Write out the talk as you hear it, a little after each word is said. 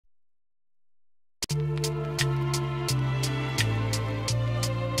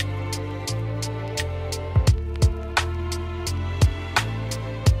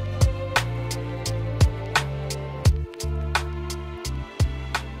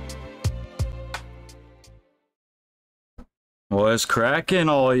What's cracking,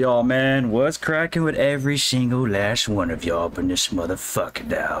 all y'all, man? What's cracking with every single last one of y'all up in this motherfucker,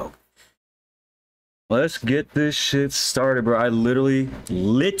 dog? Let's get this shit started, bro. I literally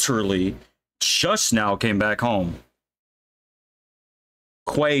just now came back home.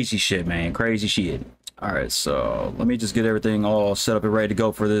 Crazy shit, man. Crazy shit. All right, so let me just get everything all set up and ready to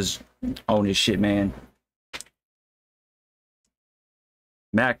go for this on this shit, man.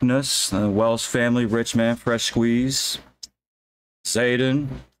 𝖊𝖑𝖋'𝖒𝖎𝖓𝖉𝖊𝖉 Wells family, rich man, fresh squeeze. Zayden,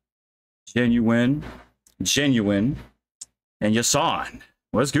 genuine, and Yasan.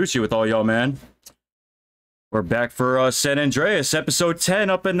 What's Gucci with all y'all, man? We're back for San Andreas, episode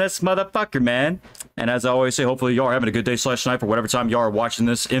 10 up in this motherfucker, man. And as I always say, hopefully y'all are having a good day / night for whatever time y'all are watching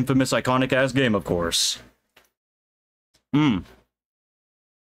this infamous, iconic-ass game, of course. Oh,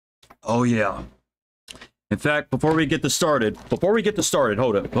 yeah. In fact, before we get this started,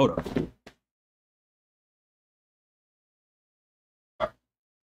 hold up.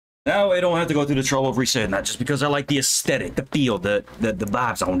 Now I don't have to go through the trouble of resetting that just because I like the aesthetic, the feel, the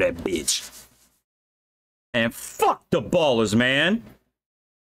vibes on that bitch. And fuck the ballers, man.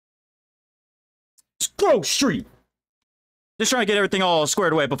 It's Grove Street. Just trying to get everything all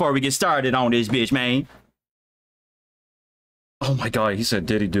squared away before we get started on this bitch, man. Oh my god, he said,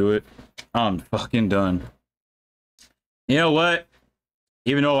 did he do it? I'm fucking done. You know what?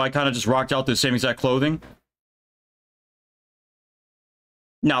 Even though I kind of just rocked out the same exact clothing.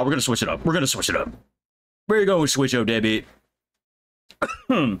 No, we're gonna switch it up. We're gonna switch it up. We're going to switch up, Debbie.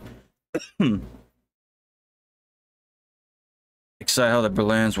 Excited how the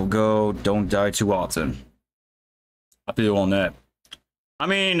Berlins will go. Don't die too often. I feel on that. I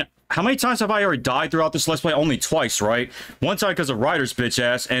mean, how many times have I already died throughout this Let's Play? Only twice, right? One time because of Ryder's bitch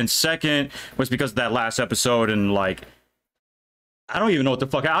ass, and second was because of that last episode, and like, I don't even know what the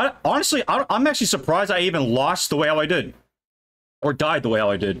fuck. Honestly, I'm actually surprised I even lost the way how I did. Or died the way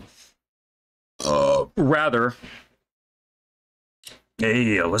how I did. Rather.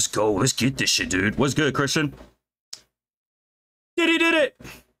 Hey, let's go. Let's get this shit, dude. What's good, Christian? Did it!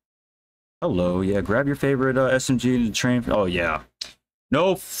 Hello, yeah. Grab your favorite SMG and train. Oh, yeah.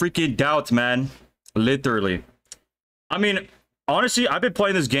 No freaking doubt, man. Literally. I mean, honestly, I've been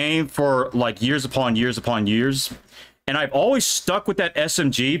playing this game for like years upon years upon years. And I've always stuck with that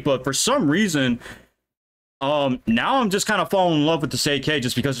SMG, but for some reason... now I'm just kind of falling in love with this AK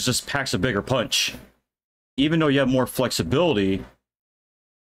just because it just packs a bigger punch. Even though you have more flexibility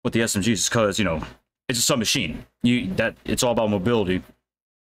with the SMGs, because, you know, it's a submachine. It's all about mobility.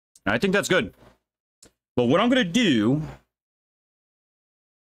 And I think that's good. But what I'm going to do...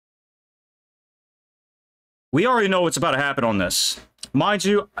 We already know what's about to happen on this. Mind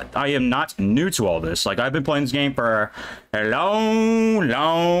you, I am not new to all this. Like, I've been playing this game for a long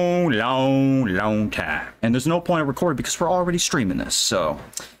time. And there's no point in recording because we're already streaming this. So,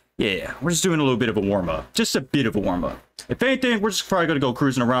 yeah, we're just doing a little bit of a warm-up. Just a bit of a warm-up. If anything, we're just probably going to go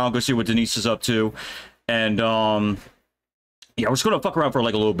cruising around, go see what Denise is up to. And, yeah, we're just going to fuck around for,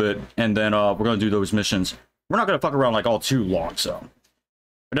 like, a little bit. And then, we're going to do those missions. We're not going to fuck around, like, all too long, so. What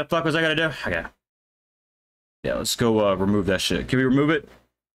the fuck was I going to do? Okay. Yeah, let's go remove that shit. Can we remove it?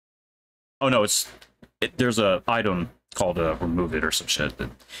 Oh no, there's a item called remove it or some shit.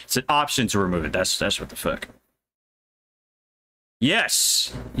 It's an option to remove it. That's what the fuck.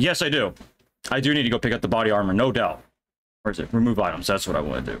 Yes, I do. I do need to go pick up the body armor, no doubt. Where is it? Remove items. That's what I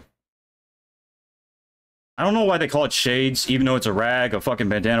want to do. I don't know why they call it shades, even though it's a rag, a fucking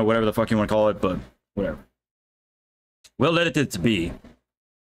bandana, whatever the fuck you want to call it, but whatever. We'll let it be.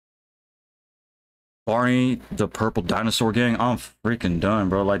 Barney, the purple dinosaur gang, I'm freaking done,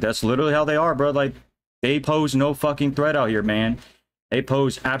 bro. Like, that's literally how they are, bro. Like, they pose no fucking threat out here, man. They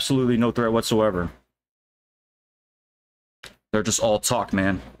pose absolutely no threat whatsoever. They're just all talk,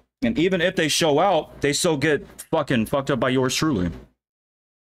 man. And even if they show out, they still get fucking fucked up by yours truly.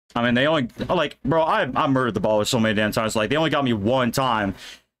 I mean, they only, like, bro, I murdered the baller so many damn times. Like, they only got me one time.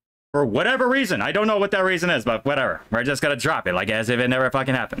 For whatever reason. I don't know what that reason is, but whatever. We're just gonna drop it, like, as if it never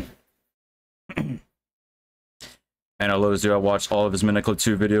fucking happened. And I love this dude. I watched all of his Midnight Club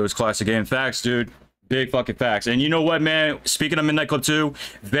 2 videos. Classic game. Facts, dude. Big fucking facts. And you know what, man? Speaking of Midnight Club 2,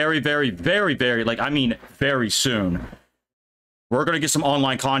 very, like, I mean, very soon, we're going to get some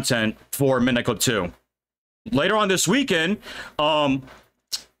online content for Midnight Club 2. Later on this weekend, we're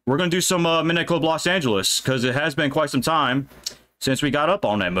going to do some Midnight Club Los Angeles, because it has been quite some time since we got up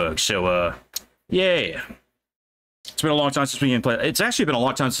on that mug. So, yeah. It's been a long time since we even played. It's actually been a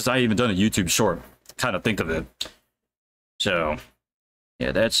long time since I even done a YouTube short. Kind of think of it. So,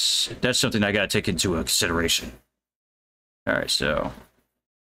 yeah, that's something I gotta take into consideration. All right, so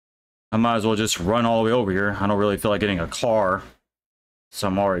I might as well just run all the way over here. I don't really feel like getting a car, so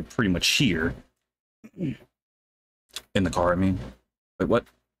I'm already pretty much here. In the car, I mean. Wait, what?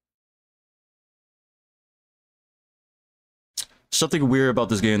 Something weird about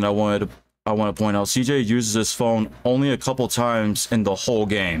this game that I want to point out. CJ uses his phone only a couple times in the whole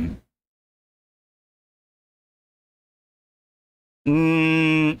game.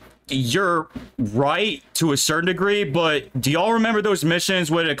 You're right to a certain degree, but do y'all remember those missions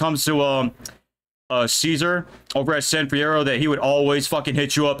when it comes to Caesar over at San Fierro that he would always fucking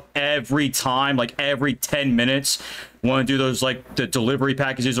hit you up every time, like every 10 minutes? Want to do those like the delivery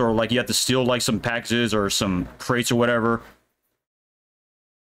packages, or like you have to steal like some packages or some crates or whatever.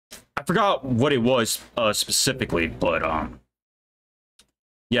 I forgot what it was specifically, but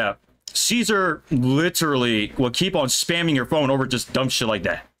yeah, Caesar literally will keep on spamming your phone over just dumb shit like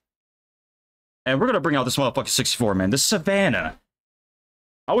that. And we're gonna bring out this motherfucking 64, man. This Savannah.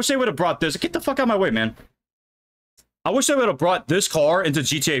 I wish they would have brought this. Get the fuck out of my way, man. I wish they would have brought this car into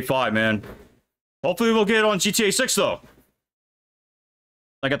GTA 5, man. Hopefully we'll get it on GTA 6, though.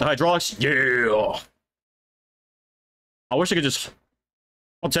 I got the hydraulics. Yeah. I wish I could just...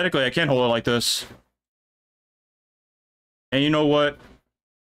 Well, technically, I can't hold it like this. And you know what?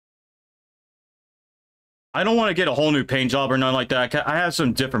 I don't want to get a whole new paint job or nothing like that. I have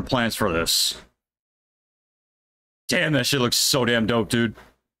some different plans for this. Damn, that shit looks so damn dope, dude.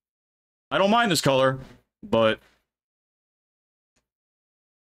 I don't mind this color, but...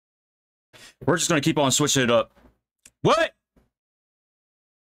 we're just gonna keep on switching it up. What?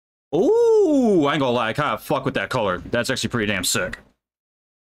 Ooh, I ain't gonna lie, I kind of fuck with that color. That's actually pretty damn sick.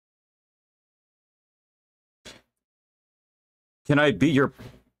 Can I be your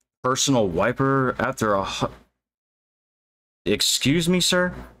personal wiper after a... Excuse me,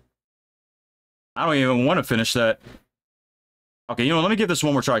 sir? I don't even want to finish that. Okay, you know, let me give this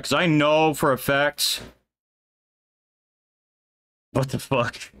one more try, because I know for a fact... What the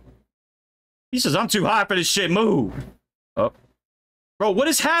fuck? He says, I'm too hot for this shit, move! Oh. Bro, what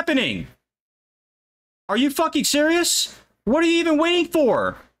is happening? Are you fucking serious? What are you even waiting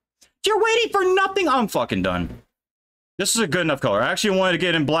for? You're waiting for nothing! I'm fucking done. This is a good enough color. I actually wanted to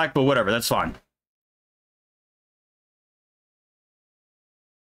get in black, but whatever, that's fine.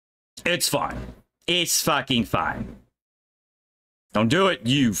 It's fine. It's fucking fine. Don't do it,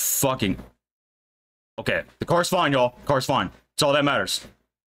 you fucking... Okay, the car's fine, y'all. Car's fine. That's all that matters.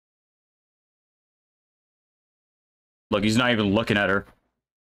 Look, he's not even looking at her.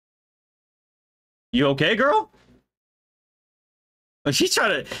 You okay, girl? Like, she's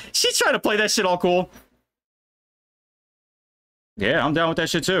trying to play that shit all cool. Yeah, I'm down with that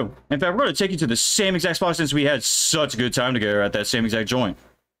shit too. In fact, we're going to take you to the same exact spot since we had such a good time together at that same exact joint.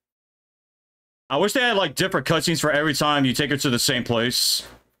 I wish they had, like, different cutscenes for every time you take her to the same place.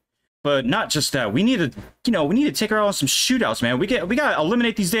 But not just that. We need to, you know, we need to take her out on some shootouts, man. We gotta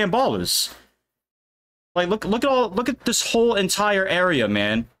eliminate these damn ballers. Like, look at this whole entire area,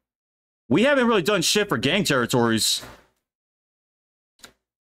 man. We haven't really done shit for gang territories.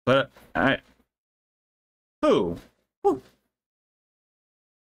 But, Who?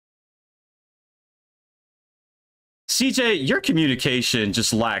 CJ, your communication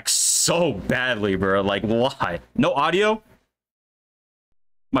just lacks so badly, bro. Like, why? No audio?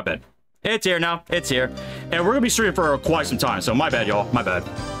 My bad. It's here now. It's here. And we're gonna be streaming for quite some time, so my bad, y'all. My bad.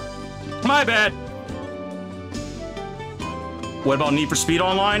 My bad! What about Need for Speed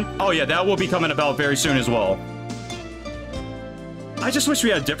Online? Oh yeah, that will be coming about very soon as well. I just wish we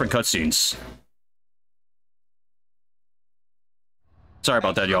had different cutscenes. Sorry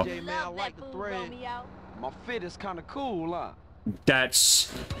about that, y'all. My fit is kind of cool, huh?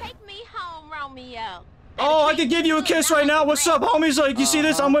 That's... Take me home, Romeo. Oh, I could give you a kiss right now. What's up, homies? Like, you see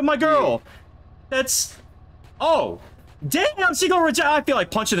this? I'm with my girl. That's... Oh. Damn, she gonna reject... I feel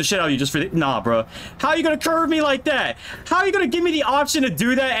like punching the shit out of you just for the... Nah, bro. How are you gonna curve me like that? How are you gonna give me the option to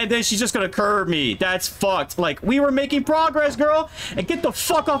do that and then she's just gonna curve me? That's fucked. Like, we were making progress, girl. And get the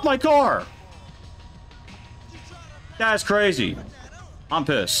fuck off my car. That's crazy. I'm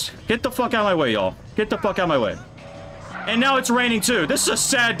pissed. Get the fuck out of my way, y'all. Get the fuck out of my way. And now it's raining, too. This is a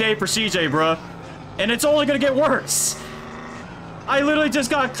sad day for CJ, bruh. And it's only gonna get worse. I literally just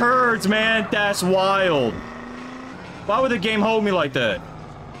got curved, man. That's wild. Why would the game hold me like that?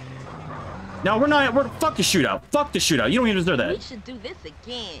 Now, we're fuck the shootout. Fuck the shootout. You don't even deserve that. We should do this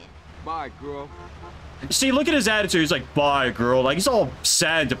again. Bye, girl. See, look at his attitude. He's like, bye, girl. Like, he's all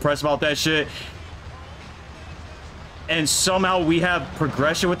sad and depressed about that shit. And somehow we have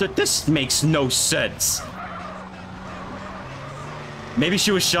progression with it. This makes no sense. Maybe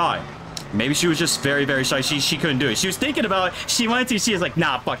she was shy. Maybe she was just very, very shy. She couldn't do it. She was thinking about it. She wanted to. She was like,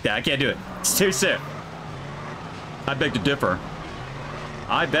 nah, fuck that. I can't do it. It's too soon. I beg to differ.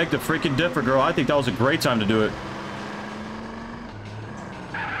 I beg to freaking differ, girl. I think that was a great time to do it.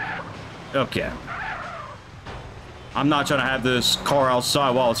 Okay. I'm not trying to have this car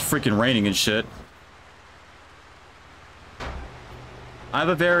outside while it's freaking raining and shit. I have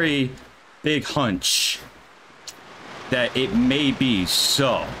a very big hunch that it may be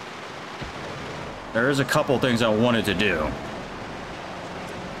so. There is a couple things I wanted to do.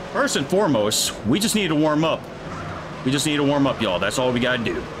 First and foremost, we just need to warm up. We just need to warm up, y'all. That's all we gotta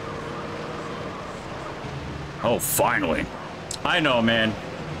do. Oh, finally. I know, man.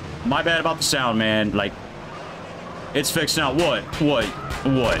 My bad about the sound, man. Like, it's fixed now. What?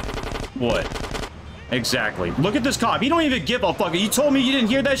 Exactly. Look at this cop. He don't even give a fuck. You told me you didn't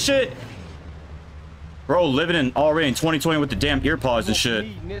hear that shit? Bro, living in already in 2020 with the damn earpods and shit.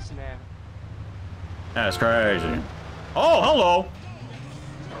 That's crazy. Oh, hello.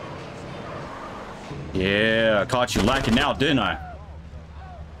 Yeah, I caught you lacking out, didn't I?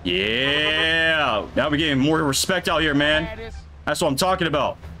 Yeah. Now we're getting more respect out here, man. That's what I'm talking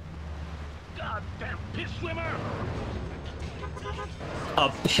about. Goddamn piss swimmer. A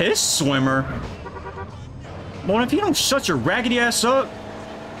piss swimmer? Well, if you don't shut your raggedy ass up.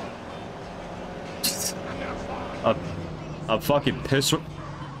 A fucking piss...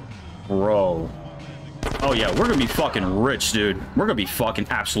 Bro. Oh, yeah, we're gonna be fucking rich, dude. We're gonna be fucking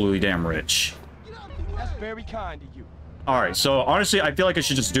absolutely damn rich. That's very kind of you. Alright, so honestly, I feel like I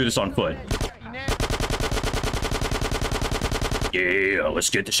should just do this on foot. Yeah, let's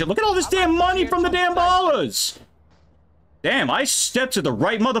get this shit. Look at all this damn money from the damn ballers. Damn, I stepped to the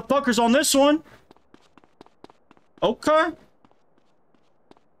right motherfuckers on this one. Okay.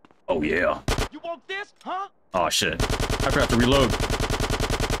 Oh, yeah. You want this, huh? Oh, shit. I forgot to reload.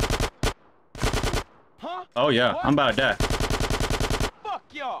 Huh? Oh, yeah. What? I'm about to die. Fuck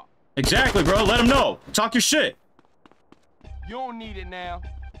y'all. Exactly, bro. Let them know. Talk your shit. You don't need it now.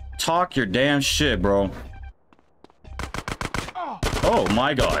 Talk your damn shit, bro. Oh,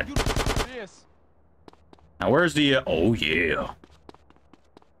 my God. You this. Now, where's the... oh, yeah.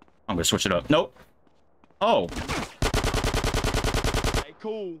 I'm gonna switch it up. Nope. Oh. Hey,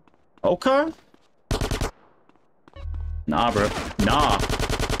 cool. Okay. Nah, bro. Nah.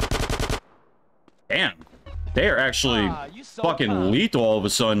 Damn. They are actually You so fucking kind. lethal all of a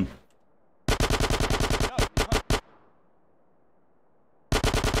sudden.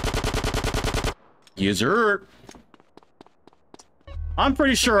 Yes, sir. I'm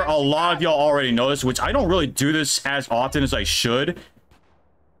pretty sure a lot of y'all already know this, which I don't really do this as often as I should.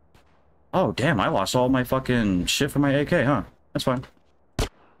 Oh, damn. I lost all my fucking shit from my AK, huh? That's fine.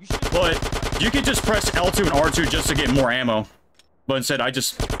 But you can just press L2 and R2 just to get more ammo. But instead, I'm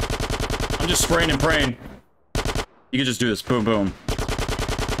just spraying and praying. You can just do this. Boom, boom.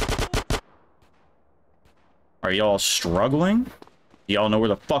 Are y'all struggling? Y'all know where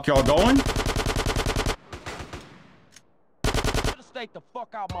the fuck y'all going? Stay the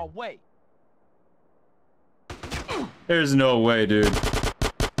fuck out my way. There's no way, dude.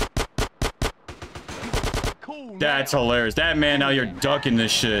 Cool. That's now. hilarious. That man out here ducking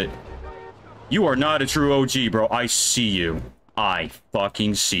this shit. You are not a true OG, bro. I see you. I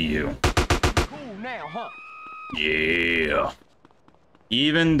fucking see you. Cool now, huh? Yeah.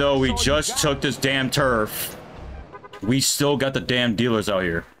 Even though we just took this damn turf, we still got the damn dealers out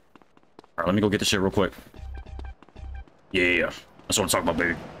here. Alright, let me go get this shit real quick. Yeah. That's what I'm talking about,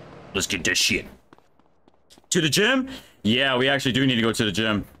 baby. Let's get this shit. To the gym? Yeah, we actually do need to go to the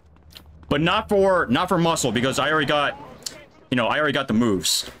gym. But not for muscle, because I already got, you know, I already got the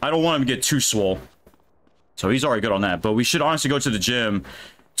moves. I don't want him to get too swole. So he's already good on that. But we should honestly go to the gym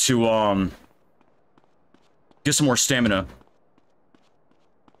to, get some more stamina.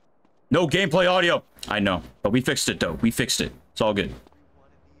 No gameplay audio. I know. But we fixed it, though. We fixed it. It's all good.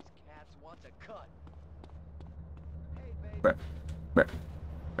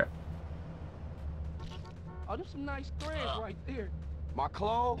 Oh, there's some nice threads right there. My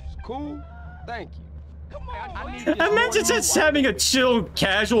clothes, cool. Thank you. Come on, I need Imagine just having a chill,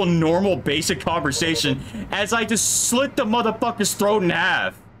 casual, normal, basic conversation as I just slit the motherfucker's throat in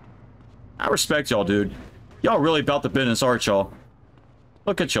half. I respect y'all, dude. Y'all really about the business, aren't y'all?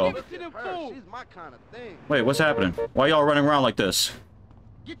 Look at y'all. She's my kind of thing. Wait, what's happening? Why y'all running around like this?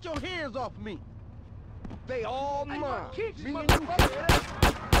 Get your hands off me. They all mine. Me and you.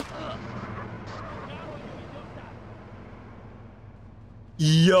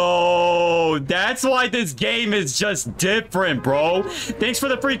 Yo, that's why this game is just different, bro. Thanks for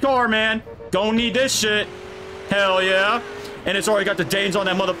the free car, man. Don't need this shit. Hell yeah. And it's already got the Danes on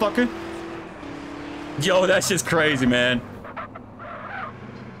that motherfucker. Yo, that's just crazy, man.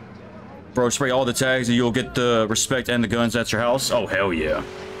 Bro, spray all the tags and you'll get the respect and the guns at your house. Oh, hell yeah.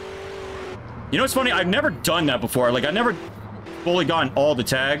 You know what's funny? I've never done that before. Like, I never fully gotten all the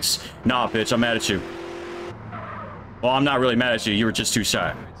tags. Nah, bitch, I'm mad at you. Well, I'm not really mad at you. You were just too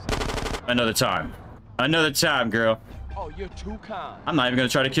shy. Another time. Another time, girl. Oh, you're too kind. I'm not even gonna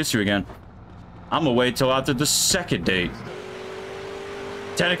try to kiss you again. I'm gonna wait till after the second date.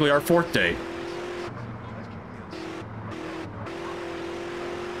 Technically, our 4th date.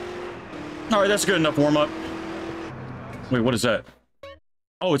 All right, that's good enough warm-up. Wait, what is that?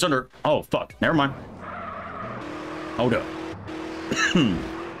 Oh, it's under... Oh, fuck. Never mind. Hold up.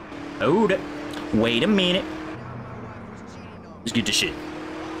 Hold up. Wait a minute. Let's get this shit.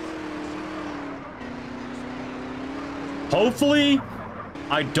 Hopefully,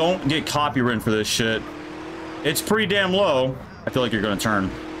 I don't get copyrighted for this shit. It's pretty damn low. I feel like you're gonna turn.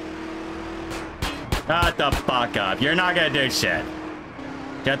 Shut the fuck up. You're not gonna do shit.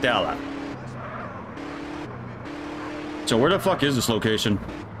 Get the hell out. So where the fuck is this location?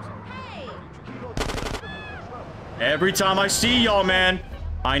 Every time I see y'all, man,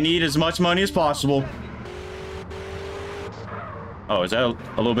 I need as much money as possible. Oh, is that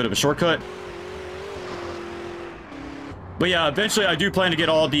a little bit of a shortcut? But yeah, eventually I do plan to get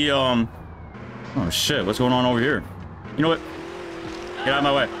all the, Oh shit, what's going on over here? You know what? Get out of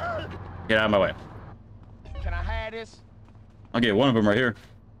my way. Get out of my way. Can I have this? I'll get one of them right here.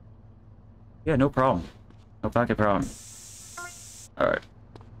 Yeah, no problem. No fucking problem. Alright.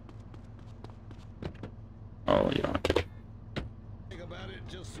 Oh, yeah.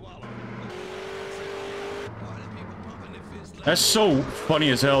 That's so funny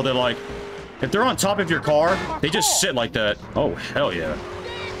as hell that, like, if they're on top of your car, they just sit like that. Oh, hell yeah.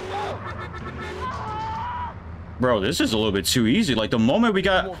 Bro, this is a little bit too easy. Like, the moment we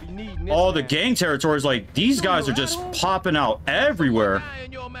got all the gang territories, like, these guys are just popping out everywhere.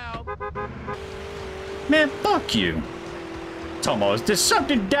 Man, fuck you. Tomo, does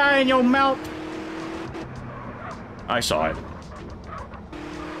something die in your mouth? I saw it.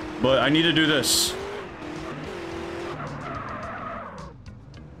 But I need to do this.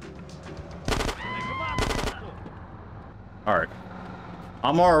 Alright.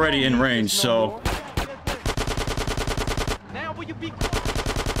 I'm already in range, so... Now will you be...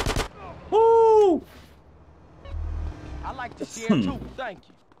 Woo! I like to share too, thank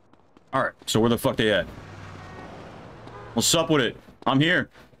you. Alright, so where the fuck they at? What's up with it? I'm here.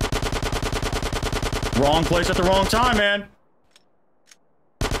 Wrong place at the wrong time, man.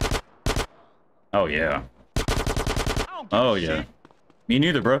 Oh, yeah. Oh, yeah. Me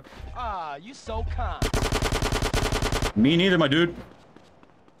neither, bro. Ah, you so kind. Me neither, my dude.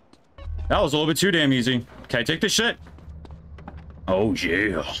 That was a little bit too damn easy. Okay, take this shit. Oh,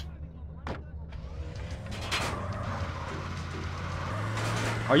 yeah.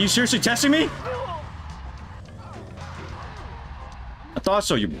 Are you seriously testing me? I thought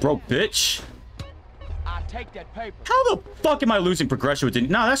so, you broke bitch. I take that paper. How the fuck am I losing progression with it?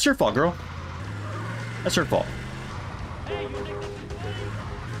 No, that's your fault, girl. That's your fault.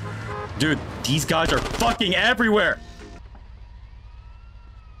 Dude, these guys are fucking everywhere.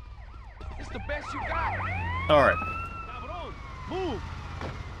 It's the best you got. Alright. Move.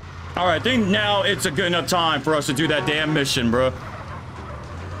 Alright, I think now it's a good enough time for us to do that damn mission, bro.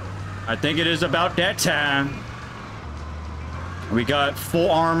 I think it is about that time. We got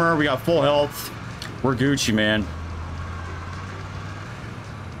full armor. We got full health. We're Gucci, man.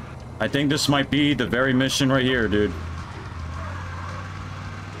 I think this might be the very mission right here, dude.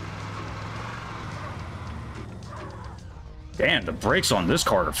 Damn, the brakes on this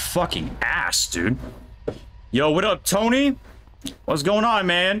car are fucking ass, dude. Yo, what up, Tony? What's going on,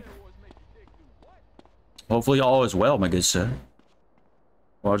 man? Hopefully all is well, my good sir.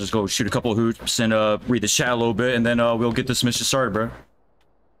 Well, I'll just go shoot a couple of hoops and read the chat a little bit, and then we'll get this mission started, bro.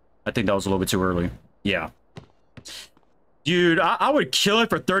 I think that was a little bit too early. Yeah. Dude, I would kill it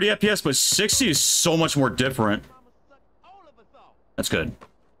for 30 FPS, but 60 is so much more different. That's good.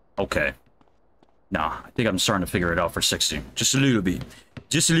 Okay. Nah, I think I'm starting to figure it out for 60. Just a little bit.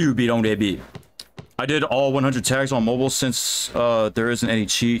 Just a little bit on that bit. I did all 100 tags on mobile since there isn't any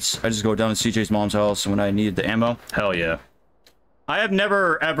cheats. I just go down to CJ's mom's house when I needed the ammo. Hell yeah. I have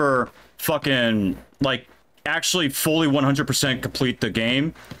never, ever fucking, like, actually fully 100% complete the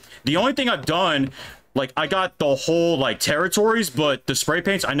game. The only thing I've done, like, I got the whole, like, territories, but the spray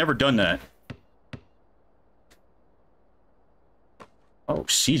paints, I never done that. Oh,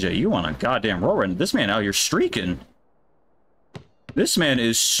 CJ, you on a goddamn roll right. This man out here streaking. This man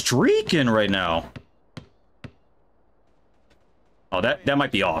is streaking right now. Oh, that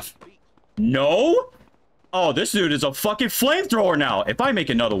might be off. No? Oh, this dude is a fucking flamethrower now. If I make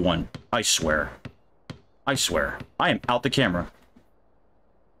another one, I swear. I swear. I am out the camera.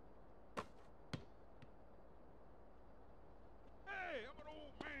 Hey, I'm an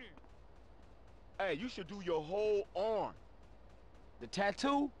old man. Hey, you should do your whole arm. The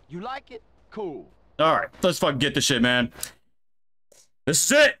tattoo? You like it? Cool. All right, let's fucking get this shit, man. This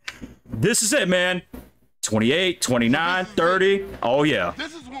is it. This is it, man. 28, 29, 30. Oh, yeah.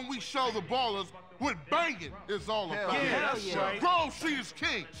 This is when we show the ballers what banging is all about. Yeah, that's right. Grove Street is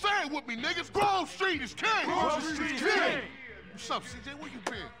king. Say it with me, niggas. Grove Street is king. Grove Street is king. What's up, CJ? Where you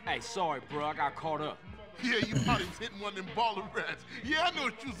been? Hey, sorry, bro. I got caught up. Yeah, you probably was hitting one of them baller rats. Yeah, I know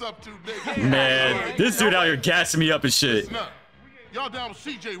what you was up to, nigga. Man, this dude out here gassing me up and shit. Listen up. Y'all down with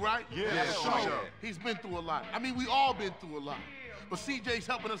CJ, right? Yeah, sure. He's been through a lot. I mean, we all been through a lot. But CJ's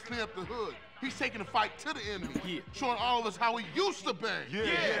helping us clean up the hood. He's taking the fight to the enemy, showing all of us how he used to bang.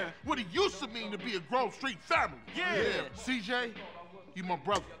 Yeah. What it used to mean to be a Grove Street family. Yeah. CJ, you my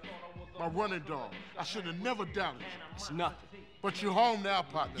brother, my running dog. I should have never doubted you. It's nothing. But you're home now,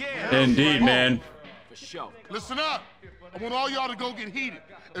 partner. Yeah. Indeed, man. For sure. Listen up. I want all y'all to go get heated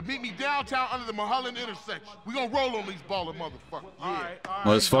and meet me downtown under the Mulholland intersection. We gonna roll on these baller motherfuckers. All right.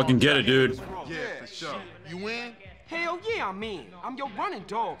 Let's fucking get it, dude. Yeah, for sure. You in? Hell yeah, I'm in. I'm your running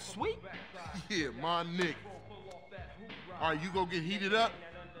dog, sweet. Yeah, my nigga. All right, you go get heated up,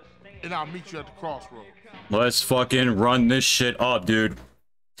 and I'll meet you at the crossroads. Let's fucking run this shit up, dude.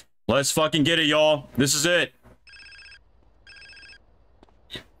 Let's fucking get it, y'all. This is it.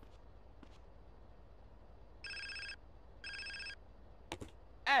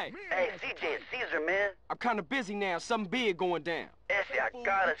 Hey, Hey, CJ, it's Caesar, man. I'm kind of busy now. Something big going down. Essie, I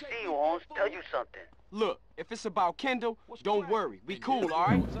gotta see you, Holmes. Tell you something. Look, if it's about Kendall, don't worry. We cool, all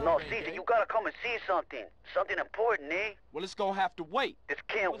right? No, Caesar, you gotta come and see something. Something important, eh? Well, it's gonna have to wait. This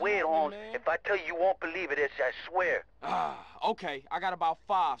can't wait, Holmes. If I tell you, you won't believe it, Essie, I swear. Okay. I got about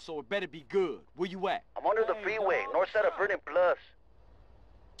 5, so it better be good. Where you at? I'm under the freeway, north side of Vernon Plus.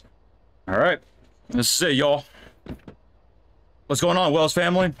 All right. This is it, y'all. What's going on, Wells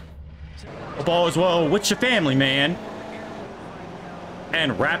family? Hope all is well with your family, man.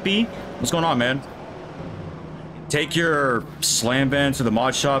 And Rappy, what's going on, man? Take your slam band to the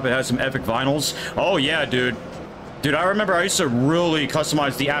mod shop. It has some epic vinyls. Oh, yeah, dude. Dude, I remember I used to really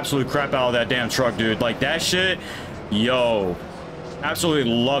customize the absolute crap out of that damn truck, dude. Like, that shit, yo.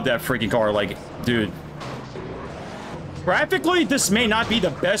 Absolutely love that freaking car. Like, dude. Graphically, this may not be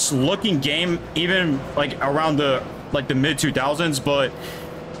the best looking game, even, like, around the mid-2000s, but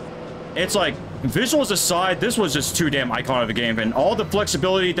it's like, visuals aside, this was just too damn iconic of a game, and all the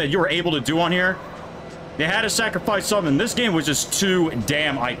flexibility that you were able to do on here, they had to sacrifice something. This game was just too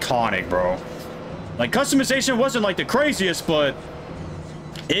damn iconic, bro. Like, customization wasn't like the craziest, but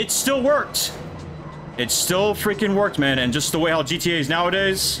it still worked. It still freaking worked, man, and just the way how GTA is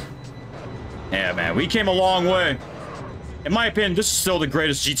nowadays, yeah, man, we came a long way. In my opinion, this is still the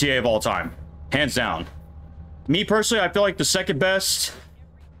greatest GTA of all time, hands down. Me personally, I feel like the second best,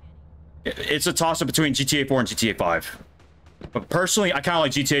 it's a toss-up between GTA 4 and GTA 5. But personally, I kind of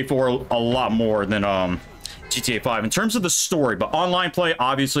like GTA 4 a lot more than GTA 5 in terms of the story. But online play,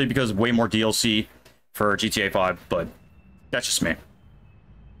 obviously, because way more DLC for GTA 5. But that's just me.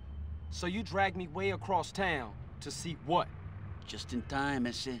 So you dragged me way across town to see what? Just in time,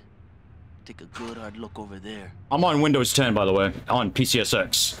 Essie. Take a good hard look over there. I'm on Windows 10, by the way, on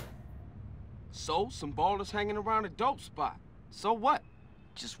PCSX. So, some ballers hanging around a dope spot. So what?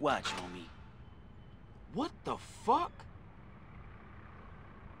 Just watch, homie. What the fuck?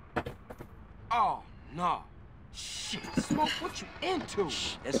 Oh, nah. Shit, Smoke, what you into?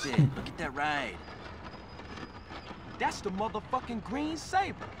 That's it. Look at that ride. That's the motherfucking green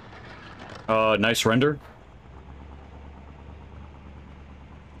saber. Nice render.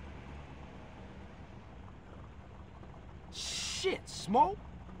 Shit, Smoke.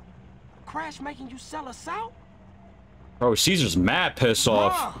 Crash making you sell us out? Oh, Caesar's mad pissed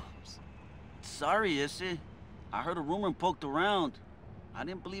off. Moms. Sorry, Essie. I heard a rumor and poked around. I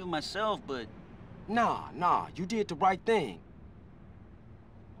didn't believe it myself, but... Nah, you did the right thing.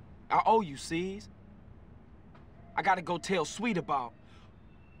 I owe you, C's. I gotta go tell Sweet about...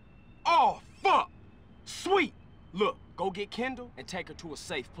 Oh, fuck! Sweet! Look, go get Kendall and take her to a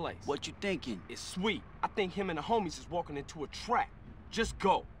safe place. What you thinking? It's Sweet. I think him and the homies is walking into a trap. Just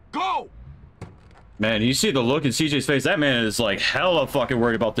go. Go! Man, you see the look in CJ's face. That man is like hella fucking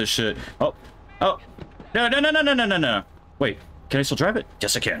worried about this shit. Oh. No. Wait, can I still drive it?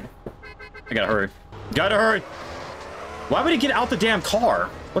 Yes, I can. I gotta hurry. Gotta hurry. Why would he get out the damn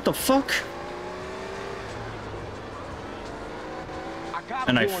car? What the fuck? I got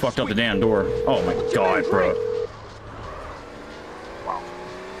And I fucked up the damn door. Oh my god, bro.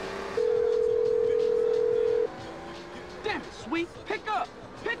 Damn it, Sweet. Pick up.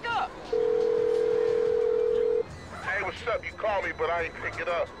 Pick up. Hey, what's up? You call me, but I ain't pick it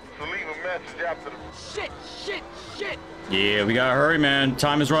up. So leave a message after the... Shit. Yeah, we gotta hurry, man.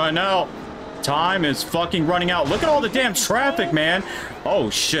 Time is running out. Time is fucking running out. Look at all the damn traffic, man. Oh,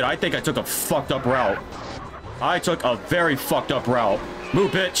 shit. I think I took a fucked up route. I took a very fucked up route.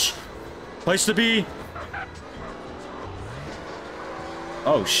 Move, bitch. Place to be.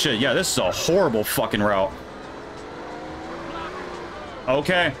 Oh, shit. Yeah, this is a horrible fucking route.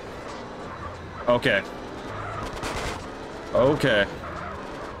 Okay. Okay. Okay.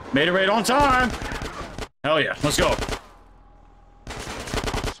 Made it right on time. Hell yeah. Let's go.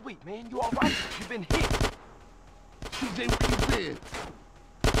 Sweet, man. You all right? You been hit. CJ, where you been?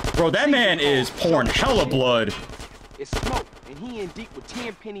 Bro, that man is pouring hella blood. It's Smoke, and he in deep with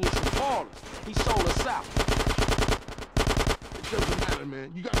 10 Penny and some ballers. He sold us out. It doesn't matter,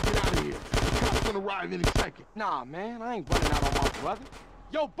 man. You gotta get out of here. The cops gonna arrive any second. Nah, man. I ain't running out on my brother.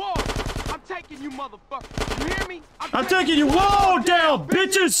 Yo, boy, I'm taking you, motherfucker. You hear me? I'm taking you. Whoa, down,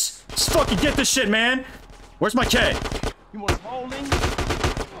 bitches. Let's fucking get this shit, man. Where's my K? You want to hold in?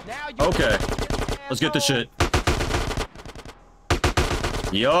 Now you Okay. Let's get this shit.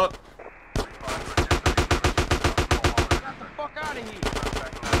 Yup. Get the fuck out of here.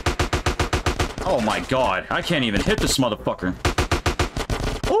 Oh my god. I can't even hit this motherfucker.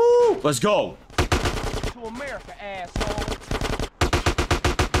 Woo! Let's go. To America, asshole.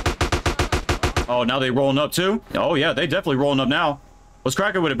 Oh, now they rolling up too? Oh yeah, they definitely rolling up now. What's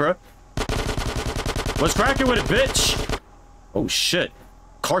cracking with it, bro? What's cracking with it, bitch? Oh shit.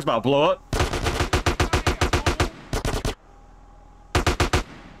 Car's about to blow up.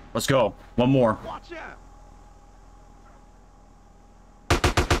 Let's go. One more. Watch out.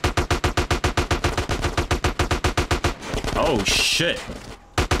 Oh shit.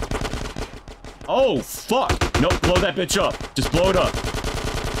 Oh fuck. Nope, blow that bitch up. Just blow it up.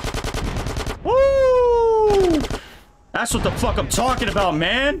 Woo! That's what the fuck I'm talking about,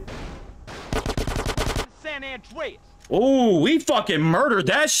 man. San Andreas. Ooh, we fucking murdered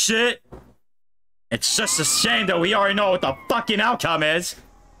that shit. It's just a shame that we already know what the fucking outcome is.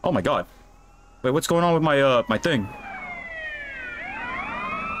 Oh my god. Wait, what's going on with my my thing?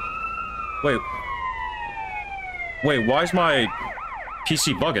 Wait, why is my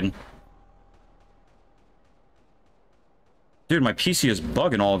PC bugging? Dude, my PC is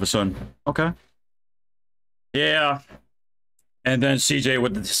bugging all of a sudden. Okay. Yeah. And then CJ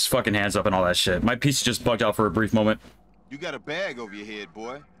with his fucking hands up and all that shit. My PC just bugged out for a brief moment. You got a bag over your head,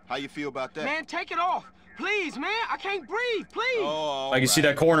 boy. How you feel about that? Man, take it off. Please, man. I can't breathe. Please. Oh, I can see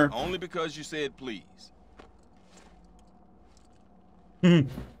that corner. Only because you said please. You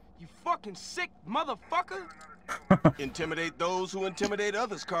fucking sick motherfucker. Intimidate those who intimidate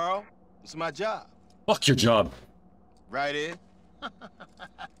others, Carl. It's my job. Fuck your job. Right, Ed?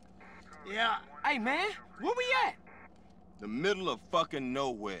 Yeah. Hey, man. Where we at? The middle of fucking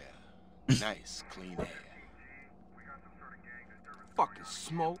nowhere. Nice, clean air. Fucking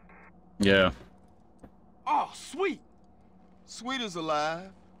Smoke. Yeah. Oh, Sweet. Sweet is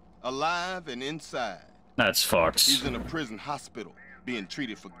alive. Alive and inside. That's fucked. He's in a prison hospital, being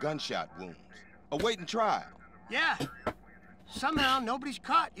treated for gunshot wounds. Awaiting trial. Yeah. Somehow nobody's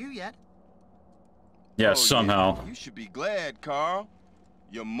caught you yet. Yeah, Oh, somehow. Yeah. You should be glad, Carl.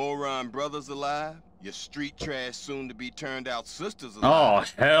 Your moron brother's alive. Your street trash soon-to-be turned-out sister's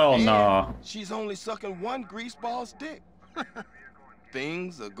alive. Oh, hell and no. she's only sucking one greaseball's dick.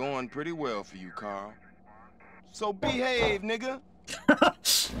 Things are going pretty well for you, Carl. So behave, nigga.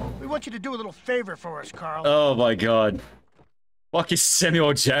 We want you to do a little favor for us, Carl. Oh my god. Fucking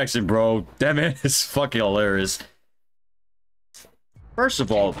Samuel Jackson, bro. That man is fucking hilarious. First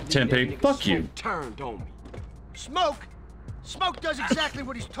of all, Tempe, fuck you. Turned on me. Smoke does exactly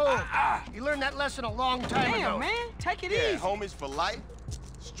what he's told. He learned that lesson a long time ago. Damn, man. Take it Yeah, easy. homies for life.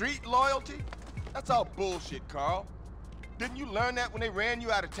 Street loyalty. That's all bullshit, Carl. Didn't you learn that when they ran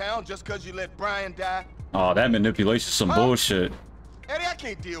you out of town just because you let Brian die? Oh, that manipulation's some bullshit. Eddie, I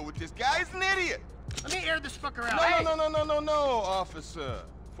can't deal with this guy. He's an idiot. Let me air this fucker out. No, officer.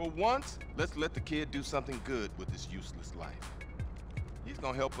 For once, let's let the kid do something good with his useless life. He's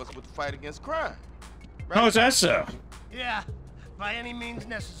gonna help us with the fight against crime. Right? How is that so? Yeah, by any means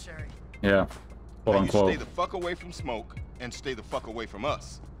necessary. Yeah, quote Now unquote. you stay the fuck away from Smoke and stay the fuck away from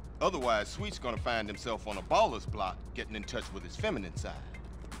us. Otherwise, Sweet's gonna find himself on a baller's block, getting in touch with his feminine side.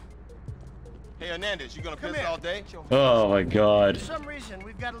 Hey, Hernandez, you gonna Come piss here. all day? Oh my god. For some reason,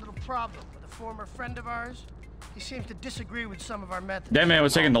 we've got a little problem with a former friend of ours. He seems to disagree with some of our methods. That man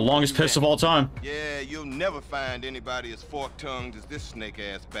was taking the longest piss of all time. Yeah, you'll never find anybody as fork-tongued as this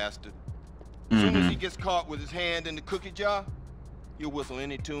snake-ass bastard. As soon as he gets caught with his hand in the cookie jar, he'll whistle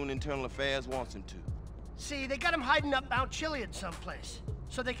any tune Internal Affairs wants him to. See, they got him hiding up Mount Chiliad someplace,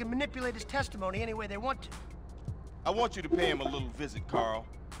 so they can manipulate his testimony any way they want to. I want you to pay him a little visit, Carl,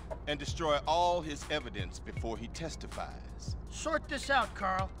 and destroy all his evidence before he testifies. Sort this out,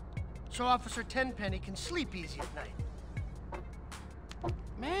 Carl, so Officer Tenpenny can sleep easy at night.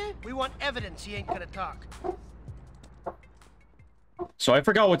 Man, we want evidence he ain't gonna talk. So I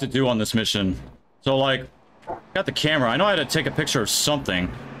forgot what to do on this mission. So, like, got the camera. I know I had to take a picture of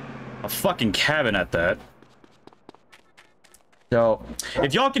something. A fucking cabin at that. So,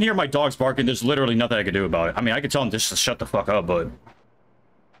 if y'all can hear my dogs barking, there's literally nothing I can do about it. I mean, I could tell them just to shut the fuck up, but...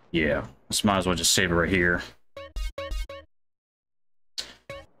 yeah, just might as well just save it right here.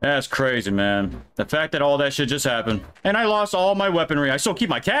 That's crazy, man. The fact that all that shit just happened. And I lost all my weaponry. I still keep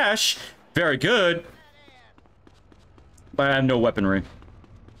my cash. Very good. But I have no weaponry.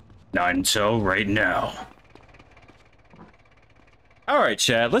 Not until right now. Alright,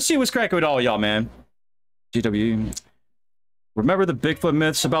 Chad. Let's see what's cracking with all y'all, man. GW. Remember the Bigfoot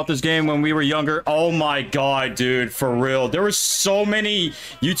myths about this game when we were younger? Oh my god, dude. For real. There were so many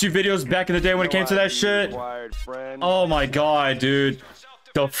YouTube videos back in the day when it came to that shit. Oh my god, dude.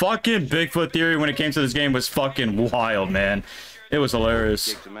 The fucking Bigfoot theory when it came to this game was fucking wild, man. It was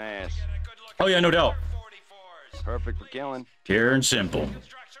hilarious. Oh yeah, no doubt. Perfect for killing. Pure and simple.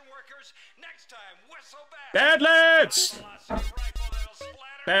 Badlands!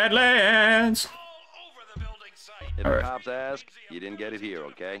 Badlands! If the cops ask, you didn't get it here,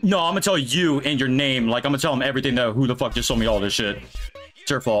 okay? No, I'm gonna tell you and your name. Like, I'm gonna tell them everything that who the fuck just sold me all this shit. It's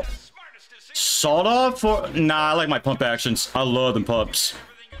your fault. Sawed off for... nah, I like my pump actions. I love them pumps.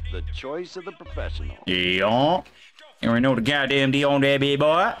 The choice of the professional. Yeah. And we know the goddamn deal on that, big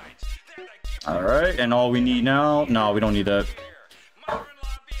boy. Alright, and all we need now... no, we don't need that.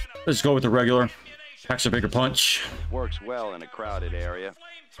 Let's go with the regular. Packs a bigger punch. Works well in a crowded area.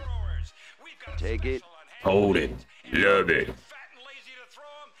 Take it. Hold it. Love it.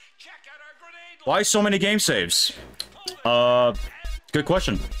 Why so many game saves? Good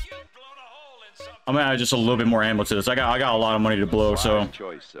question. I'm gonna add just a little bit more ammo to this. I got a lot of money to blow, so...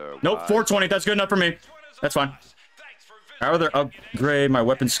 nope, 420. That's good enough for me. That's fine. I'd rather upgrade my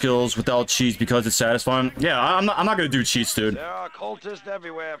weapon skills without cheats because it's satisfying. Yeah, I'm not gonna do cheats, dude. There are cultists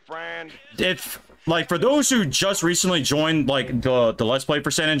everywhere, friend. If, like, for those who just recently joined, like, the Let's Play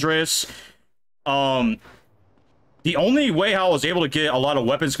for San Andreas, the only way how I was able to get a lot of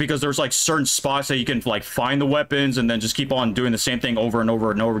weapons because there's, like, certain spots that you can, like, find the weapons and then just keep on doing the same thing over and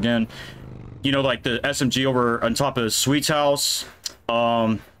over and over again. You know, like the SMG over on top of Sweet's house.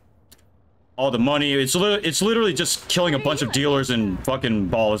 All the money. It's literally just killing a bunch of dealers and fucking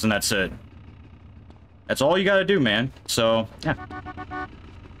balls, and that's it. That's all you gotta do, man. So, yeah.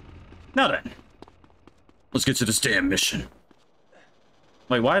 Now then. Let's get to this damn mission.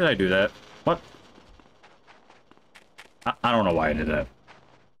 Wait, why did I do that? What? I don't know why I did that.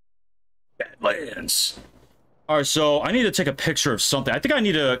 Badlands. Alright, so I need to take a picture of something. I think I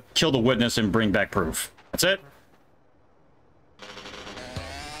need to kill the witness and bring back proof. That's it.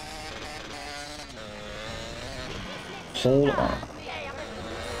 Hold on.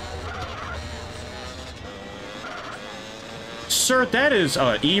 Sir, that is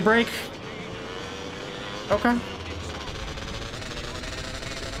e-brake. Okay.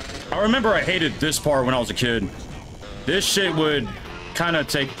 I remember I hated this part when I was a kid. This shit would kind of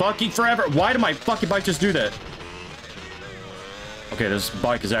take fucking forever. Why did my fucking bike just do that? Okay, this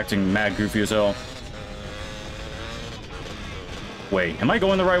bike is acting mad goofy as hell. Wait, am I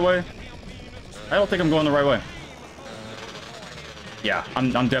going the right way? I don't think I'm going the right way. Yeah,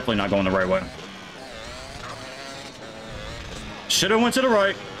 I'm definitely not going the right way. Should've went to the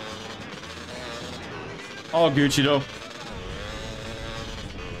right. All Gucci though.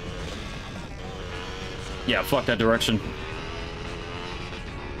 Yeah, fuck that direction.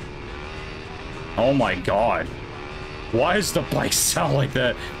 Oh my god. Why does the bike sound like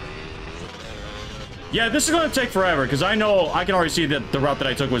that? Yeah, this is gonna take forever, because I know I can already see that the route that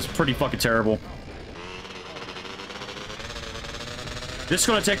I took was pretty fucking terrible. This is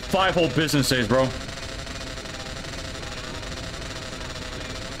gonna take 5 whole business days, bro.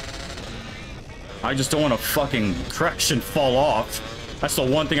 I just don't want to fucking crash and fall off. That's the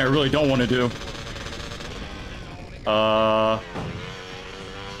one thing I really don't want to do.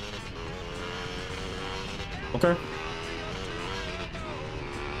 Okay.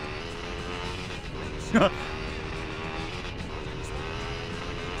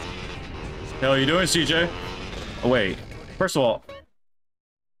 Hell, you doing, CJ? Oh, wait. First of all...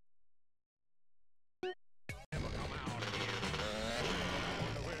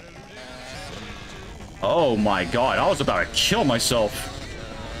 Oh my god, I was about to kill myself.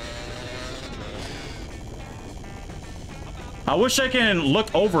 I wish I can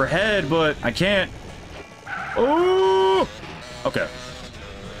look overhead, but I can't. Oh! Okay.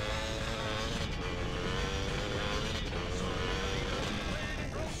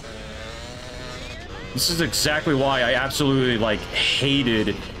 This is exactly why I absolutely, like,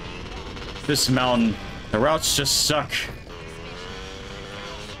 hated this mountain. The routes just suck.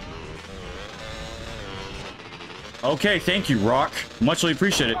 Okay, thank you, Rock. Muchly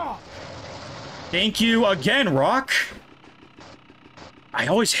appreciate it. Thank you again, Rock. I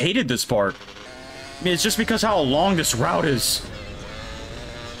always hated this part. I mean, it's just because how long this route is.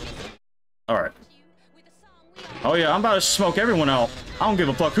 Alright. Oh yeah, I'm about to smoke everyone out. I don't give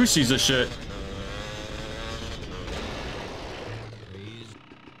a fuck who sees this shit.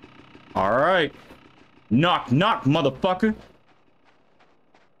 Alright. Knock, knock, motherfucker.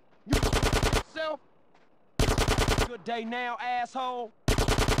 Good day now, asshole.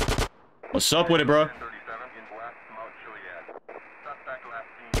 What's up with it, bro?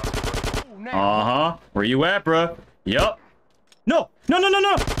 Uh-huh. Where you at, bro? Yup. No! No, no, no,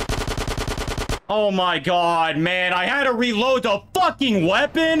 no! Oh my god, man. I had to reload the fucking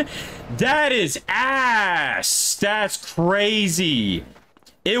weapon? That is ass. That's crazy.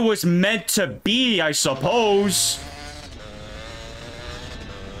 It was meant to be, I suppose.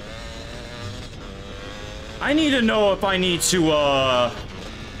 I need to know if I need to,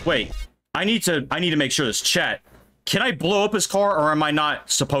 wait. I need to make sure this chat. Can I blow up his car, or am I not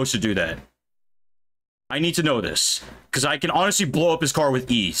supposed to do that? I need to know this, because I can honestly blow up his car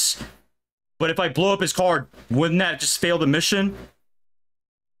with ease. But if I blow up his car, wouldn't that just fail the mission?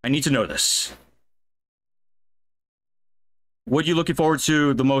 I need to know this. What are you looking forward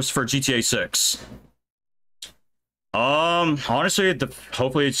to the most for GTA 6? Honestly,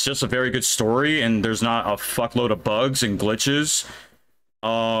 hopefully it's just a very good story and there's not a fuckload of bugs and glitches.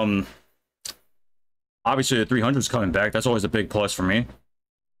 Obviously the 300's coming back. That's always a big plus for me.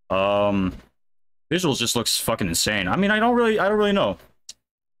 Visuals just looks fucking insane. I mean, I don't really know.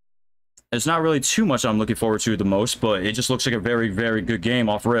 It's not really too much I'm looking forward to the most, but it just looks like a very, very good game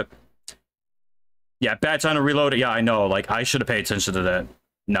off rip. Yeah, bad time to reload it. Yeah, I know. Like, I should have paid attention to that.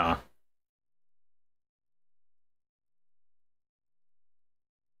 Nah.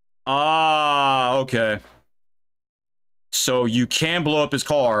 Ah, okay. So you can blow up his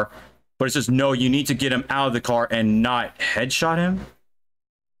car, but it says, no, you need to get him out of the car and not headshot him?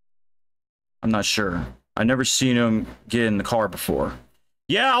 I'm not sure. I've never seen him get in the car before.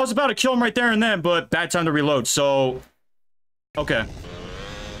 Yeah, I was about to kill him right there and then, but bad time to reload, so... Okay.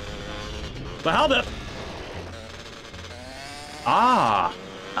 But how the... Ah,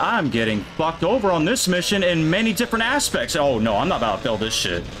 I'm getting fucked over on this mission in many different aspects. Oh, no, I'm not about to fail this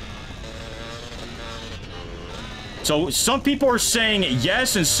shit. So, some people are saying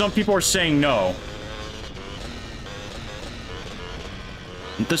yes, and some people are saying no.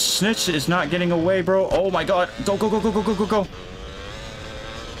 The snitch is not getting away, bro. Oh, my God. Go, go, go, go, go, go, go, go.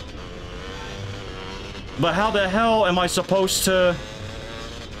 But how the hell am I supposed to...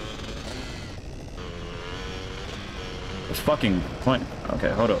 Fucking point. Okay,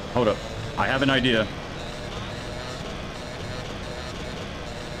 hold up, hold up. I have an idea.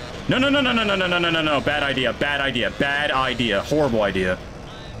 No, no, no, no, no, no, no, no, no, no, no. Bad idea, bad idea, bad idea. Horrible idea.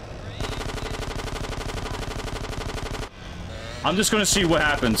 I'm just gonna see what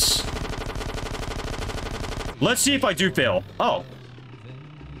happens. Let's see if I do fail. Oh.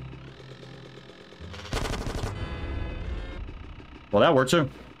 Well, that worked too.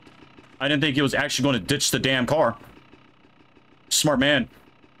 I didn't think he was actually going to ditch the damn car. Smart man,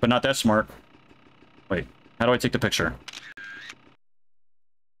 but not that smart. Wait, how do I take the picture?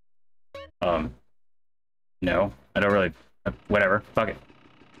 No, I don't really... whatever, fuck it.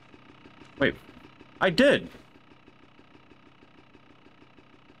 Wait, I did.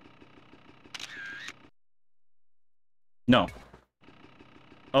 No.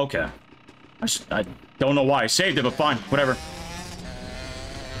 Okay. I don't know why I saved it, but fine, whatever.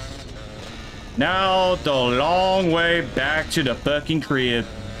 Now, the long way back to the fucking crib.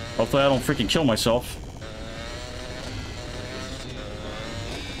 Hopefully I don't freaking kill myself.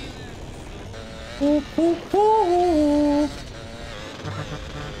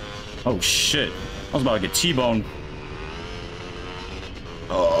 Oh, shit. I was about to get T-boned.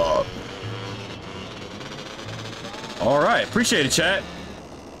 Alright, appreciate it, chat.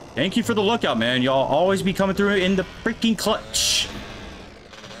 Thank you for the lookout, man. Y'all always be coming through in the freaking clutch.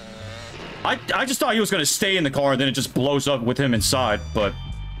 I just thought he was gonna stay in the car and then it just blows up with him inside, but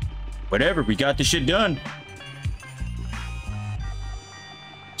whatever, we got this shit done.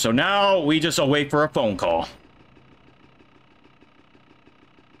 So now we just await for a phone call.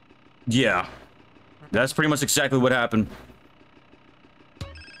 Yeah. That's pretty much exactly what happened.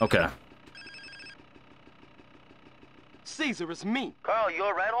 Okay. Caesar, it's me. Carl, you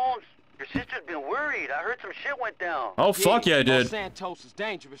alright, Holmes? Your sister's been worried. I heard some shit went down. Oh, fuck yeah, I did. Los Santos is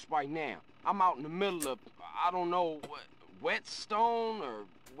dangerous right now. I'm out in the middle of, I don't know, Whetstone or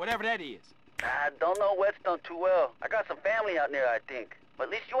whatever that is. I don't know Whetstone too well. I got some family out there, I think. But at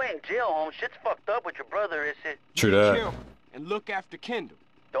least you ain't in jail, Holmes. Shit's fucked up with your brother, is it? True that. Be careful and look after Kendall.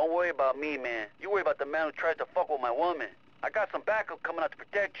 Don't worry about me, man. You worry about the man who tried to fuck with my woman. I got some backup coming out to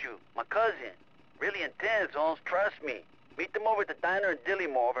protect you. My cousin. Really intense, Holmes. Trust me. Meet them over at the diner in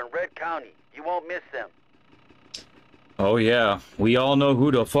Dillimore over in Red County. You won't miss them. Oh yeah, we all know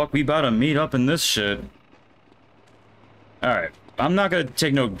who the fuck we about to meet up in this shit. Alright, I'm not gonna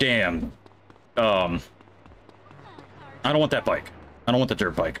take no damn... I don't want that bike. I don't want the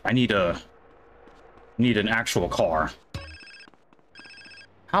dirt bike. I need an actual car.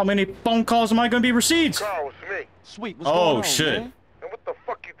 How many phone calls am I gonna be received? Carl, it's me. Sweet, what's going on, shit. man? And what the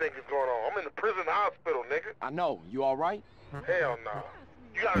fuck you think is going on? I'm in the prison hospital, nigga. I know. You all right? Hell no.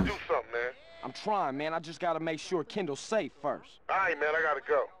 You gotta do something, man. I'm trying, man. I just gotta make sure Kendall's safe first. All right, man, I gotta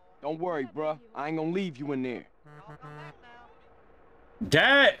go. Don't worry, bruh. I ain't gonna leave you in there.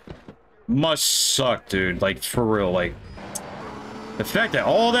 That must suck, dude. Like, for real, like... The fact that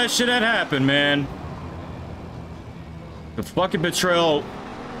all that shit had happened, man. The fucking betrayal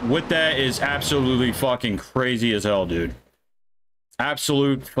with that is absolutely fucking crazy as hell, dude.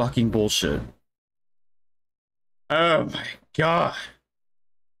 Absolute fucking bullshit. Oh my god.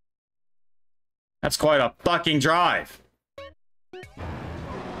 That's quite a fucking drive.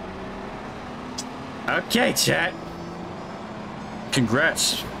 Okay, chat.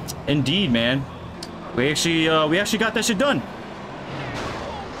 Congrats. Indeed, man. We actually got that shit done.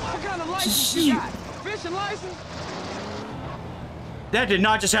 What kind of license you got? Fishing license? That did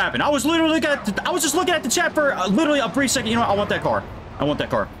not just happen. I was literally just looking at the chat for literally a brief second. You know what? I want that car. I want that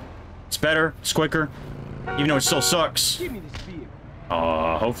car. It's better. It's quicker. Even though it still sucks. Give me this beer.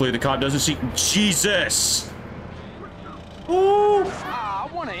 Hopefully the cop doesn't see. Jesus. Ooh. I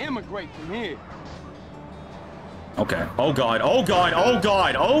want to immigrate from here. Okay. Oh god. Oh god. Oh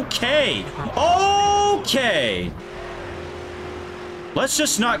god. Okay. Okay. Let's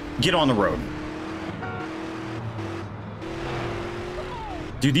just not get on the road.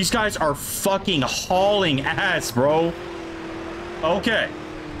 Dude, these guys are fucking hauling ass, bro. Okay.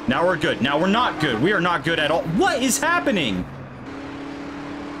 Now we're good. Now we're not good. We are not good at all. What is happening?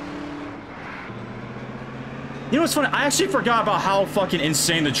 You know what's funny? I actually forgot about how fucking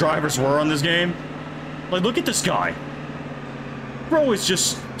insane the drivers were on this game. Like, look at this guy. Bro is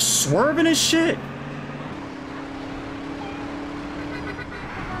just swerving his shit.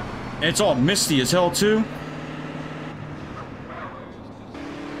 And it's all misty as hell, too.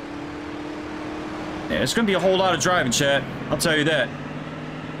 Yeah, it's gonna be a whole lot of driving, chat. I'll tell you that.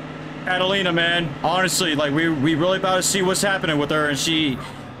 Catalina, man. Honestly, like, we really about to see what's happening with her, and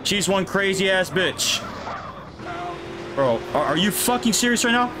she's one crazy-ass bitch. Bro, are you fucking serious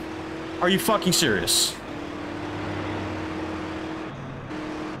right now? Are you fucking serious?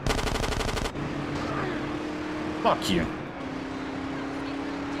 Fuck you.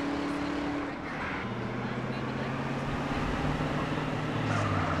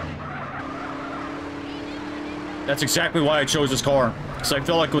 That's exactly why I chose this car. Because I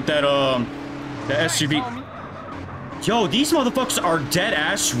feel like with that, the SUV... Yo, these motherfuckers are dead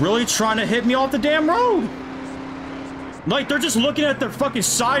ass really trying to hit me off the damn road. Like, they're just looking at their fucking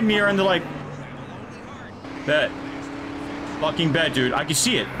side mirror and they're like... Bet. Fucking bet, dude. I can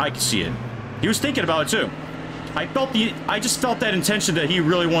see it. I can see it. He was thinking about it, too. I just felt that intention that he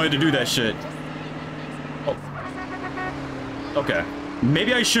really wanted to do that shit. Oh. Okay.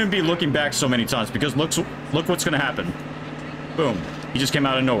 Maybe I shouldn't be looking back so many times, because look what's gonna happen. Boom. He just came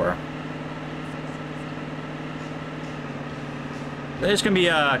out of nowhere. It's gonna be,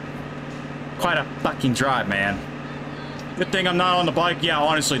 quite a fucking drive, man. Good thing I'm not on the bike. Yeah,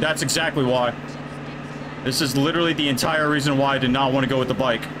 honestly, that's exactly why. This is literally the entire reason why I did not want to go with the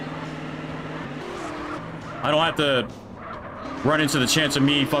bike. I don't have to run into the chance of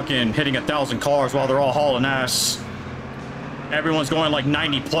me fucking hitting 1,000 cars while they're all hauling ass. Everyone's going like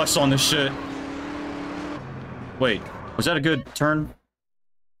 90 plus on this shit. Wait, was that a good turn?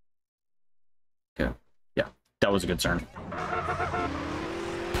 Okay, yeah, that was a good turn.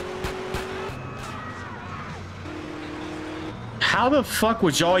 How the fuck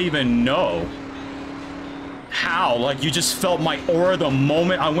would y'all even know? How? Like, you just felt my aura the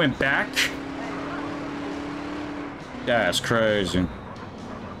moment I went back? That's crazy.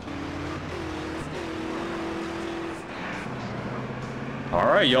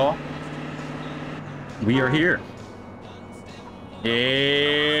 Alright, y'all. We are here.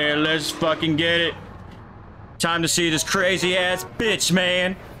 Yeah, let's fucking get it. Time to see this crazy ass bitch,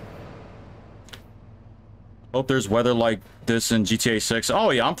 man. Hope there's weather like this in GTA 6. Oh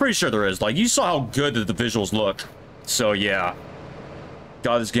yeah, I'm pretty sure there is. Like, you saw how good the visuals look. So yeah.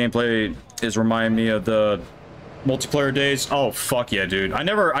 God, this gameplay is reminding me of the multiplayer days. Oh fuck yeah, dude. I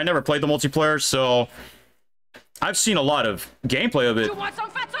never played the multiplayer, so I've seen a lot of gameplay of it. You want some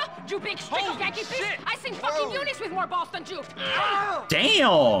fatso? You big stick of Yankee fish? I seen fucking Eunice with more balls than you.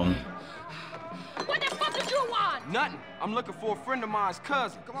 Damn. What the fuck did you want? Nothing. I'm looking for a friend of mine's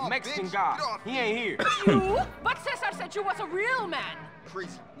cousin, Mexican guy. He ain't here. You? But Cesar said you was a real man.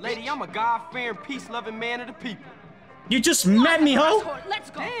 Crazy. Lady, I'm a God-fearing, peace-loving man of the people. You just met me, ho. Let's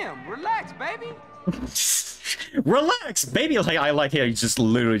go. Damn, relax, baby. Relax, baby. Like, I like how you just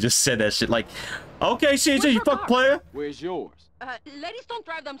literally just said that shit. Like, okay, CJ, you fuck player. Where's yours? Ladies don't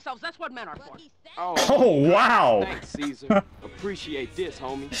drive themselves. That's what men are for. Oh wow. Thanks, Caesar. Appreciate this,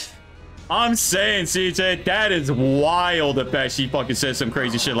 homie. I'm saying, CJ, that is wild the fact she fucking said some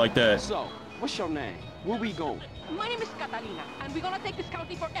crazy shit like that. So, what's your name? Where we going? My name is Catalina, and we're gonna take this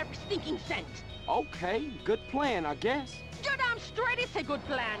county for every stinking cent. Okay, good plan, I guess. You're damn straight it's a good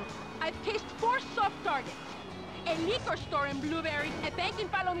plan. I've cased 4 soft targets. A liquor store in 𝖊𝖉𝖊, a bank in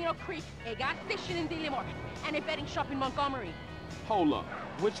Palomino Creek, a gas station in Dillimore, and a betting shop in Montgomery. Hold up.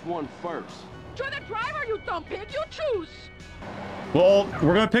 Which one first? You're the driver, you dumb pig. You choose. Well,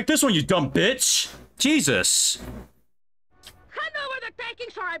 we're gonna pick this one, you dumb bitch. Jesus. Hand over the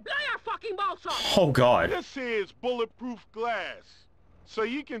takings or I blow your fucking balls off. Oh, God. This here is bulletproof glass. So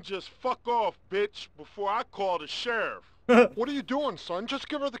you can just fuck off, bitch, before I call the sheriff. What are you doing, son? Just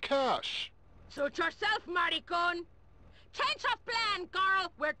give her the cash. Suit yourself, maricon. Change of plan,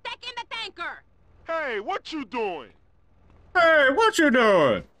 Carl. We're taking the tanker. Hey, what you doing? Hey, what you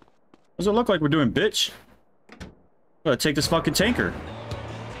doing? Does it look like we're doing, bitch? Gotta take this fucking tanker.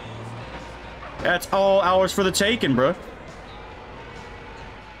 That's all hours for the taking, bro.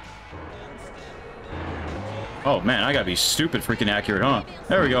 Oh, man, I gotta be stupid freaking accurate, huh?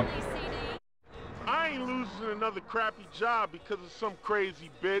 There we go. I ain't losing another crappy job because of some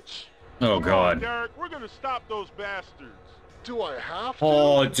crazy bitch. Oh, Come God. on, Derek, we're gonna stop those bastards. Do I have to?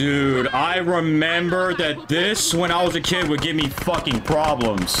 Oh, dude, I remember that this, when I was a kid, would give me fucking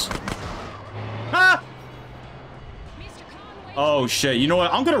problems. Ah! Oh, shit. You know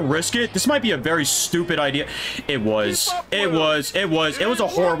what? I'm gonna risk it. This might be a very stupid idea. It was. It was a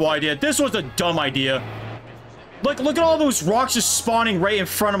horrible idea. This was a dumb idea. Look at all those rocks just spawning right in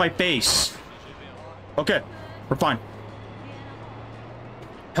front of my face. Okay, we're fine.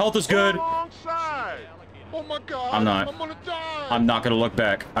 Health is good. Oh my God, I'm not. I'm gonna die. I'm not gonna look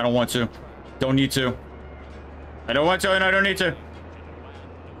back. I don't want to. Don't need to. I don't want to and I don't need to.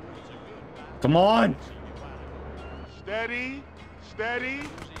 Come on. Steady, steady.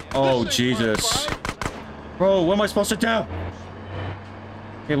 Oh, Jesus. Bro, what am I supposed to do?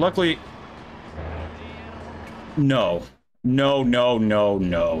 Okay, luckily... No. No, no, no,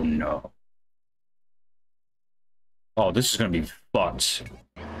 no, no. Oh, this is gonna be fucked.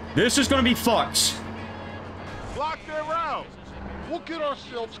 This is gonna be fucked. Block their route. We'll get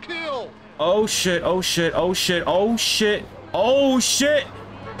ourselves killed. Oh, shit, oh, shit, oh, shit, oh, shit. Oh, shit.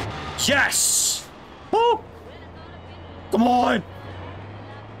 Yes. Woo. Come on.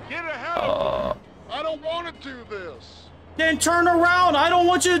 Get ahead. I don't want to do this. Then turn around. I don't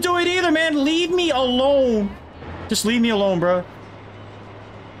want you to do it either, man. Leave me alone. Just leave me alone, bro.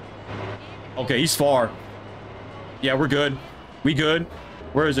 Okay, he's far. Yeah, we're good. We good.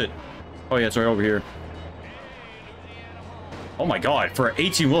 Where is it? Oh, yeah, it's right over here. Oh, my God. For an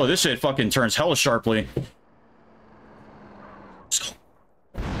 18-wheeler, this shit fucking turns hella sharply. Let's go.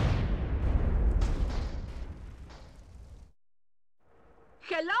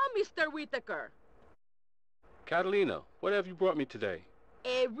 Hello, Mr. Whitaker. Catalina, what have you brought me today?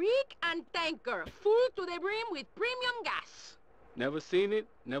 A rig and tanker, full to the brim with premium gas. Never seen it,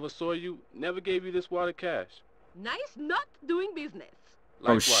 never saw you, never gave you this wad of cash. Nice not doing business.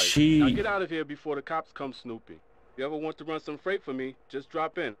 Likewise. Now get out of here before the cops come snooping. If you ever want to run some freight for me, just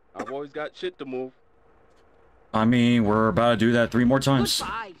drop in. I've always got shit to move. I mean, we're about to do that 3 more times.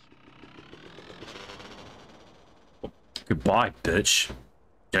 Goodbye. Goodbye, bitch.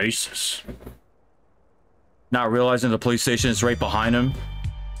 Jesus. Not realizing the police station is right behind him.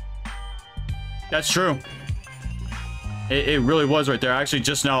 That's true. It really was right there. I actually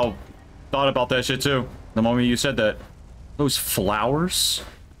just now thought about that shit too. The moment you said that. Those flowers?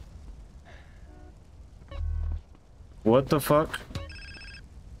 What the fuck?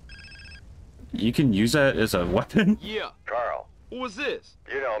 You can use that as a weapon? Yeah. Carl. Who is this?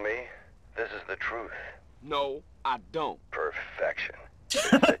 You know me. This is the truth. No, I don't. Perfection. You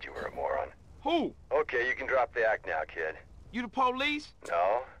said you were a moron. Who? Okay, you can drop the act now, kid. You the police?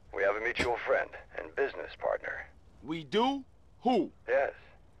 No, we have a mutual friend and business partner. We do? Who? Yes.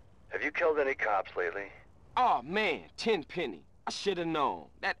 Have you killed any cops lately? Oh, man, Tenpenny. I should have known.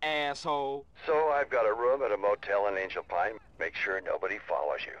 That asshole. So I've got a room at a motel in Angel Pine. Make sure nobody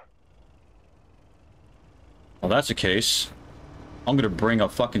follows you. Well, that's the case. I'm gonna bring a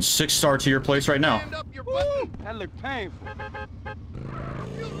fucking 6-star to your place right now. That looked painful.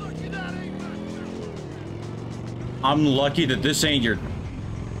 I'm lucky that this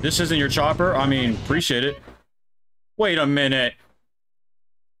isn't your chopper. I mean, appreciate it. Wait a minute.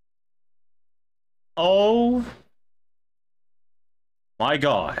 Oh my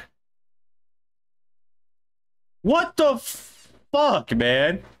god. What the fuck,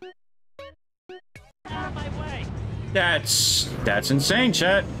 man? That's insane,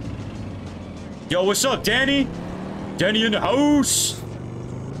 chat. Yo, what's up, Danny? Danny in the house.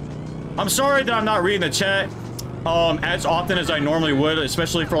 I'm sorry that I'm not reading the chat as often as I normally would,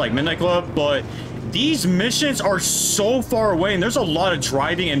 especially for like Midnight Club, but these missions are so far away and there's a lot of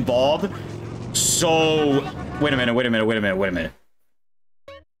driving involved. So wait a minute.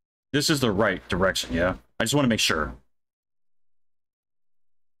 This is the right direction, yeah? I just want to make sure.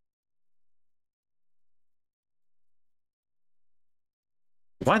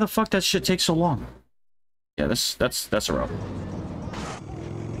 Why the fuck that shit takes so long? Yeah, that's a route.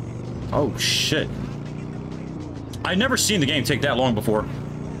 Oh shit. I've never seen the game take that long before.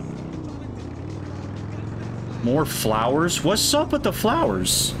 More flowers? What's up with the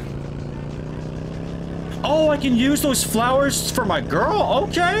flowers? Oh, I can use those flowers for my girl?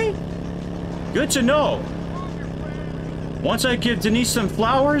 Okay. Good to know. Once I give Denise some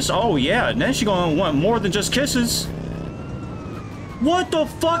flowers, oh yeah, and then she's gonna want more than just kisses. What the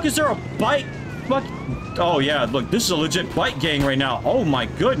fuck? Is there a bike? Fuck. Oh yeah, look, this is a legit bike gang right now. Oh my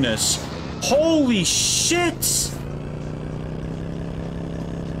goodness. Holy shit.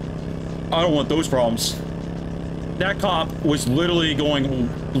 I don't want those problems. That cop was literally going a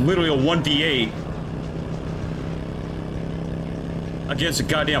 1v8 against a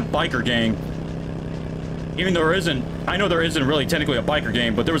goddamn biker gang. Even though I know there isn't really technically a biker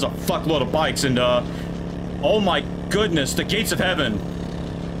gang, but there was a fuckload of bikes and oh my goodness, the gates of heaven.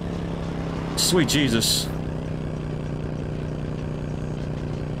 Sweet Jesus.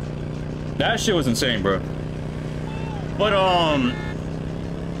 That shit was insane, bro. But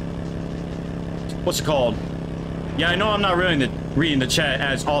what's it called? Yeah, I know I'm not really reading the chat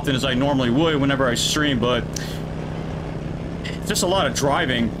as often as I normally would whenever I stream, but it's just a lot of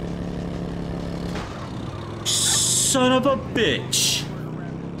driving. Son of a bitch.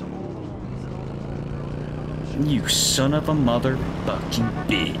 You son of a motherfucking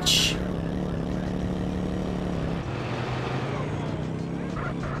bitch.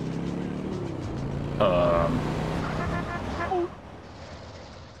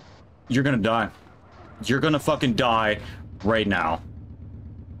 You're gonna die. You're gonna fucking die right now.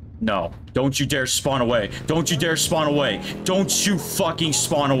 No, don't you dare spawn away. Don't you dare spawn away. Don't you fucking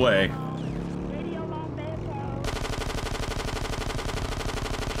spawn away.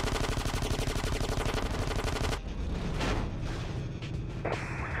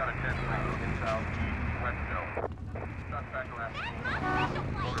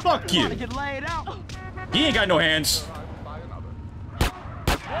 Fuck you. He ain't got no hands.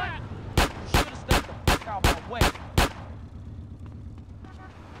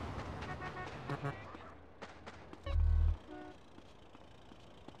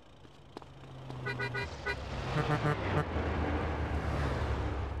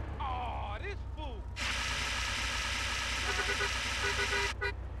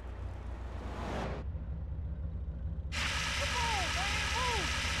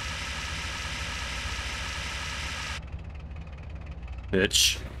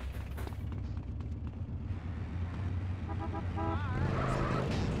 Bitch.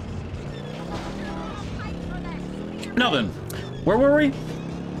 Now then, where were we?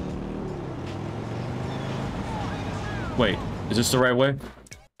 Wait, is this the right way?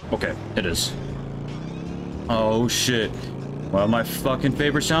 Okay, it is. Oh shit. One of my fucking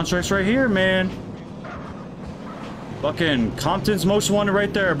favorite soundtracks right here, man. Fucking Compton's Most Wanted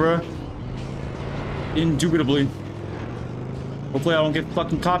right there, bro. Indubitably. Hopefully I don't get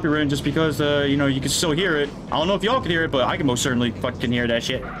fucking copywritten just because, you know, you can still hear it. I don't know if y'all can hear it, but I can most certainly fucking hear that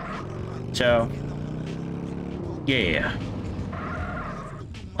shit. So, yeah.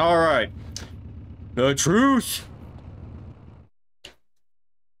 Alright. The truth.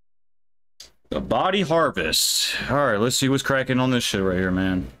 The body harvest. Alright, let's see what's cracking on this shit right here,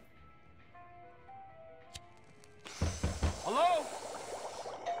 man. Hello?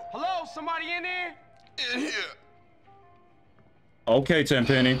 Hello? Somebody in there? In here. Okay,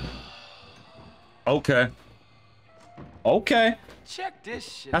 Tenpenny. Okay. Okay. Check this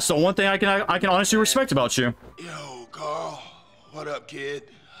shit. That's the one thing I can honestly respect about you. Yo, Carl. What up, kid?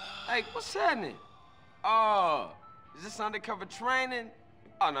 Hey, what's happening? Is this undercover training?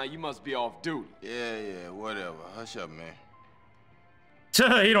 Oh, no, you must be off duty. Yeah, whatever. Hush up, man.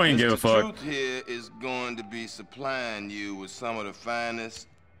 He don't even give a fuck. The truth here is going to be supplying you with some of the finest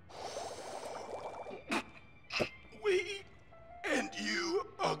weed, and you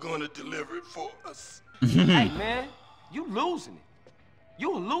are going to deliver it for us. Hey, man, you losing it.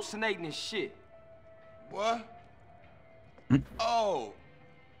 You hallucinating this shit. What? Oh.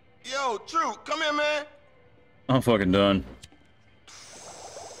 Yo, True, come here, man. I'm fucking done.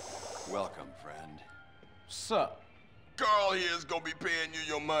 Welcome, friend. What's up? Carl here is gonna be paying you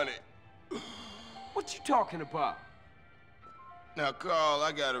your money. What you talking about? Now, Carl,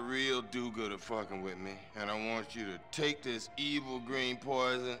 I got a real do-gooder fucking with me, and I want you to take this evil green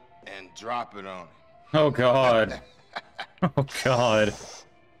poison and drop it on him. Oh, God. Oh, God.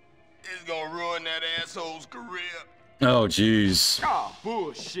 It's gonna ruin that asshole's career. Oh, jeez. Oh,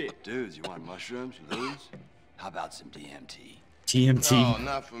 bullshit. Dudes, you want mushrooms? Lose? How about some DMT? TMT. No,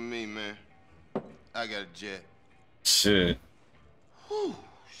 not for me, man. I got a jet. Shit. Whew,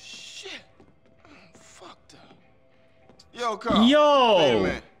 shit. I'm fucked up. Yo, Carl.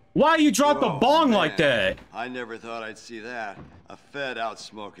 Yo! Why you drop the bong like that? I never thought I'd see that. A Fed out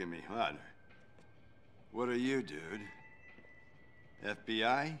smoking me, huh? What are you, dude?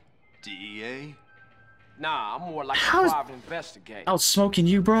 FBI? DEA? Nah, I'm more like a private investigator. Out smoking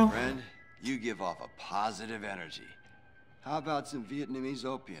you, bro? Friend, you give off a positive energy. How about some Vietnamese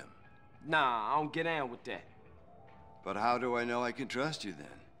opium? Nah, I don't get in with that. But how do I know I can trust you then?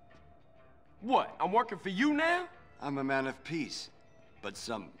 What, I'm working for you now? I'm a man of peace. But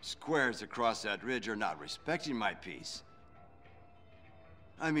some squares across that ridge are not respecting my peace.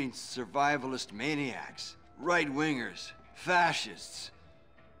 I mean, survivalist maniacs, right-wingers, fascists.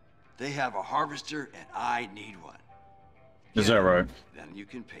 They have a harvester and I need one. Is that right? Then you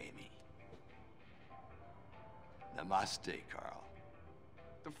can pay me. Namaste, Carl.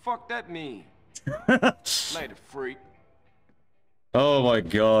 The fuck that mean? Later, freak. Oh my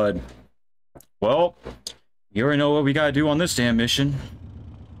god. Well, you already know what we gotta do on this damn mission.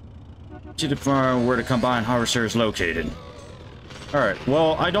 To define where the combined harvester is located. Alright,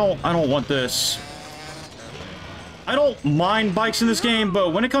 well, I don't want this. I don't mind bikes in this game,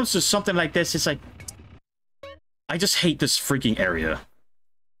 but when it comes to something like this, it's like... I just hate this freaking area.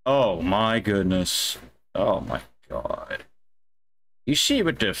 Oh my goodness. Oh my god. You see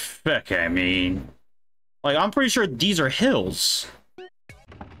what the fuck I mean? Like, I'm pretty sure these are hills.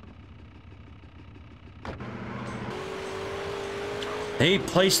 They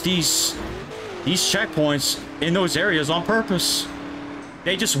placed these checkpoints in those areas on purpose.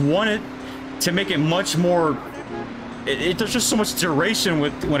 They just wanted to make it much more... there's just so much duration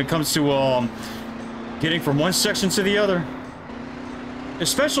when it comes to getting from one section to the other.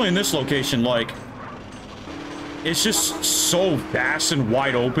 Especially in this location, like... It's just so vast and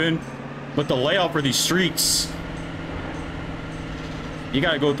wide open. But the layout for these streets... You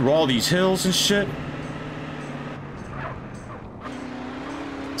gotta go through all these hills and shit.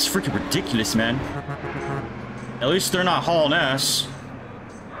 It's freaking ridiculous, man. At least they're not hauling ass.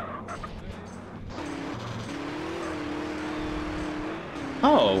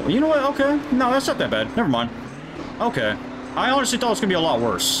 Oh, you know what? Okay. No, that's not that bad. Never mind. Okay. I honestly thought it was gonna be a lot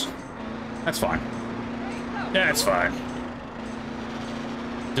worse. That's fine. That's fine.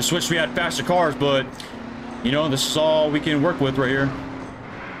 Just wish we had faster cars, but... You know, this is all we can work with right here.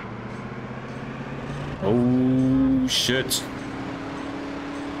 Oh, shit.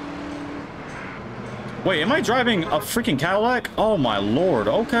 Wait, am I driving a freaking Cadillac? Oh my lord,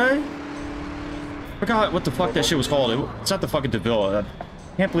 okay. Forgot what the fuck that shit was called. It's not the fucking DeVille. I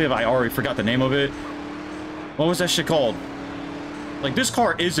can't believe I already forgot the name of it. What was that shit called? Like, this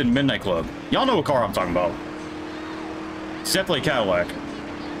car is in Midnight Club. Y'all know what car I'm talking about. It's definitely a Cadillac.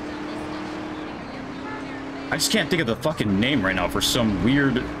 I just can't think of the fucking name right now for some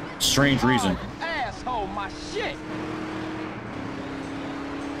weird, strange reason. Oh, asshole, my shit.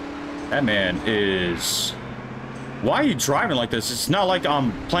 That man is Why are you driving like this? It's not like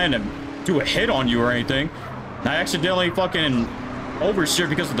I'm planning to do a hit on you or anything. I accidentally fucking oversteered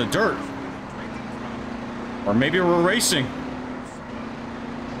because of the dirt. Or maybe we're racing.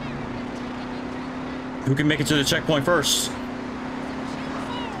 Who can make it to the checkpoint first?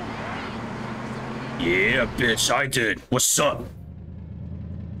 Yeah, bitch, I did. What's up?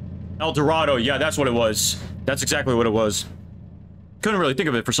 El Dorado. Yeah, that's what it was. That's exactly what it was. Couldn't really think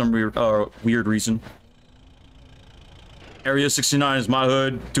of it for some weird reason. Area 69 is my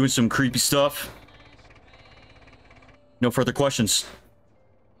hood, doing some creepy stuff. No further questions.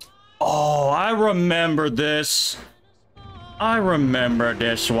 Oh, I remember this. I remember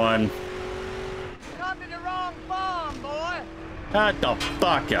this one. Come to the wrong farm, boy. Shut the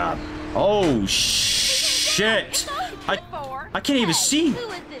fuck up. Oh, shit. I can't even see. Who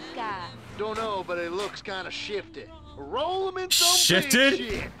is this guy? Don't know, but it looks kind of shifted. Roll him in some Shifted? big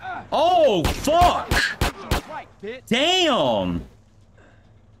shit. Oh, fuck. Damn.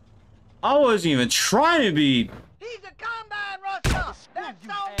 I wasn't even trying to be... He's a combine rustler. That's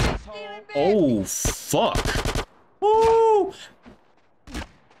all stealing Oh, fuck. Woo!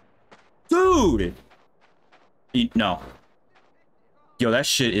 Dude! No. Yo, that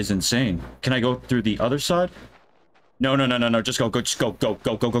shit is insane. Can I go through the other side? No, no, no, no, no. Just go, go, just go, go,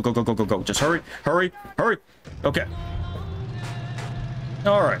 go, go, go, go, go, go, go, go. Just hurry, hurry, hurry. Okay.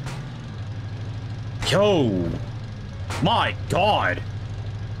 All right. Yo. My God.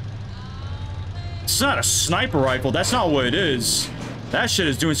 It's not a sniper rifle. That's not what it is. That shit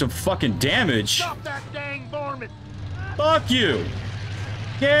is doing some fucking damage. Stop that dang varmint. Fuck you.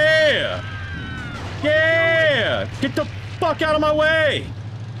 Yeah. Yeah. Get the fuck out of my way.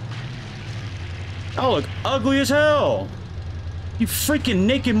 I look ugly as hell. You freaking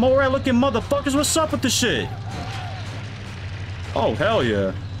naked mole rat looking motherfuckers. What's up with this shit? Oh, hell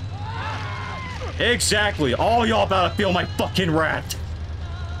yeah. Exactly. All y'all about to feel my fucking rat.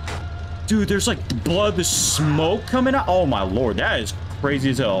 Dude, there's like blood, the smoke coming out. Oh my lord, that is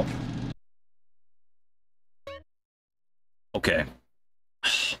crazy as hell. Okay.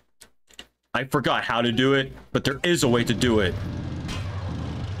 I forgot how to do it, but there is a way to do it.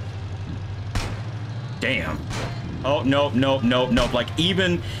 Damn. Oh, nope, nope, nope, nope. Like,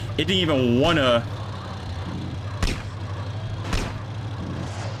 even... It didn't even wanna...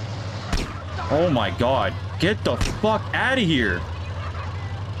 Oh my god. Get the fuck out of here.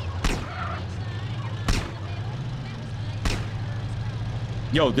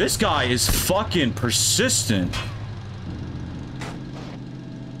 Yo, this guy is fucking persistent.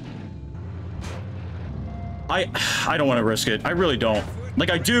 I don't want to risk it. I really don't. Like,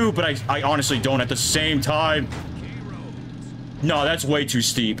 I do, but I honestly don't at the same time. No, that's way too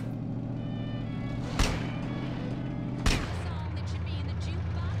steep.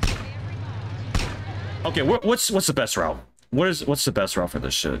 Okay, what's the best route? What's the best route for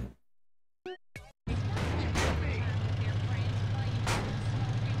this shit?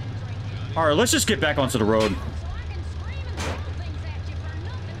 All right, let's just get back onto the road.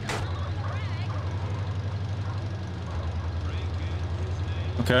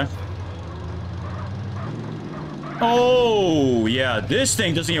 Okay. Oh, yeah, this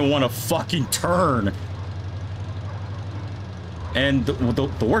thing doesn't even want to fucking turn. And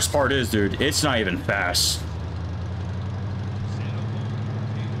the worst part is, dude, it's not even fast.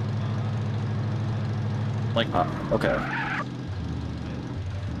 Like, okay.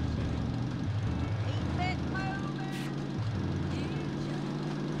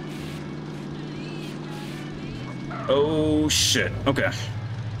 Oh, shit. Okay.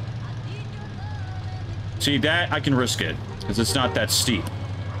 See, that, I can risk it, because it's not that steep.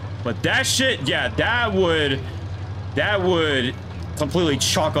 But that shit, yeah, that would completely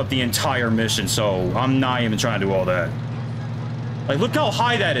chalk up the entire mission, so I'm not even trying to do all that. Like, look how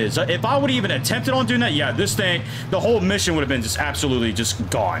high that is. If I would even attempted on doing that, yeah, this thing, the whole mission would have been just absolutely just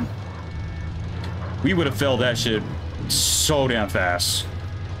gone. We would have failed that shit so damn fast.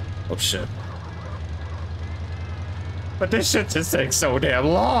 Oh, shit. But this shit just takes so damn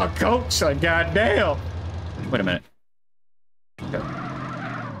long, coach. Like, goddamn. Wait a minute. Okay.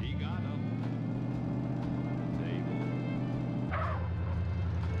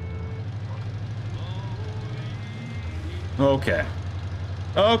 Okay.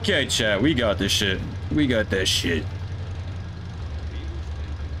 Okay, chat. We got this shit. We got that shit.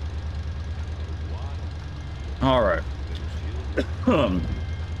 All right.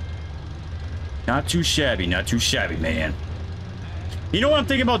 Not too shabby. Not too shabby, man. You know what I'm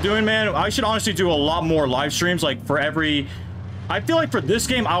thinking about doing, man? I should honestly do a lot more live streams, like, for every... I feel like for this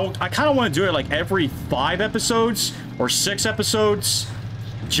game, I kind of want to do it, like, every 5 episodes or 6 episodes.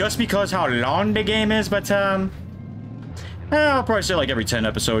 Just because how long the game is, but, I'll probably say like every 10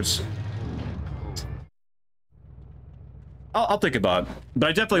 episodes. I'll think about it. But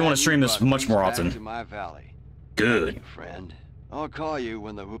I definitely want to stream this much more often. To my valley. Good. Thank you, friend. I'll call you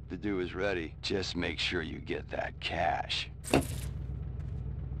when the 𝖊𝖑𝖋'𝖒𝖎𝖓𝖉 is ready. Just make sure you get that cash.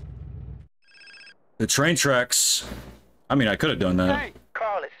 The train tracks. I mean, I could have done that. Hey,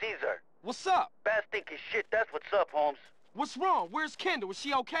 Carl, it's Caesar. what's up? Bad thinking shit, that's what's up, Holmes. What's wrong? Where's Kendall? Is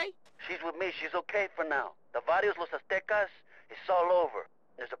she okay? She's with me, she's okay for now. The 𝖊𝖉𝖊𝖒𝖓 Los Aztecas, it's all over.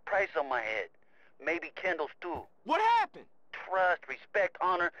 There's a price on my head. Maybe Kendall's too. What happened? Trust, respect,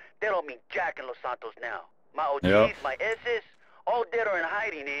 honor, they don't mean jack in Los Santos now. My OGs, Yep. my S's, all dead or in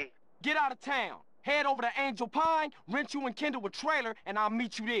hiding, eh? Get out of town. Head over to Angel Pine, rent you and Kendall a trailer, and I'll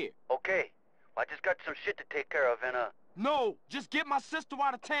meet you there. Okay. I just got some shit to take care of, and No, just get my sister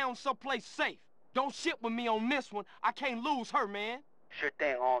out of town someplace safe. Don't shit with me on this one. I can't lose her, man. Sure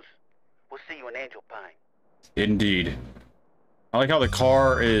thing, Holmes. We'll see you in Angel Pine. Indeed. I like how the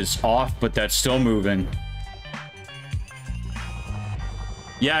car is off, but that's still moving.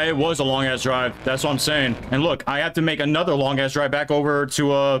 Yeah, it was a long-ass drive. That's what I'm saying. And look, I have to make another long-ass drive back over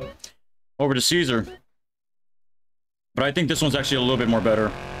to Caesar. But I think this one's actually a little bit more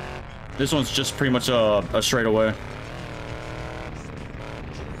better. This one's just pretty much a straightaway.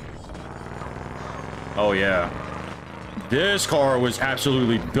 Oh, yeah. This car was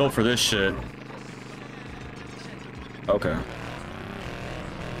absolutely built for this shit. Okay.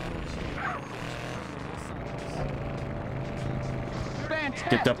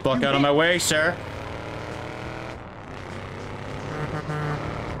 Get the fuck out of my way, sir.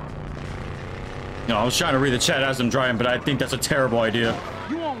 No, I was trying to read the chat as I'm driving, but I think that's a terrible idea.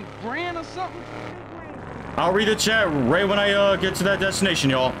 You on Grand or something? I'll read the chat right when I get to that destination,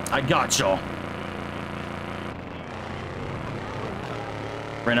 y'all. I got y'all.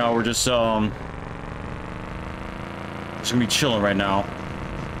 Right now, we're just gonna be chilling right now.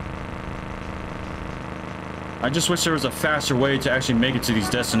 I just wish there was a faster way to actually make it to these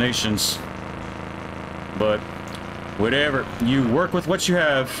destinations. But whatever. You work with what you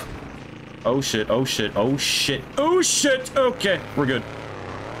have. Oh shit, oh shit, oh shit, oh shit. Okay, we're good.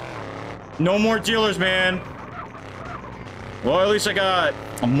 No more dealers, man. Well, at least I got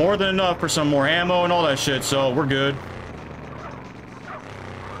more than enough for some more ammo and all that shit, so we're good.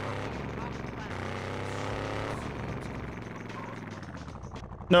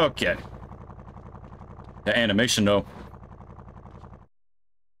 Okay. The animation, though.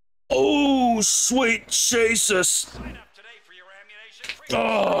 Oh, sweet Jesus.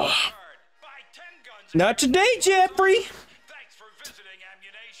 Oh. Not today, Jeffrey.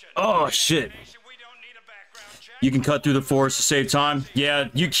 Oh, shit. You can cut through the forest to save time. Yeah,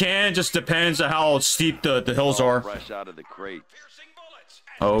 you can. Just depends on how steep the hills are. Fresh out of the crate.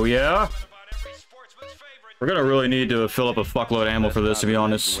 Oh, yeah? We're gonna really need to fill up a fuckload of ammo for this, to be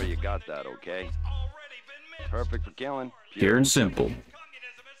honest. Where you got that, okay? Perfect for killing. Pure and simple.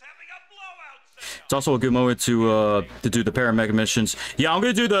 It's also a good moment to do the paramedic missions. Yeah, I'm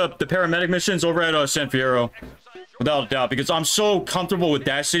gonna do the paramedic missions over at San Fierro, without a doubt, because I'm so comfortable with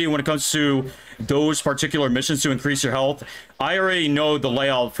that city when it comes to those particular missions to increase your health. I already know the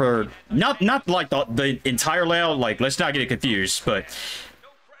layout for not like the entire layout. Like, let's not get it confused, but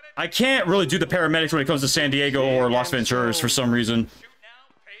I can't really do the paramedics when it comes to San Diego or Las Venturas for some reason.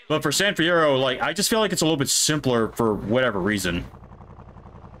 But for San Fierro, like, I just feel like it's a little bit simpler for whatever reason.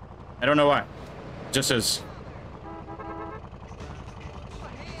 I don't know why. Just as...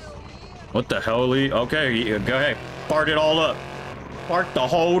 What the hell, Lee? Okay, go ahead. Fart it all up. Fart the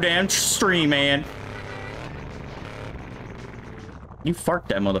whole damn stream, man. You fart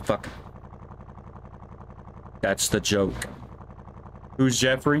that motherfucker. That's the joke. Who's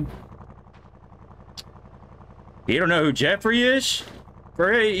Jeffrey? You don't know who Jeffrey is?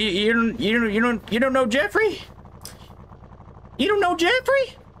 You don't know Jeffrey? You don't know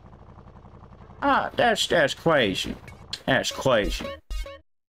Jeffrey? Ah, that's crazy. That's crazy.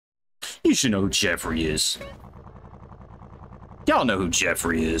 You should know who Jeffrey is. Y'all know who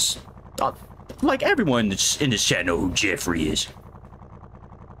Jeffrey is. Like, everyone in this chat know who Jeffrey is.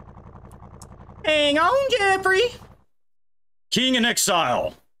 Hang on, Jeffrey. King in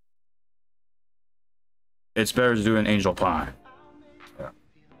Exile. It's better to do an Angel Pine. Yeah.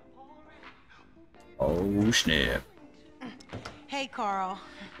 Oh, snap. Hey, Carl.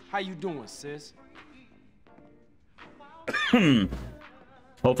 How you doing, sis?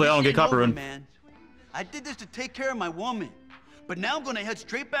 Hopefully I don't get copyrighted. Man, I did this to take care of my woman. But now I'm gonna head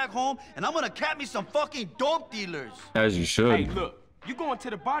straight back home and I'm gonna cap me some fucking dope dealers. As you should. Hey, look, you going to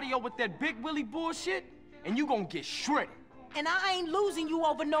the barrio with that Big Willie bullshit, and you gonna get shredded. And I ain't losing you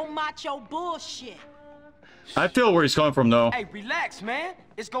over no macho bullshit. I feel where he's coming from, though. Hey, relax, man.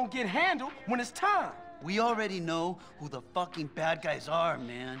 It's gonna get handled when it's time. We already know who the fucking bad guys are,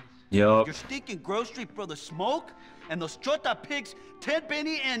 man. Yup. Your stinking grocery brother Smoke and those Chota pigs,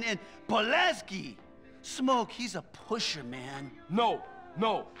 𝖊𝖑𝖋'𝖒𝖎𝖊𝖉 and 𝖊𝖑𝖋'𝖒𝖊𝖉𝖊𝖉. Smoke, he's a pusher, man. No,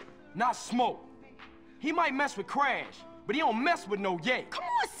 not Smoke. He might mess with Crash, but he don't mess with no Ye. Come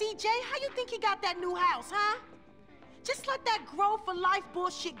on, CJ. How you think he got that new house, huh? Just let that grow for life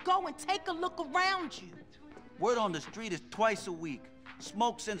bullshit go and take a look around you. Word on the street is twice a week.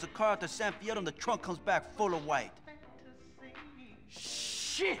 Smoke sends a car out to San Fierro and the trunk comes back full of white.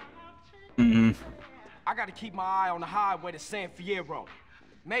 Shit! Mm-mm. I gotta keep my eye on the highway to San Fierro.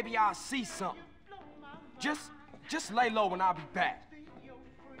 Maybe I'll see something. Just lay low and I'll be back.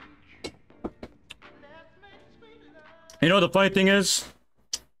 You know, the funny thing is,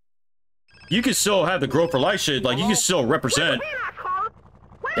 you can still have the grow for life shit. Like, you can still represent.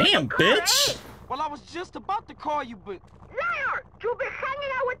 Damn, bitch! Well, I was just about to call you, but... Liar! You've been hanging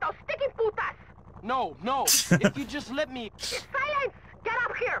out with those sticky putas! No. If you just let me... Silence! Get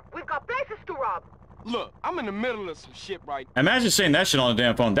up here! We've got places to rob! Look, I'm in the middle of some shit right now. Imagine saying that shit on the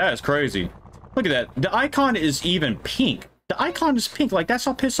damn phone. That is crazy. Look at that. The icon is even pink. The icon is pink. Like, that's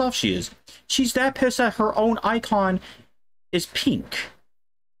how pissed off she is. She's that pissed that her own icon is pink.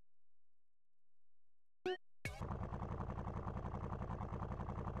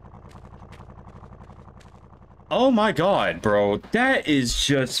 Oh my god, bro. That is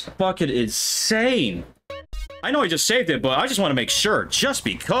just fucking insane. I know I just saved it, but I just want to make sure, just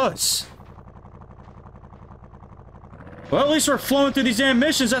because. Well, at least we're flowing through these damn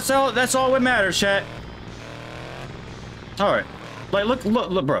missions. That's all that matters, chat. Alright. Like, look,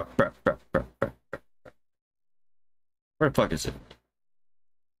 bro. Where the fuck is it?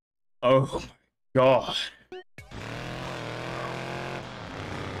 Oh my god.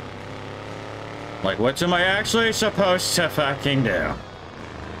 Like, what am I actually supposed to fucking do?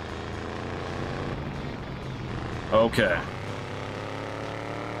 Okay.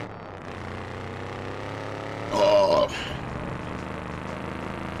 Oh.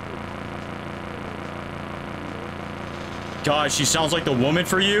 God, she sounds like the woman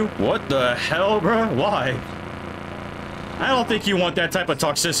for you? What the hell, bro? Why? I don't think you want that type of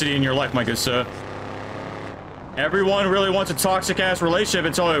toxicity in your life, my good sir. Everyone really wants a toxic-ass relationship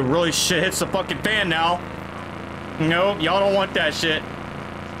until it really shit hits the fucking fan now. No, y'all don't want that shit.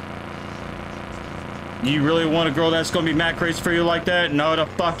 You really want a girl that's gonna be mad crazy for you like that? No, the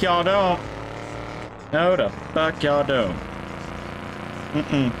fuck y'all don't. No, the fuck y'all don't.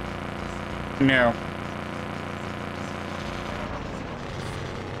 No.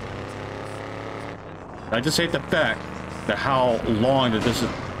 I just hate the fact that how long that this is.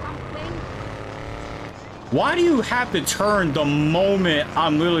 Why do you have to turn the moment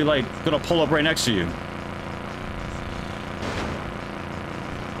I'm literally like gonna pull up right next to you?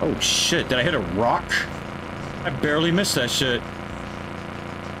 Oh shit, did I hit a rock? I barely missed that shit.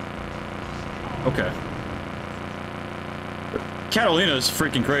 Okay. Catalina is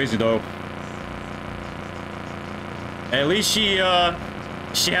freaking crazy though. At least she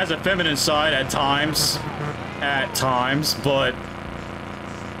has a feminine side at times. But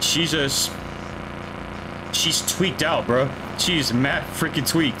she's tweaked out, bro. She's mad freaking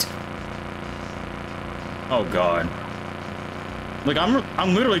tweaked. Oh god. Like,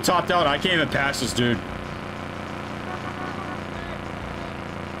 I'm literally topped out. I can't even pass this dude.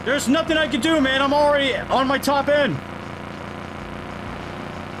 There's nothing I can do, man. I'm already on my top end.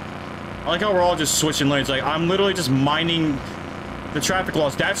 I like how we're all just switching lanes. Like, I'm literally just minding the traffic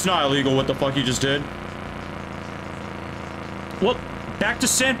laws. That's not illegal, what the fuck you just did. Well, back to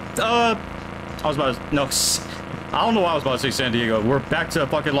I was about to... No, I don't know why I was about to say San Diego. We're back to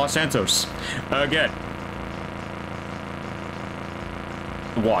fucking Los Santos. Again.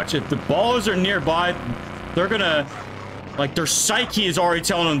 Watch. If the ballers are nearby, they're gonna... Like, their psyche is already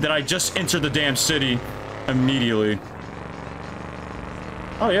telling them that I just entered the damn city immediately.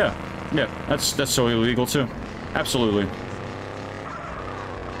 Oh, yeah. Yeah, that's so illegal, too. Absolutely.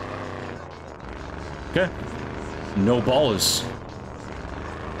 Okay. No ballers.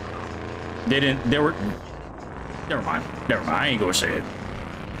 They were... Never mind. I ain't gonna say it.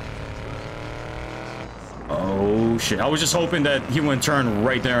 Oh, shit. I was just hoping that he wouldn't turn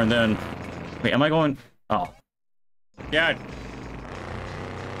right there and then... Wait, am I going... Oh. Yeah.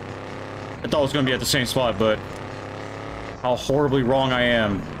 I thought it was gonna be at the same spot, but... How horribly wrong I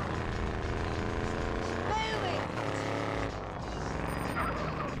am.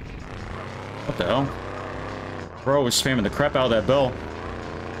 What the hell? Bro was spamming the crap out of that bell.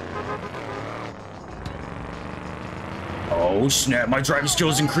 Oh snap, my driving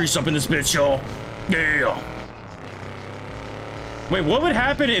skills increase up in this bitch, y'all. Yeah. Wait, what would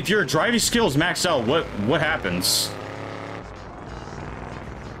happen if your driving skills max out? What happens?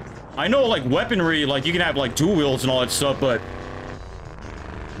 I know, like, weaponry, like, you can have, like, dual wheels and all that stuff, but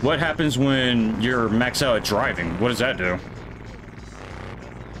what happens when you're maxed out at driving? What does that do?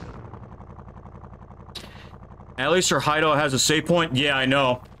 At least our hideout has a save point. Yeah, I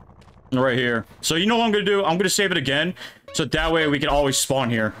know. Right here. So you know what I'm gonna do? I'm gonna save it again, so that way we can always spawn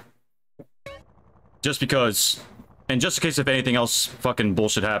here. Just because. And just in case if anything else fucking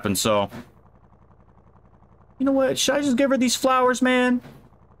bullshit happens, so. You know what? Should I just give her these flowers, man?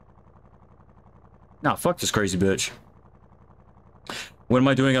 Nah, fuck this crazy bitch. When am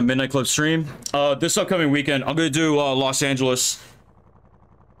I doing a Midnight Club stream? This upcoming weekend, I'm gonna do Los Angeles.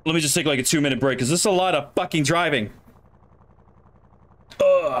 Let me just take like a 2-minute break, because this is a lot of fucking driving.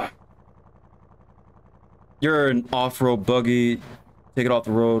 Ugh. You're an off-road buggy. Take it off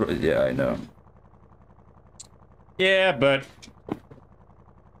the road. Yeah, I know. Yeah, but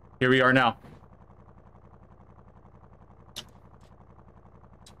here we are now.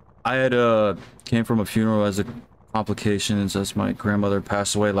 I had came from a funeral as a complications as my grandmother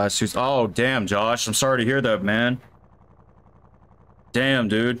passed away last Tuesday. Oh, damn, Josh. I'm sorry to hear that, man. Damn,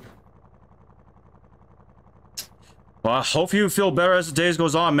 dude. Well, I hope you feel better as the days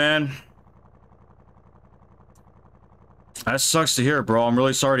goes on, man. That sucks to hear, bro. I'm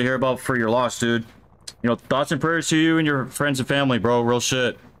really sorry to hear about for your loss, dude. You know, thoughts and prayers to you and your friends and family, bro. Real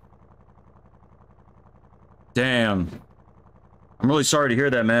shit. Damn. I'm really sorry to hear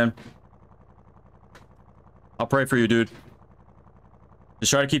that, man. I'll pray for you, dude.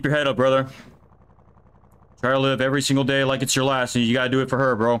 Just try to keep your head up, brother. Try to live every single day like it's your last, and you gotta do it for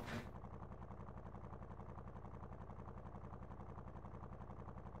her, bro.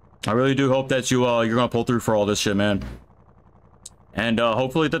 I really do hope that you're gonna pull through for all this shit, man. And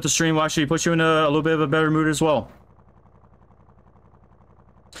hopefully that the stream will actually put you in a little bit of a better mood as well.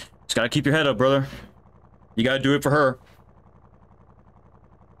 Just gotta keep your head up, brother. You gotta do it for her.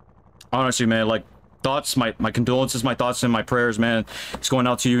 Honestly, man, like, thoughts, my condolences, my thoughts and my prayers, man. It's going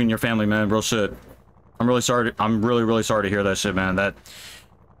out to you and your family, man. Real shit. I'm really sorry. I'm really sorry to hear that shit, man. That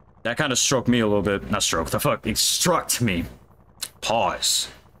kind of stroked me a little bit. Not stroke. The fuck. It struck me. Pause.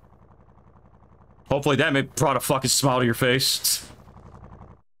 Hopefully that brought a fucking smile to your face.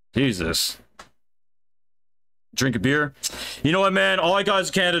 Jesus. Drink a beer. You know what, man? All I got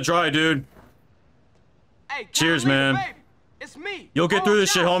is Canada Dry, dude. Hey, cheers, man. Baby. It's me. You'll get through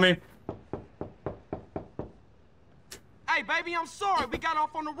this shit, homie. Hey, baby, I'm sorry. We got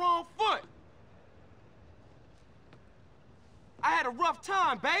off on the wrong foot. I had a rough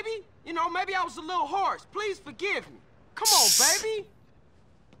time, baby. You know, maybe I was a little harsh. Please forgive me. Come on, baby.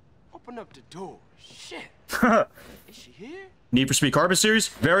 Open up the door. Shit. Is she here? Need for Speed Carbon series?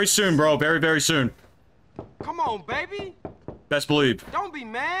 Very soon, bro. Very soon. Come on, baby. Best believe. Don't be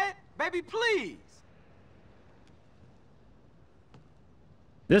mad. Baby, please.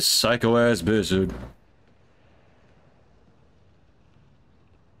 This psycho-ass bitch, dude.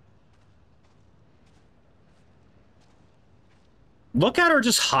 Look at her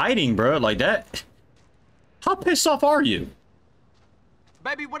just hiding, bro. Like that. How pissed off are you?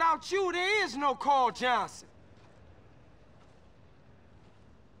 Baby, without you, there is no Carl Johnson.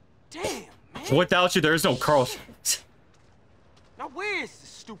 Damn, man. Without you, there is no Carl. Now, where is this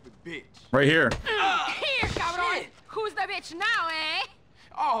stupid bitch? Right here. Here, cabrón. Who's the bitch now, eh?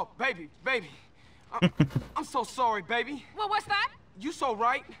 Oh, baby. I'm so sorry, baby. What was that? You so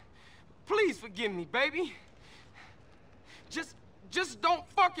right. Please forgive me, baby. Just don't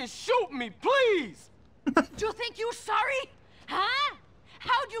fucking shoot me, please. Do you think you're sorry? Huh? How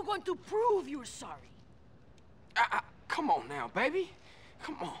are you going to prove you're sorry? Come on now, baby.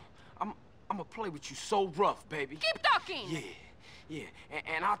 Come on. I'm gonna play with you so rough, baby. Keep talking. Yeah.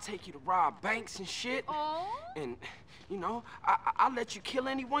 And I'll take you to rob banks and shit. Oh? And, you know, I'll let you kill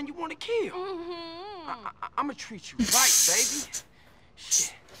anyone you want to kill. I'm gonna treat you right, baby.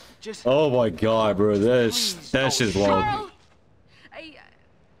 Shit. Just... Oh my god, bro. That's just long. Carl,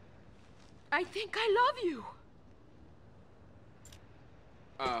 I think I love you.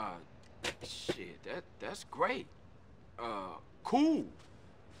 Shit, that's great. Cool.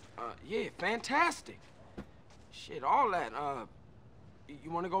 Yeah, fantastic. Shit, all that, you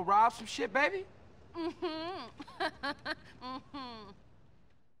wanna go rob some shit, baby?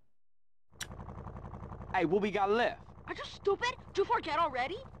 Hey, what we got left? Are you stupid? Did you forget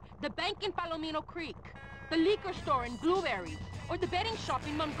already? The bank in Palomino Creek, the liquor store in Blueberry, or the betting shop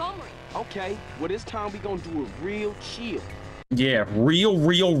in Montgomery. Okay, well this time we gonna do a real chill. Yeah,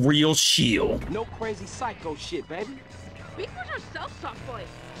 real chill. No crazy psycho shit, baby. Speak for yourself, soft boy.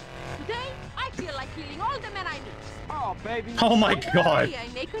 Today, I feel like killing all the men I meet. Oh, baby. Oh my Don't God. worry, I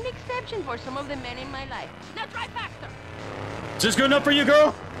make an exception for some of the men in my life. Now drive faster. Is this good enough for you,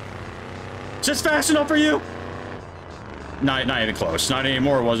 girl? Is this fast enough for you? Not even close. Not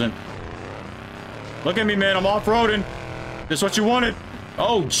anymore, it wasn't. Look at me, man. I'm off-roading. This is what you wanted.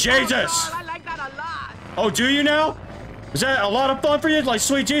 Oh, Jesus. Oh, I like that a lot. Oh, do you now? Is that a lot of fun for you? Like,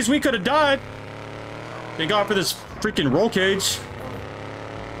 sweet jeez, we could have died. Thank God for this freaking roll cage.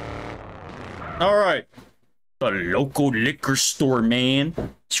 All right. The local liquor store, man.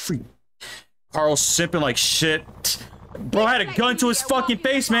 It's free. Carl's simping like shit. Bro had a gun to his fucking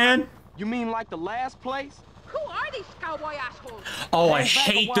face, man. You mean like the last place? Who are these cowboy assholes? Oh, I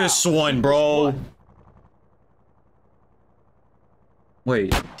hate this one, bro.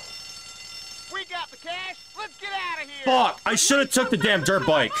 Wait. We got the cash. Let's get out of here. Fuck, I should have took the damn dirt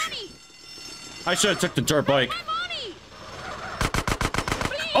bike. I should have took the dirt bike.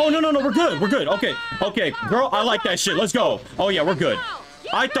 Oh, no, we're good. We're good. Okay, girl, I like that shit. Let's go. Oh, yeah, we're good.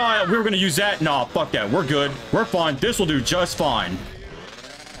 I thought we were gonna use that. Nah, fuck that. We're good. We're fine. This will do just fine.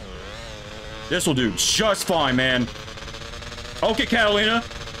 This will do just fine, man. Okay, Catalina.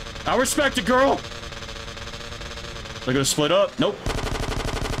 I respect it, girl. They're gonna split up. Nope.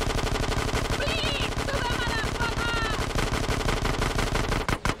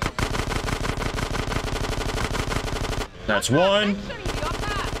 That's one.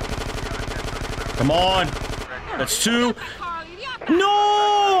 Come on. That's two.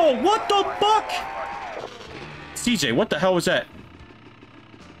 No! What the fuck? CJ, what the hell was that?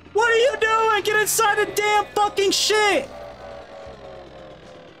 What are you doing? Get inside the damn fucking shit!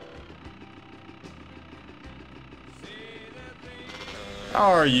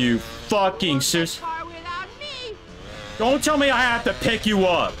 Are you fucking serious? Don't tell me I have to pick you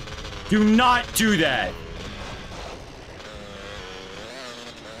up. Do not do that.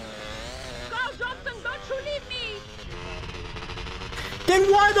 Then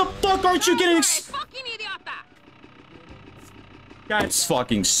why the fuck aren't you getting That's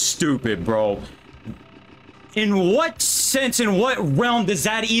fucking stupid, bro. In what sense, in what realm does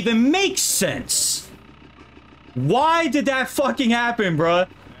that even make sense? Why did that fucking happen, bro?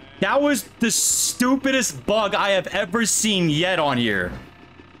 That was the stupidest bug I have ever seen yet on here.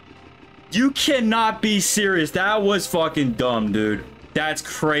 You cannot be serious. That was fucking dumb, dude. That's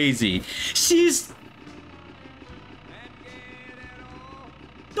crazy. She's...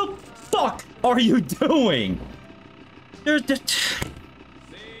 The fuck are you doing? There's just...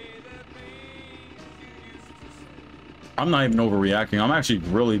 I'm not even overreacting. I'm actually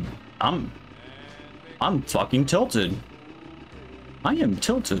really... I'm fucking tilted. I am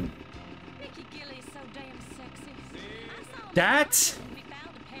tilted. That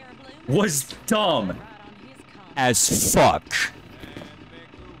was dumb as fuck.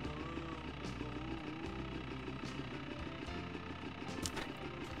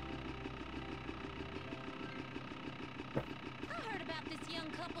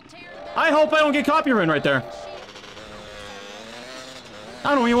 I hope I don't get copyright right there.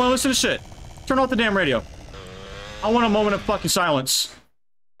 I don't even want to listen to shit. Turn off the damn radio. I want a moment of fucking silence.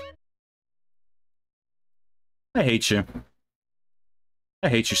 I hate you. I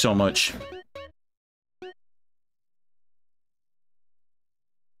hate you so much.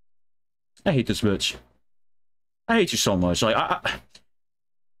 I hate this bitch. I hate you so much. Like,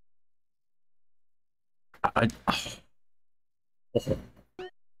 oh.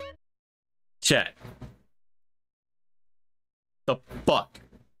 Chat. The fuck?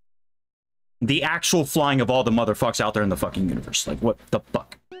 The actual flying of all the motherfucks out there in the fucking universe. Like, what the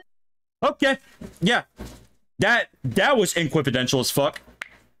fuck? Okay. Yeah. That was inquifidential as fuck.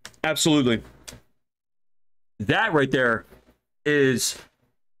 Absolutely. That right there is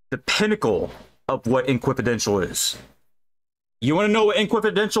the pinnacle of what inquifidential is. You want to know what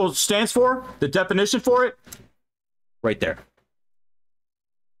inquifidential stands for? The definition for it? Right there.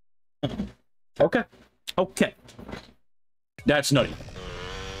 Okay. Okay. That's nutty.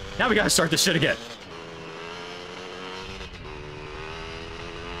 Now we gotta start this shit again.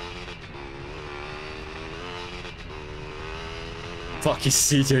 Fuck you,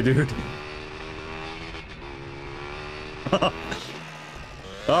 CJ, dude.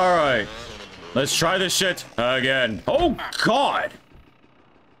 Alright. Let's try this shit again. Oh, God!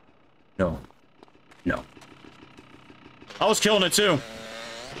 No. No. I was killing it, too.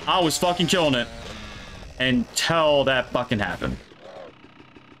 I was fucking killing it. Until that fucking happened.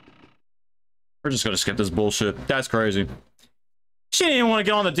 We're just gonna skip this bullshit. That's crazy. She didn't even want to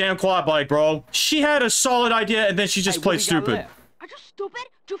get on the damn quad bike, bro. She had a solid idea, and then she just played stupid. Are you stupid?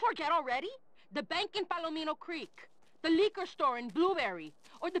 Did you forget already? The bank in Palomino Creek. The liquor store in Blueberry.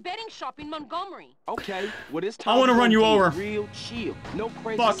 or the betting shop in Montgomery. Okay, well this I want to run you over. Real chill. No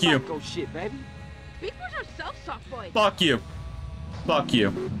crazy Fuck you. psycho shit, baby. Speak for yourself, soft boy. Fuck you. Fuck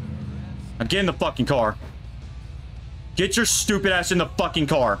you. Now get in the fucking car. Get your stupid ass in the fucking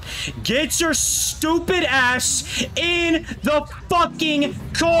car. Get your stupid ass in the fucking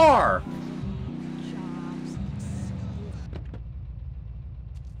car.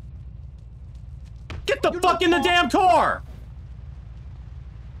 Get the fuck in the damn car.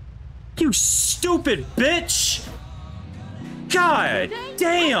 You stupid bitch. God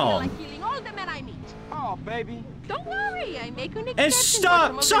damn. Like killing all the men I meet. Oh, baby. Don't worry, I make an And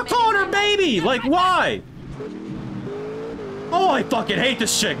stop calling her baby. Like, why? Oh, I fucking hate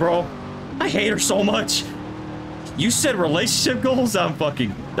this chick, bro. I hate her so much. You said relationship goals? I'm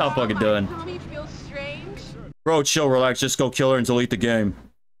fucking done. Tommy feels strange. Bro, chill, relax. Just go kill her and delete the game.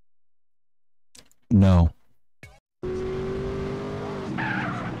 No.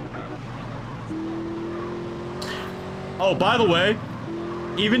 Oh, by the way,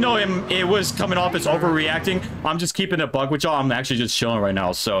 even though it was coming off as overreacting, I'm just keeping it bug with y'all. I'm actually just chilling right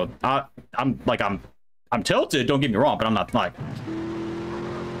now. So I'm tilted, don't get me wrong, but I'm not like.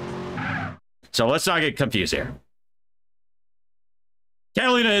 So let's not get confused here.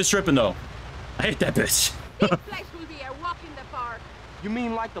 Catalina is tripping though. I hate that bitch. This place will be a walk in the park. You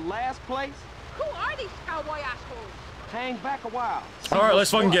mean like the last place? Who are these cowboy assholes? Hang back a while. Alright,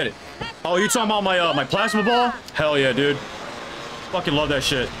 let's fucking get it. Oh, you talking about my plasma ball? Hell yeah, dude. Fucking love that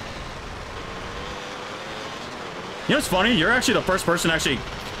shit. You know what's funny? You're actually the first person to actually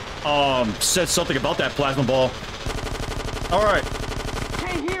said something about that plasma ball. Alright.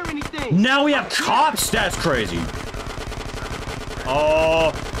 Can't hear anything. Now we have cops? That's crazy.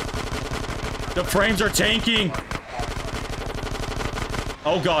 Oh. The frames are tanking.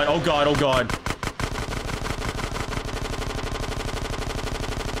 Oh god, oh god, oh god.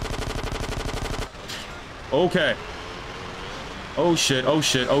 Okay. Oh shit, oh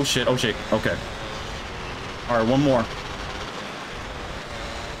shit, oh shit, oh shit. Okay. Alright, one more.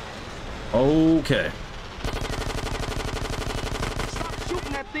 Okay. Stop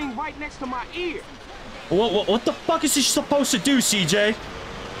shooting that thing right next to my ear. What the fuck is she supposed to do, CJ?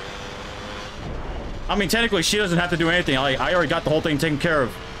 I mean, technically, she doesn't have to do anything. I already got the whole thing taken care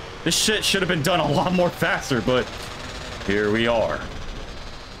of. This shit should have been done a lot more faster, but here we are.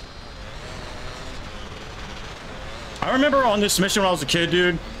 I remember on this mission when I was a kid,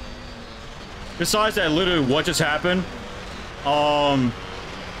 dude. Besides that, literally, what just happened?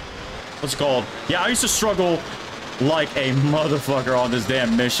 What's it called? Yeah, I used to struggle like a motherfucker on this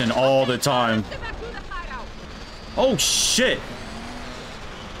damn mission all the time. Oh, shit.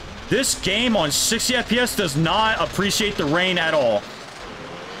 This game on 60 FPS does not appreciate the rain at all.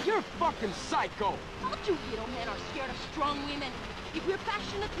 You're fucking psycho. All you little men are scared of strong women. If we're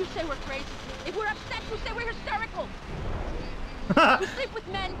passionate, you say we're crazy. If we're upset, you say we're hysterical. We sleep with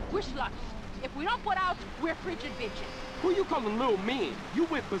men, we're sluts. If we don't put out, we're frigid bitches. Who you calling little men? You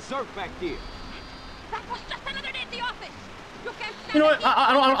went berserk back there. That was just another day at the office. You can't stand. You know what?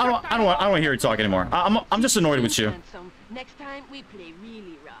 I don't want to hear you talk anymore. I'm just annoyed with you. Next time we play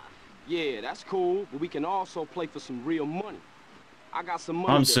really rough. Yeah, that's cool, but we can also play for some real money. I got some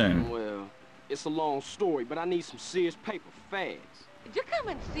money. I'm saying. Well, it's a long story, but I need some serious paper fast. You come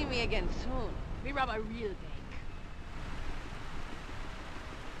and see me again soon. We rob a real bank.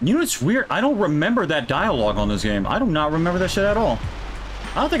 You know what's weird? I don't remember that dialogue on this game. I do not remember that shit at all.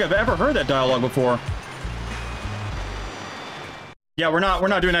 I don't think I've ever heard that dialogue before. Yeah, we're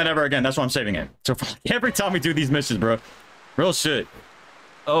not doing that ever again. That's why I'm saving it. So every time we do these missions, bro. Real shit.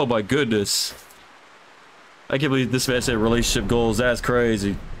 Oh my goodness. I can't believe this man said relationship goals. That's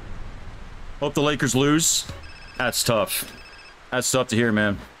crazy. Hope the Lakers lose. That's tough. That's tough to hear,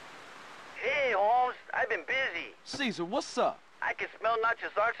 man. Hey, Holmes. I've been busy. Caesar, what's up? I can smell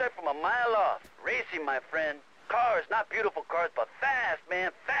Nacho's oxide from a mile off. Racing, my friend. Cars, not beautiful cars, but fast,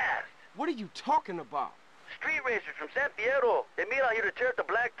 man, fast. What are you talking about? Street racers from San Fierro. They meet out here to tear up the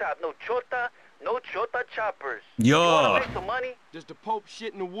blacktop. No chota choppers. Yo. You wanna make some money? Does the Pope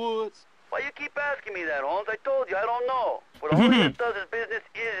shit in the woods? Why you keep asking me that, Holmes? I told you, I don't know. But all that does his business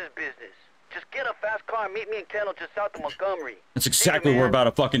is his business. Just get a fast car and meet me in Kendall just south of Montgomery. That's exactly what we're about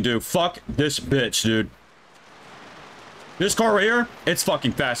to fucking do. Fuck this bitch, dude. This car right here, it's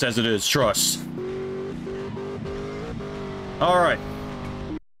fucking fast as it is. Trust. Alright.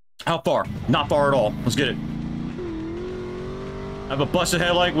 How far? Not far at all. Let's get it. I have a busted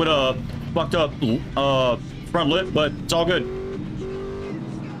headlight with a fucked up front lip, but it's all good.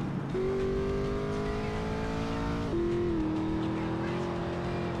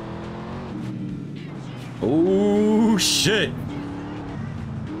 Oh shit.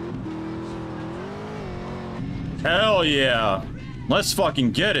 Hell yeah. Let's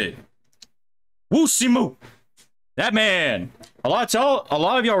fucking get it. 𝖊𝖑𝖋'𝖒𝖎𝖓𝖉. That man. A lot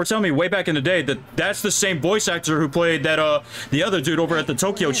of y'all were telling me way back in the day that that's the same voice actor who played that the other dude over at the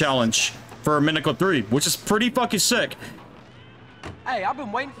Tokyo Challenge for 𝖊𝖑𝖋'𝖒𝖎𝖓𝖉 3, which is pretty fucking sick. Hey, I've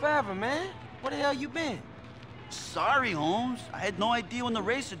been waiting forever, man. Where the hell you been? Sorry, Holmes. I had no idea when the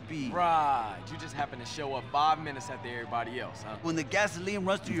race would be. Right. You just happened to show up 5 minutes after everybody else, huh? When the gasoline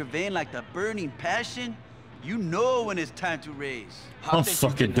runs through your vein like the burning passion, you know when it's time to race. I'm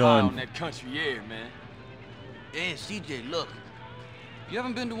fucking done. On that country air, man. Hey, CJ, look. You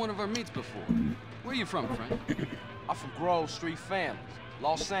haven't been to one of our meets before. Where are you from, friend? I'm from Grove Street Families,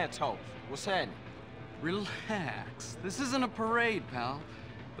 Los Santos. What's happening? Relax. This isn't a parade, pal.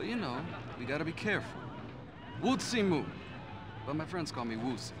 But you know, we gotta be careful. 𝖊𝖑𝖋'𝖒𝖎𝖓𝖉. But my friends call me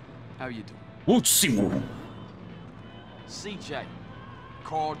Woosie. How you doing? 𝖊𝖑𝖋'𝖒𝖎𝖓𝖉. CJ.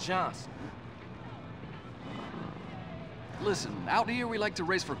 Carl Johnson. Listen, out here we like to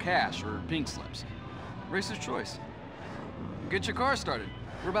race for cash or pink slips. Racer's choice. Get your car started.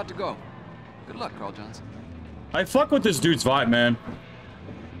 We're about to go. Good luck, Carl Johnson. I fuck with this dude's vibe, man.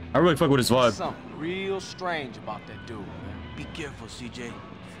 I really fuck with his vibe. Something real strange about that dude, man. Be careful, CJ.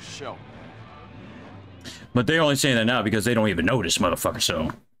 For sure. But they're only saying that now because they don't even know this motherfucker,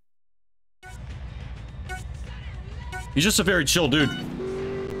 so. He's just a very chill dude.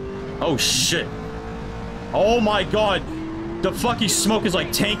 Oh, shit. Oh, my God. The fucking smoke is,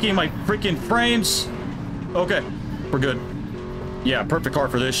 like, tanking my freaking frames. Okay. We're good. Yeah, perfect car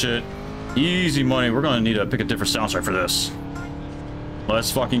for this shit. Easy money. We're gonna need to pick a different soundtrack for this. Let's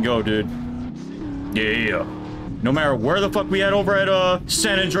fucking go, dude. Yeah. No matter where the fuck we at over at,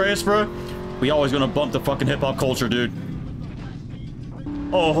 San Andreas, bro, we always gonna bump the fucking hip-hop culture, dude.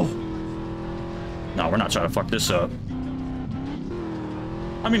 Oh. No, we're not trying to fuck this up.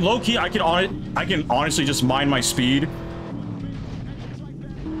 I mean, low-key, I can honestly just mind my speed.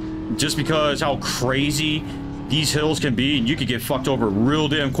 Just because how crazy these hills can be, and you could get fucked over real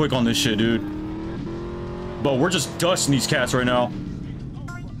damn quick on this shit, dude. But we're just dusting these cats right now.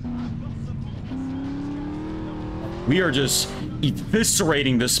 We are just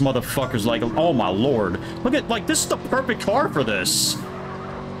eviscerating this motherfuckers like, oh my lord. Look at, like, this is the perfect car for this.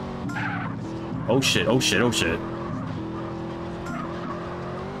 Oh shit, oh shit, oh shit.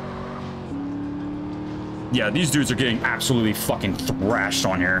 Yeah, these dudes are getting absolutely fucking thrashed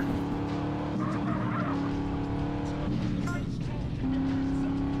on here.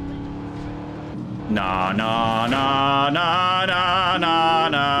 Nah, nah, nah, nah, nah, nah,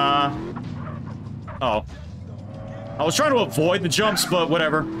 nah. Oh. I was trying to avoid the jumps, but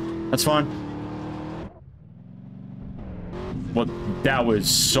whatever. That's fine. Well, that was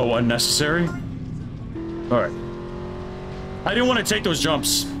so unnecessary. Alright. I didn't want to take those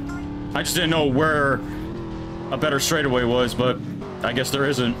jumps. I just didn't know where a better straightaway was, but I guess there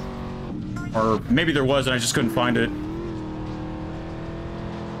isn't. Or maybe there was and I just couldn't find it.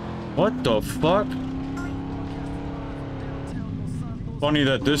 What the fuck? Funny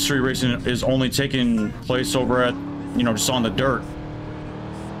that this street racing is only taking place over at, you know, just on the dirt.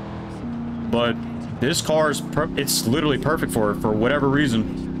 But this car is, it's literally perfect for it for whatever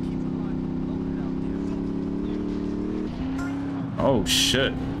reason. Oh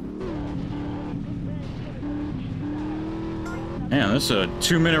shit. Man, this is a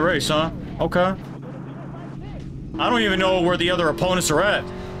 2-minute race, huh? Okay. I don't even know where the other opponents are at.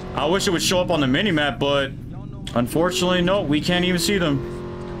 I wish it would show up on the mini-map, but unfortunately, no, we can't even see them.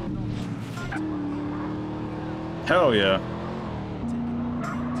 Hell yeah.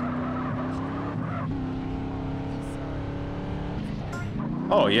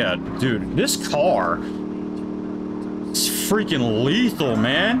 Oh yeah, dude, this car is freaking lethal,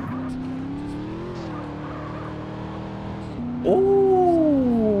 man. Oh.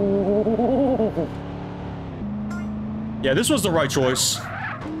 Yeah, this was the right choice.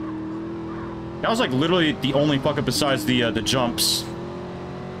 That was like literally the only fuck up besides the jumps.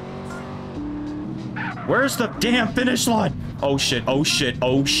 Where's the damn finish line? Oh shit, oh shit,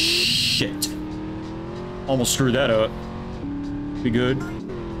 oh shit. Almost screwed that up. Be good.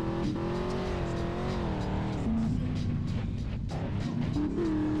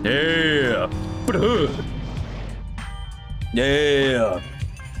 Yeah. Yeah.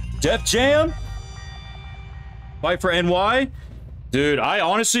 Def Jam? Fight for NY? Dude, I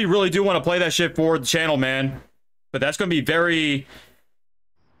honestly really do want to play that shit for the channel, man. But that's gonna be a very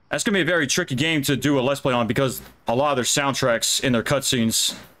tricky game to do a Let's Play on because a lot of their soundtracks in their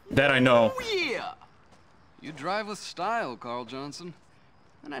cutscenes that I know. Oh yeah! You drive with style, Carl Johnson.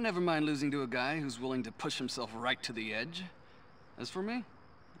 And I never mind losing to a guy who's willing to push himself right to the edge. As for me,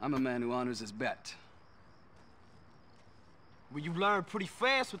 I'm a man who honors his bet. Well, you learn pretty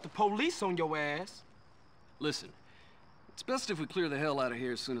fast with the police on your ass. Listen, it's best if we clear the hell out of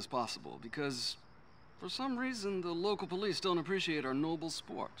here as soon as possible, because for some reason the local police don't appreciate our noble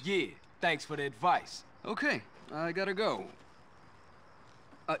sport. Yeah, thanks for the advice. Okay, I gotta go.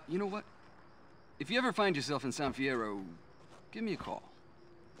 You know what? If you ever find yourself in San Fierro, give me a call.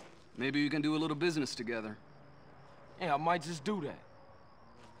 Maybe we can do a little business together. Yeah, I might just do that.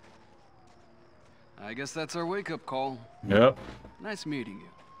 I guess that's our wake-up call. Yep. Nice meeting you.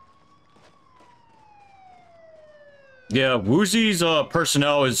 Yeah, Woozy's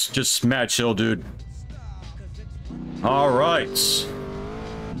personnel is just mad chill, dude. All right.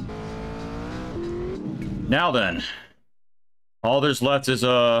 Now then, all there's left is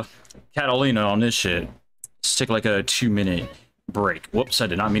Catalina on this shit. Let's take like a 2-minute break. Whoops, I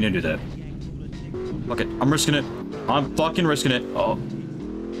did not mean to do that. Fuck it, I'm risking it. I'm fucking risking it. Oh.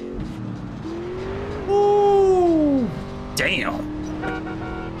 Ooh. Damn.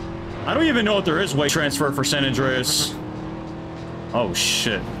 I don't even know if there is weight transfer for San Andreas. Oh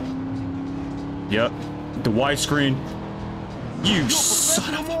shit. Yep. The widescreen. You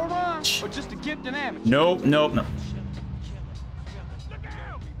son of a bitch. Or just a gift and amateur? Nope, nope, no.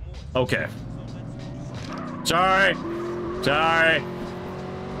 Okay. Sorry. Sorry.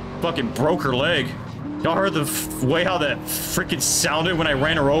 Fucking broke her leg. Y'all heard the way how that freaking sounded when I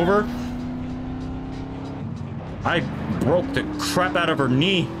ran her over? I broke the crap out of her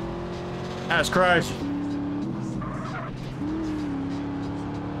knee. Ass Christ.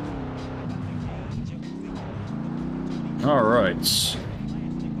 All right.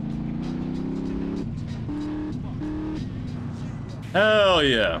 Hell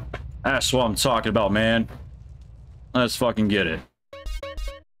yeah. That's what I'm talking about, man. Let's fucking get it.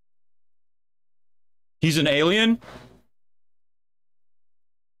 He's an alien?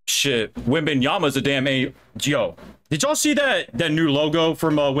 Shit, 𝖊𝖑𝖋'𝖒𝖎𝖓 a damn a. Yo, did y'all see that new logo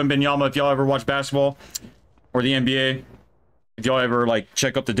from 𝖊𝖑𝖋'𝖒𝖎𝖓 if y'all ever watch basketball or the NBA? If y'all ever like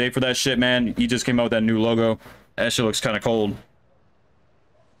check up the date for that shit, man, he just came out with that new logo. That shit looks kind of cold.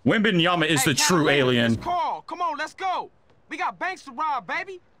 𝖊𝖑𝖋'𝖒𝖎𝖓 is the true alien. Carl, come on, let's go. We got banks to rob,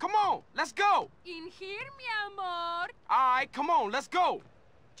 baby. Come on, let's go. In here, mi amor. All right, come on, let's go.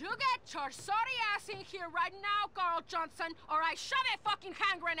 You get your sorry ass in here right now, Carl Johnson, or I shove a fucking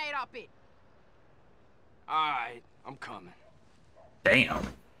hand grenade up it. All right, I'm coming. Damn.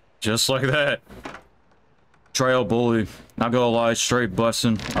 Just like that. Betrayal, bully. Not gonna lie, straight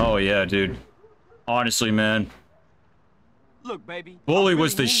busting. Oh yeah, dude. Honestly, man. Look, baby. Bully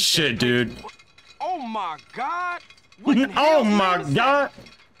was the shit, dude. Oh my God. Oh my God.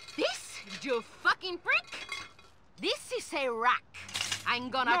 This, you fucking prick. This is a rack.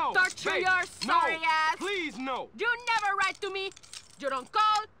 I'm gonna torture your sorry ass. Please, no. You never write to me. You don't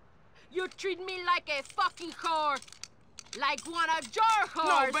call. You treat me like a fucking whore. Like one of your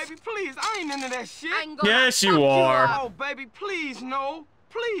whores. No, baby, please. I ain't into that shit. Yes, you are. Oh, baby, please, no.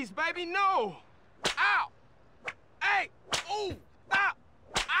 Please, baby, no. Ow. Hey. Ooh. Ow.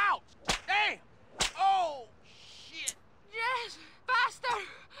 Ow. Damn. Oh, shit. Yes, faster.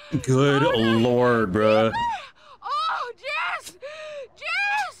 Good lord, bruh. Oh, yes!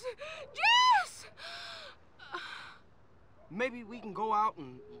 Yes! Yes! Maybe we can go out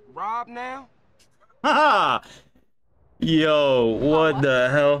and rob now? Haha! Yo, what the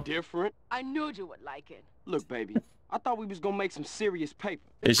hell? Different. I knew you would like it. Look, baby, I thought we was gonna make some serious paper.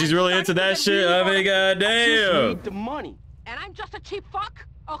 If she's really into that shit, I mean, goddamn. I just need the money. And I'm just a cheap fuck?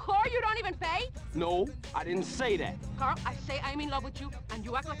 A whore you don't even pay? No, I didn't say that. Carl, I say I'm in love with you, and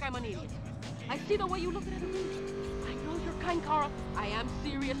you act like I'm an idiot. I see the way you look at it. I know you're kind, Carl. I am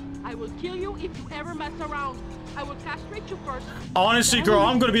serious. I will kill you if you ever mess around. I will castrate you first. Honestly, girl,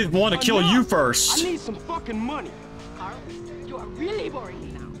 I'm gonna be the one to kill you first. I need some fucking money. Carl, you are really boring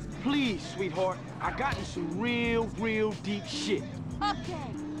me now. Please, sweetheart. I got in some real deep shit.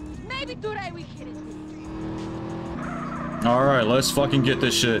 Okay, maybe today we hit it. Alright, let's fucking get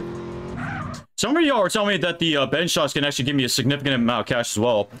this shit. Some of y'all are telling me that the bench shots can actually give me a significant amount of cash as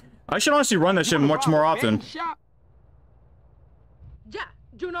well. I should honestly run that shit much more often. Yeah,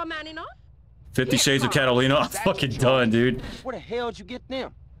 you know man enough? 50 Shades of Catalina. I'm fucking done, dude. Where the hell did you get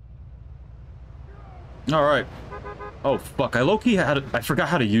them? Alright. Oh, fuck. I low-key had... I forgot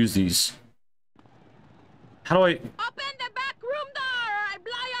how to use these. How do I... Open the back room door or I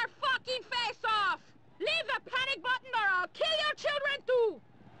blow your fucking face off! Leave the panic button or I'll kill your children too!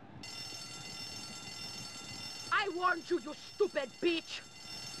 I warned you, you stupid bitch!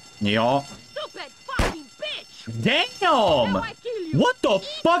 Yeah. Stupid fucking bitch! Damn! What the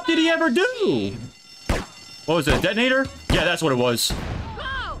fuck did he ever do? What was it, a detonator? Yeah, that's what it was.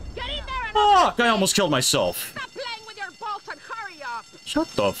 Go! Get in there and Fuck! I almost killed myself. Stop playing with your balls and Shut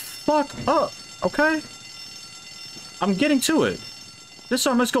the fuck up, okay? I'm getting to it. This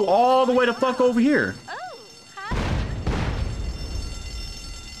time, let's go all the way to fuck over here.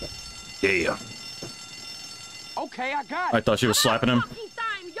 Yeah. Okay, I got it. I thought she was slapping him.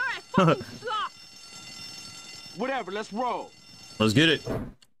 Whatever, let's roll. Let's get it.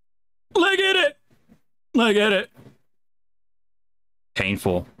 Let's get it. Let's get it.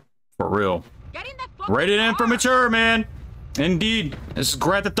 Painful. For real. Rated M for mature, man. Indeed. This is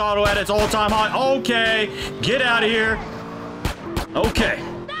Grand Theft Auto at its all-time high. Okay. Get out of here. Okay.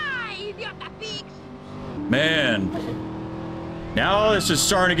 Man. Now this is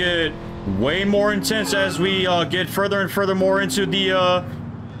starting to get way more intense as we get further and further more into the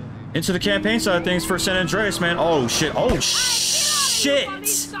campaign side of things for San Andreas, man. Oh shit. Oh shit.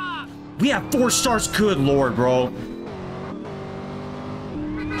 We have 4 stars. Good lord, bro.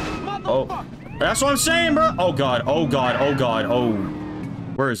 Oh. That's what I'm saying, bro. Oh god. Oh god. Oh god. Oh.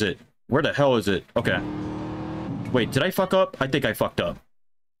 Where is it? Where the hell is it? Okay. Wait, did I fuck up? I think I fucked up.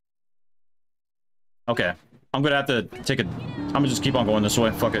 Okay. I'm gonna have to take a... I'm gonna just keep on going this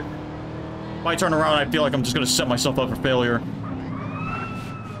way. Fuck it. If I turn around, I feel like I'm just gonna set myself up for failure.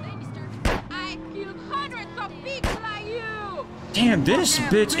 Damn, this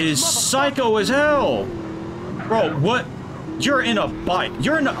bitch is psycho as hell. Bro, what? You're in a bike.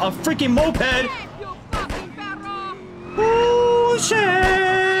 You're in a freaking moped. Oh,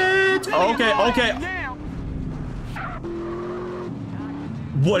 shit. Okay, okay.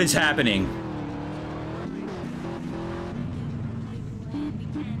 What is happening?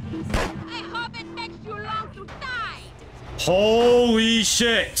 Holy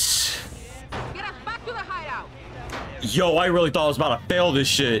shit. Get us back to the hideout. Yo, I really thought I was about to fail this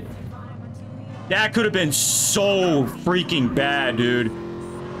shit. That could have been so freaking bad, dude.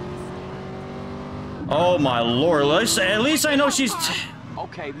 Oh my lord. At least I know she's...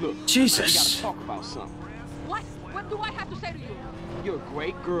 Okay, look. Jesus. We gotta talk about something. What? What do I have to say to you? You're a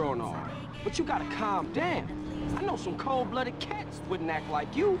great girl and all, but you gotta calm down. I know some cold-blooded cats wouldn't act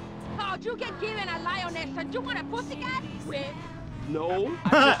like you. Oh, you get given a lioness and you want a pussycat? Whip. No,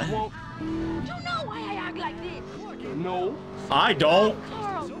 I just won't. You know why I act like this? No. I don't.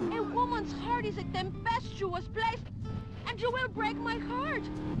 Carl, a woman's heart is a tempestuous place, and you will break my heart.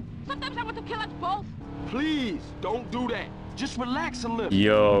 Sometimes I want to kill us both. Please, don't do that. Just relax a little.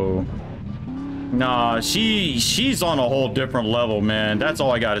 Yo. Nah, she's on a whole different level, man. That's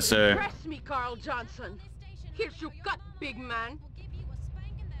all I gotta say. Press me, Carl Johnson. Here's your cut, big man.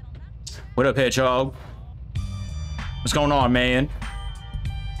 What up, Hedgehog? What's going on, man?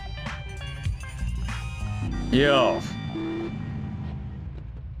 Yo.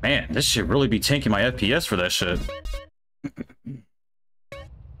 Man, this should really be tanking my FPS for that shit.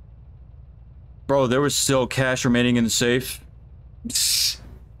 Bro, there was still cash remaining in the safe.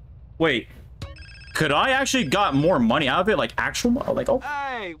 Wait. Could I actually got more money out of it? Like, actual money? Like, oh.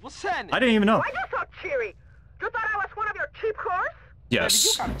 Hey, what's happening? I didn't even know. Why you so cheery? You thought I was one of your cheap whores?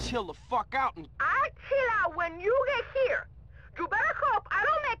 Yes. Baby, you gotta chill the fuck out and... I chill out when you get here. You better hope I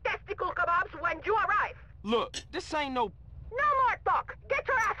don't make testicle kebabs when you arrive. Look, this ain't no... No more talk. Get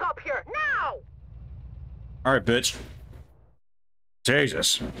your ass up here, now! Alright, bitch.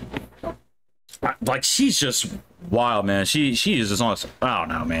 Jesus. Like, she's just wild, man. She is just on... I don't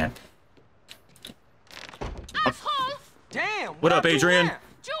know, man. Asshole! Damn! What up, Adrian?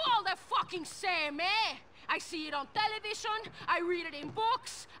 You all the fucking same, eh? I see it on television, I read it in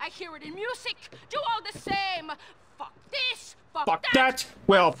books, I hear it in music. You all the same. Fuck this, fuck that.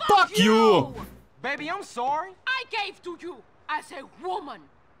 Well, fuck you! Baby, I'm sorry. I gave to you as a woman.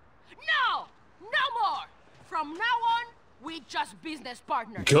 No! No more! From now on, we just business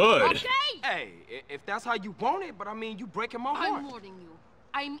partners. Good. Okay? Hey, if that's how you want it, but I mean, you breaking my heart. I'm warning you.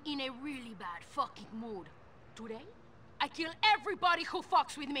 I'm in a really bad fucking mood. Today, I kill everybody who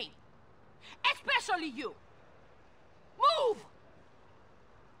fucks with me. Especially you. Move!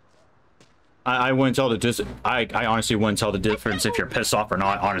 I wouldn't tell the I honestly wouldn't tell the difference if you're pissed off or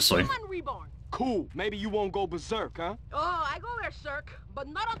not, honestly. Cool. Maybe you won't go berserk, huh? Oh, I go berserk, but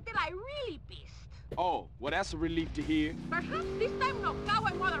not until I really pissed. Oh, well, that's a relief to hear. Perhaps this time no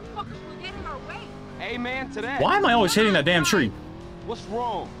cowboy motherfuckers will get in our way. Amen to that. Why am I always hitting that damn tree? What's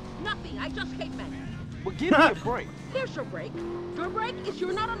wrong? Nothing. I just hate men. Well, give me a break. Here's your break. Your break is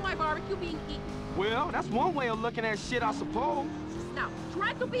you're not on my barbecue being eaten. Well, that's one way of looking at shit, I suppose. Now,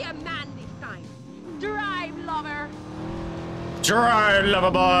 try to be a man this time. Drive, lover. Drive,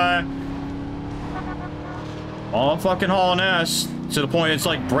 lover boy. All fucking hauling ass. To the point it's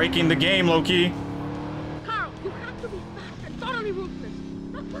like breaking the game, low-key. Carl, you have to be fast and totally ruthless.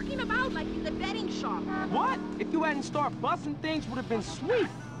 Not fucking about like in the betting shop. What? If you hadn't didn't start busting things would have been sweet.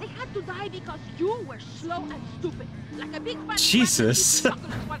 They had to die because you were slow and stupid. Like a big fat Jesus.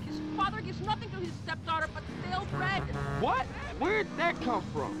 while his father gives nothing to his stepdaughter but stale bread. What? Where'd that come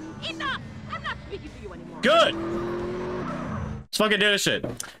from? Enough! I'm not speaking to you anymore. Good. Let's fucking do this shit.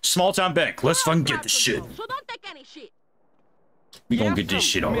 Small town bank. Let's fucking get this shit. So don't take any shit. We gonna get this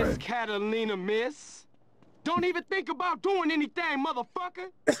shit alright. Miss Catalina, miss. Don't even think about doing anything, motherfucker.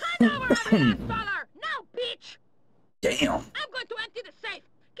 Hand over every last dollar! Now, bitch! Damn. I'm going to empty the safe.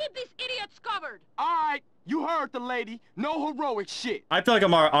 Keep these idiots covered. All right, you heard the lady. No heroic shit. I feel like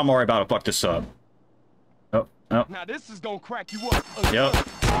I'm already about to fuck this up. Oh, oh. Now this is gonna crack you up. Yep.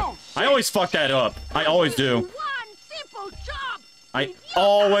 Oh, I always fuck that up. I always do. One simple job. I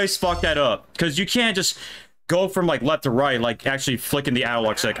always fuck that up. Because you can't just go from like left to right, like actually flicking the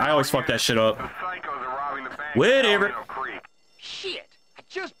analog stick. I always fuck that shit up. Whatever. Shit, I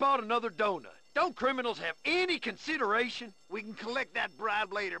just bought another donut. Don't criminals have any consideration? We can collect that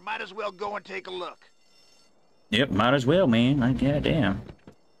bribe later. Might as well go and take a look. Yep, might as well, man. Like, goddamn.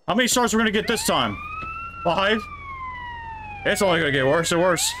 How many stars are we gonna get this time? 5? It's only gonna get worse and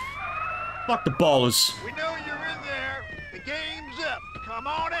worse. Fuck the ballers. We know you're in there. The game's up. Come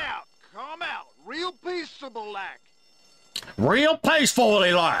on out. Come out. Real peaceable like. Real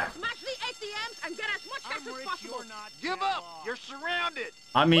peacefully like. Smash the ATMs and get as much cash as possible. Give up. You're surrounded.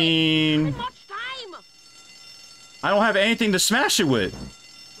 I mean, Much time. I don't have anything to smash it with.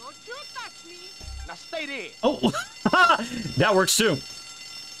 Don't you touch me. Now stay there. Oh, that works too.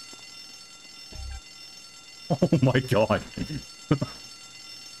 Oh my god.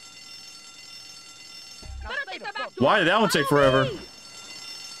 Why did that one take forever?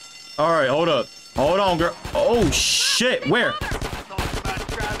 All right, hold up. Hold on, girl. Oh shit, where?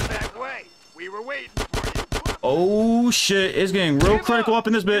 We were waiting. Oh shit, it's getting real critical up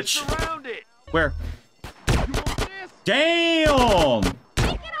in this bitch. Where? Damn!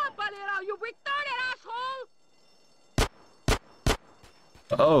 Pick it up a little, you retarded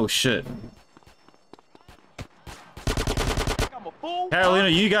asshole! Oh shit. Catalina,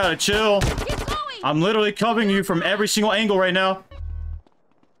 you gotta chill. I'm literally covering you from every single angle right now.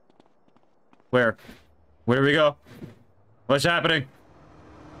 Where? Where do we go? What's happening?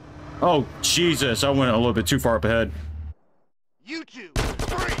 Oh, Jesus. I went a little bit too far up ahead. You two.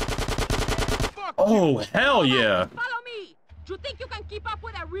 Oh, hell yeah. Follow me. Do you think you can keep up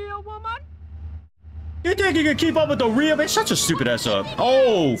with a real woman? You think you can keep up with the real? It's such a stupid ass up.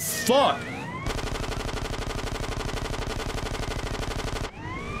 Oh, fuck.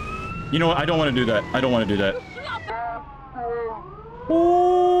 You know what? I don't want to do that. I don't want to do that.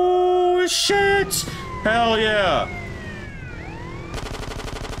 Oh, shit. Hell yeah.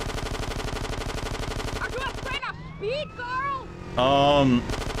 Are you afraid of speed, girl?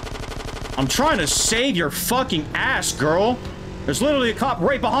 I'm trying to save your fucking ass, girl. There's literally a cop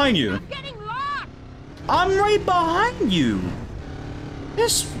right behind you. I'm getting lost. I'm right behind you.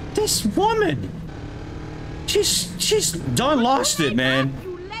 This woman. She's done lost it, man.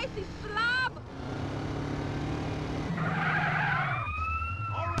 You lazy slob.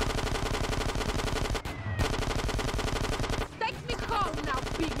 Take me home now,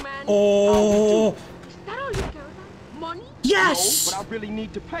 big man. Oh. Is that all you care about? Money? Yes. No, but I really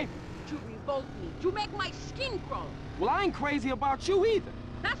need to pay. You revolt me. You make my skin crawl. Well, I ain't crazy about you either.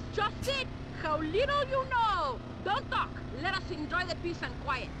 That's just it. How little you know. Don't talk. Let us enjoy the peace and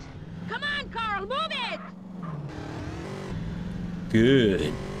quiet. Come on, Carl, move it!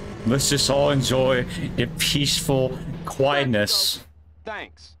 Good. Let's just all enjoy the peaceful quietness.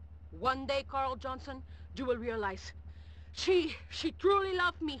 Thanks. One day, Carl Johnson, you will realize she truly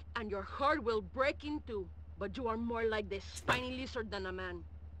loved me, and your heart will break in two. But you are more like the spiny lizard than a man.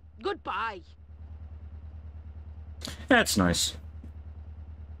 Goodbye. That's nice.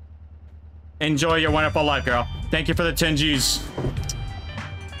 Enjoy your wonderful life, girl. Thank you for the 10 G's.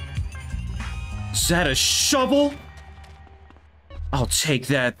 Is that a shovel? I'll take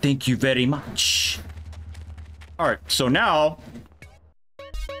that. Thank you very much. Alright, so now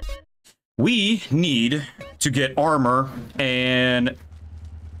we need to get armor and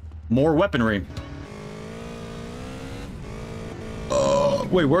more weaponry.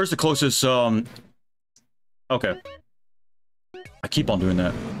 Wait, where's the closest, okay. I keep on doing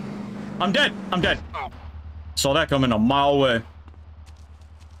that. I'm dead! I'm dead! Saw that coming a mile away.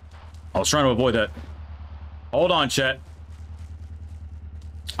 I was trying to avoid that. Hold on, chat.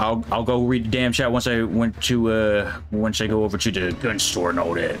 I'll go read the damn chat once I go over to the gun store and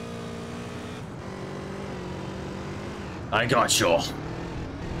all that. I got y'all.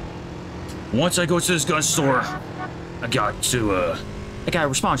 Once I go to this gun store, I gotta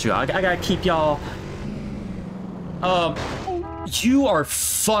respond to y'all. I gotta keep y'all You are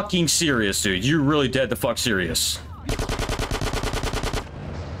fucking serious, dude. You're really dead the fuck serious.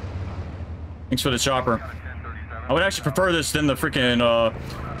 Thanks for the chopper. I would actually prefer this than the freaking,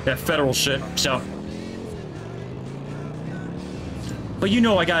 that federal shit, so. But you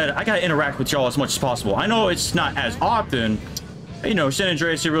know, I gotta interact with y'all as much as possible. I know it's not as often, but, you know, San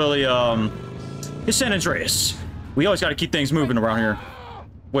Andreas, you really, it's San Andreas. We always gotta keep things moving around here.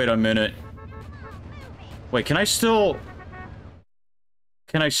 Wait a minute. Wait, can I still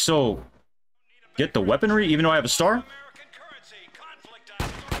get the weaponry even though I have a star?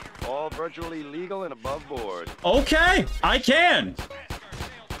 All virtually legal and above board. Okay, I can.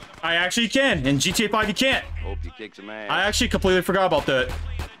 I actually can. In GTA 5, you can't. Hope you kick some ass. I actually completely forgot about that.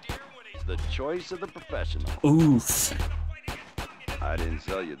 The choice of the professional. Oof. I didn't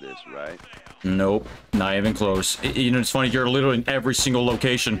sell you this, right? Nope, not even close. You know, it's funny, you're literally in every single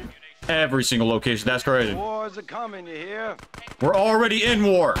location. Every single location. That's crazy. Wars are coming, you hear? We're already in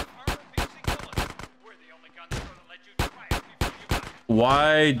war.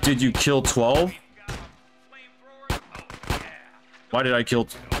 Why did you kill 12? Why did I kill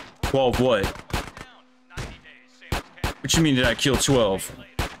 12 what? What you mean did I kill 12?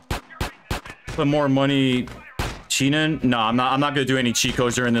 Put more money cheating? No, I'm not gonna do any cheat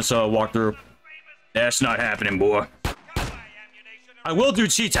codes during this walkthrough. That's not happening, boy. I will do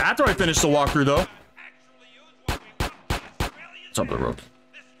cheats after I finish the walkthrough though. What's up, bro?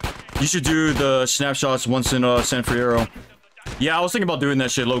 You should do the snapshots once in San Fierro. Yeah, I was thinking about doing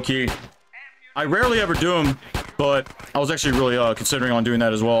that shit low-key. I rarely ever do them, but I was actually really considering on doing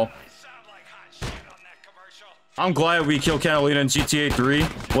that as well. I'm glad we killed Catalina in GTA 3.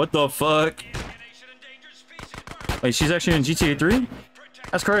 What the fuck? Wait, she's actually in GTA 3?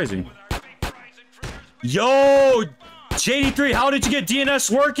 That's crazy. Yo, JD3, how did you get DNS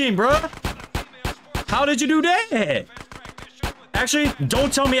working, bruh? How did you do that? Actually,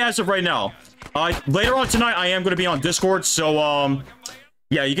 don't tell me as of right now. Later on tonight, I am going to be on Discord, so,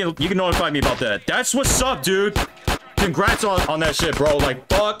 yeah, you can notify me about that. That's what's up, dude. Congrats on that shit, bro. Like,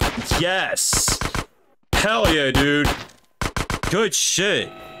 fuck yes. Hell yeah, dude. Good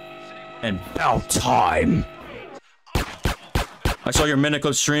shit. And about time. I saw your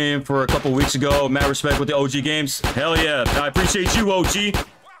Miniclip stream for a couple weeks ago. Mad respect with the OG games. Hell yeah. I appreciate you, OG.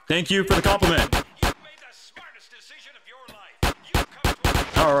 Thank you for the compliment.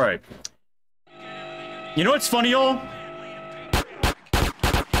 All right. You know what's funny, y'all?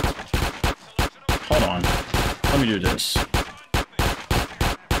 Hold on. Let me do this.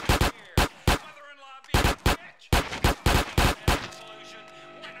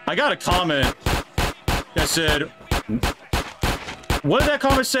 I got a comment that said... What did that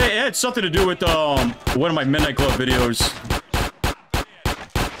comment say? It had something to do with one of my Midnight Club videos.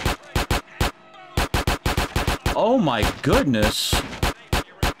 Oh my goodness.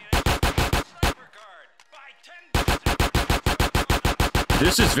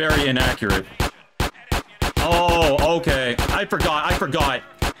 This is very inaccurate. Oh, okay. I forgot.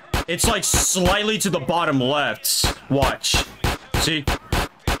 It's like slightly to the bottom left. Watch. See?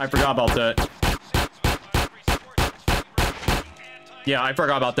 I forgot about that. Yeah, I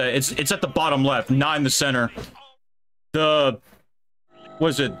forgot about that. It's at the bottom left, not in the center. The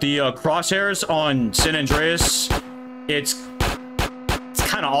crosshairs on San Andreas, it's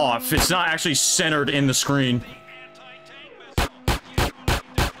kind of off. It's not actually centered in the screen.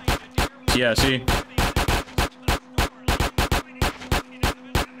 Yeah, see?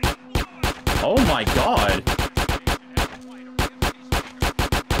 Oh my god.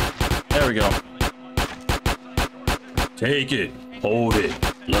 There we go. Take it. Hold it.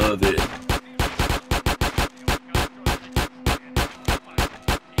 Love it.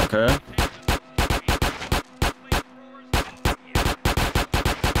 Okay.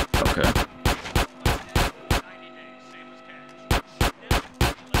 Okay.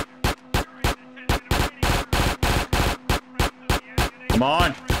 Come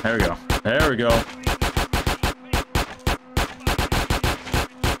on. There we go. There we go.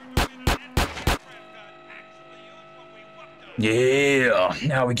 Yeah,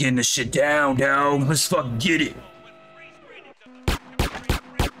 now we're getting this shit down, dog. Let's fucking get it.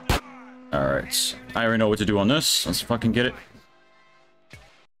 Alright. I already know what to do on this. Let's fucking get it.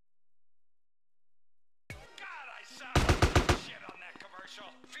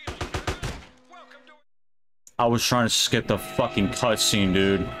 I was trying to skip the fucking cutscene,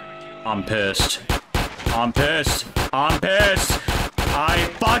 dude. I'm pissed. I'm pissed. I'm pissed. I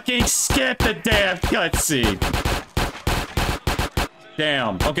fucking skipped the damn cutscene.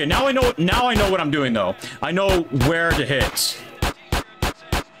 Damn. Okay, now I know what I'm doing though. I know where to hit.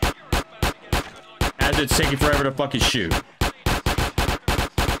 As it's taking forever to fucking shoot.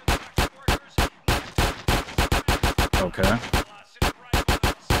 Okay.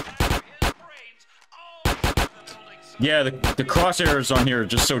 Yeah, the crosshairs on here are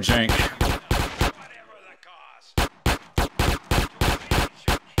just so jank.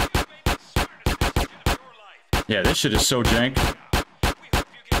 Yeah, this shit is so jank.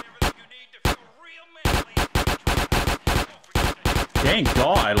 Thank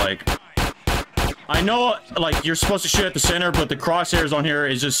God, like... I know, like, you're supposed to shoot at the center, but the crosshairs on here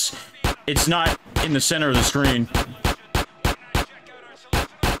is just... It's not in the center of the screen.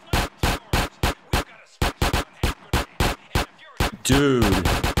 Dude.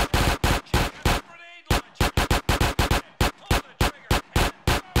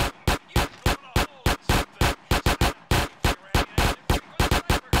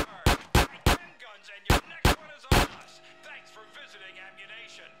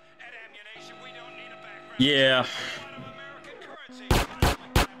 Yeah.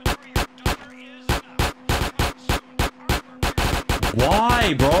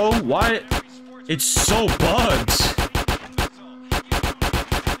 Why, bro? Why? It's so bugged.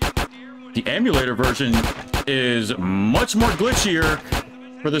 The emulator version is much more glitchier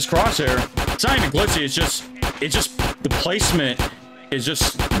for this crosshair. It's not even glitchy, it's just the placement is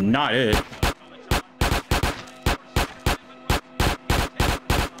just not it.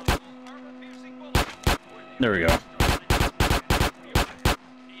 There we go.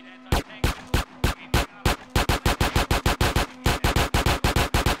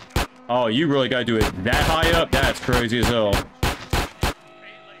 Oh, you really gotta do it that high up? That's crazy as hell.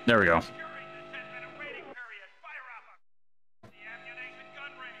 There we go.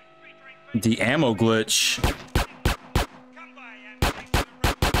 The ammo glitch.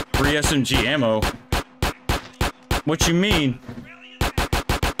 Free SMG ammo. What you mean?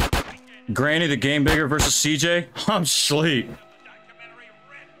 Granny the Game Bigger versus CJ? I'm sleep.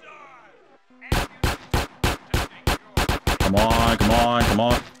 Come on, come on, come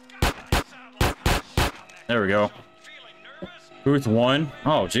on. There we go. Booth 1.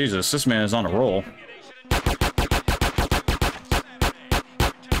 Oh, Jesus, this man is on a roll.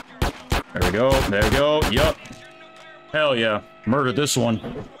 There we go, there we go, yup. Hell yeah, murdered this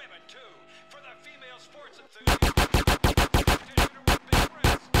one.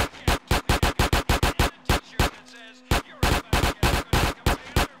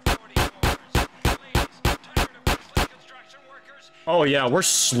 Oh yeah, we're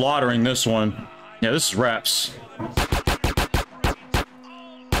slaughtering this one. Yeah, this is wraps.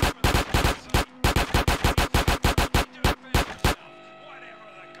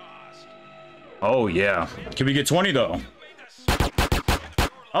 Oh yeah. Can we get 20 though?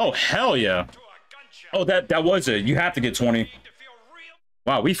 Oh hell yeah. Oh, that was it. You have to get 20.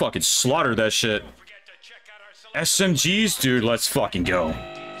 Wow, we fucking slaughtered that shit. SMGs, dude, let's fucking go.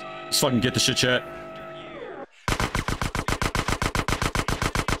 Let's fucking get the shit, chat.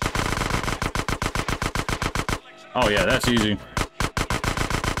 Oh yeah, that's easy.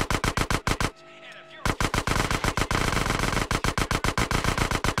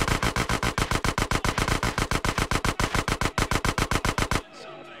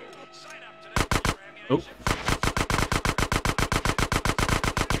 Oh.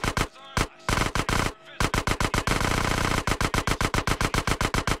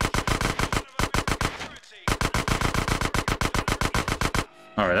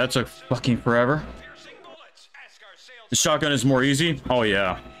 All right, that took fucking forever. The shotgun is more easy? Oh,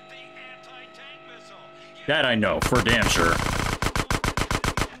 yeah. That I know, for damn sure.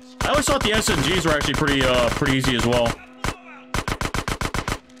 I always thought the SMGs were actually pretty easy as well.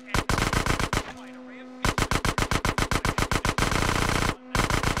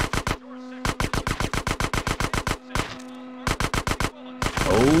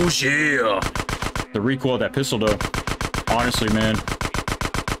 Oh, yeah. The recoil of that pistol, though. Honestly, man.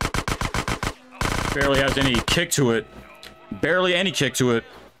 Barely has any kick to it. Barely any kick to it.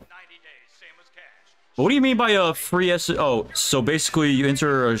 What do you mean by a free S? Oh, so basically you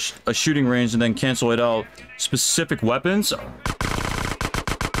enter a shooting range and then cancel it out. Specific weapons? Are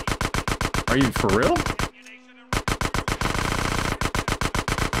you for real?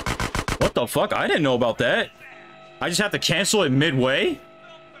 What the fuck? I didn't know about that. I just have to cancel it midway?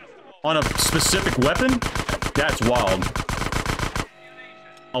 On a specific weapon? That's wild.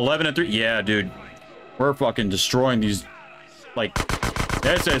 11 and 3? Yeah, dude. We're fucking destroying these. Like,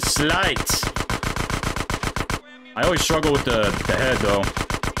 that's a slight. I always struggle with the head, though.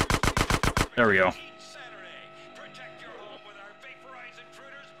 There we go.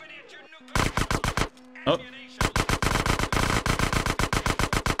 Oh.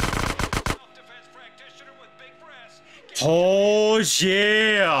 Oh,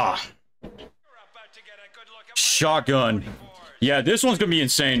 yeah. Shotgun. Yeah, this one's gonna be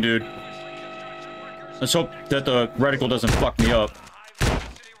insane, dude. Let's hope that the reticle doesn't fuck me up.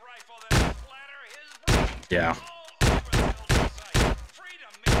 Yeah.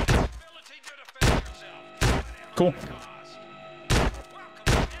 Cool.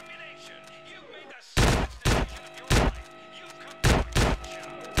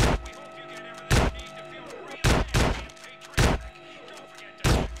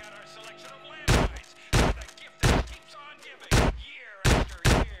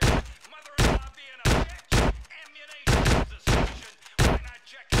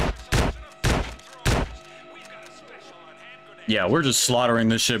 Yeah, we're just slaughtering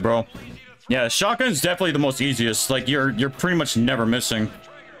this shit, bro. Yeah, shotgun's definitely the most easiest. Like, you're pretty much never missing.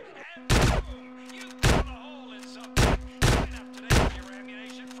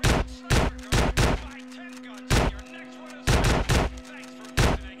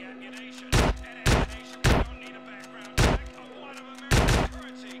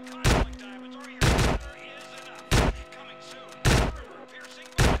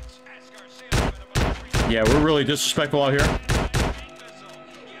 Yeah, we're really disrespectful out here.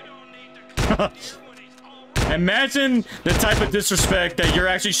 Imagine the type of disrespect that you're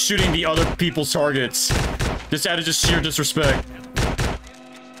actually shooting the other people's targets. Just out of just sheer disrespect.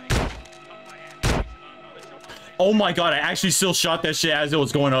 Oh my god, I actually still shot that shit as it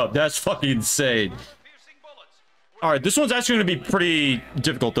was going up. That's fucking insane. Alright, this one's actually going to be pretty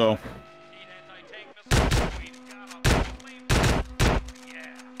difficult though.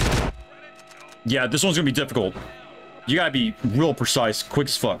 Yeah, this one's going to be difficult. You gotta be real precise, quick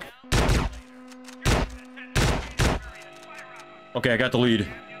as fuck. Okay, I got the lead.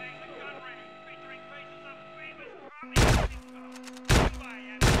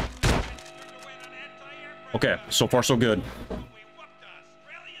 Okay, so far so good.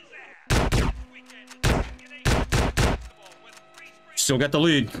 Still got the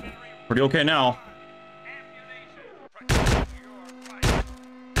lead. Pretty okay now.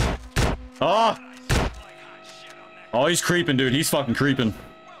 Oh! Oh, he's creeping, dude. He's fucking creeping.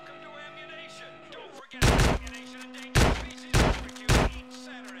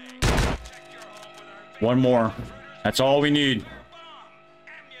 One more. That's all we need.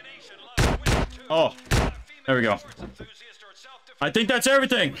 Oh, there we go. I think that's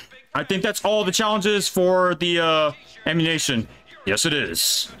everything. I think that's all the challenges for the ammunition. Yes, it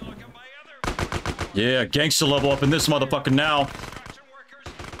is. Yeah, gangster level up in this motherfucker now.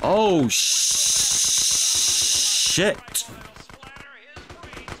 Oh, shit.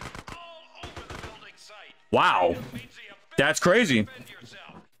 Wow. That's crazy.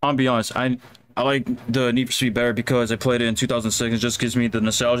 I'll be honest. I like the Need for Speed better because I played it in 2006. It just gives me the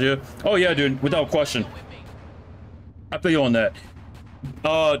nostalgia. Oh, yeah, dude. Without question. I feel you on that.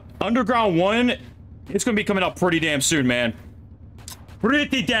 Underground 1, it's going to be coming out pretty damn soon, man.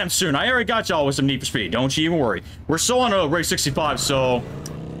 Pretty damn soon. I already got y'all with some Need for Speed. Don't you even worry. We're still on a Race 65, so...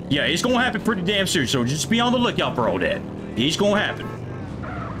 yeah, it's going to happen pretty damn soon. So just be on the lookout for all that. It's going to happen.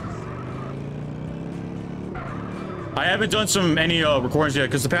 I haven't done any recordings yet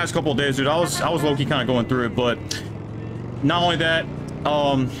because the past couple of days, dude, I was low-key kind of going through it, but not only that,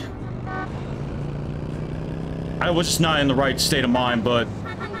 I was just not in the right state of mind, but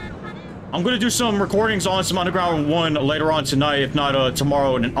I'm going to do some recordings on some Underground 1 later on tonight, if not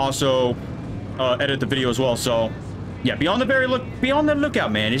tomorrow, and then also edit the video as well. So yeah, be on the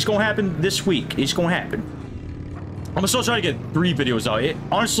lookout, man. It's going to happen this week. It's going to happen. I'm going to still try to get 3 videos out.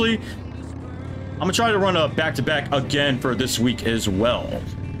 Honestly, I'm gonna try to run a back-to-back again for this week as well.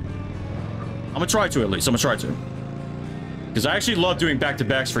 I'm gonna try to, at least. I'm gonna try to. Because I actually love doing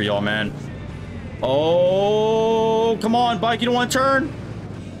back-to-backs for y'all, man. Oh, come on, bike. You don't want to turn?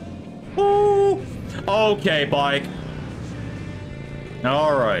 Ooh. Okay, bike.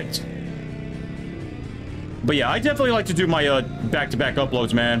 All right. But yeah, I definitely like to do my back-to-back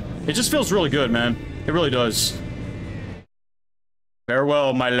uploads, man. It just feels really good, man. It really does.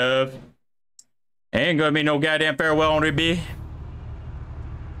 Farewell, my love. Ain't gonna be no goddamn farewell on it, B.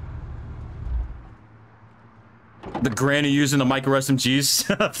 The granny using the micro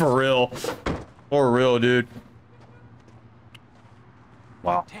SMGs. For real. For real, dude.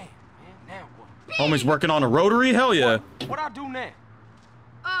 Wow. Damn, man, now what? Homie's working on a rotary? Hell yeah. What I do now?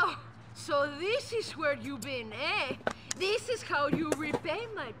 Oh, so this is where you've been, eh? This is how you repay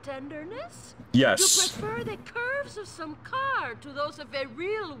my tenderness? Yes. You prefer the curves of some car to those of a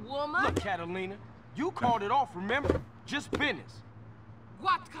real woman? Look, Catalina. You called it off, remember? Just business.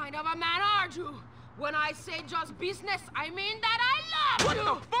 What kind of a man are you? When I say just business, I mean that I love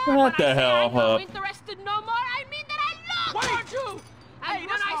you. What the hell, I'm not interested no more, I mean that I told you! And when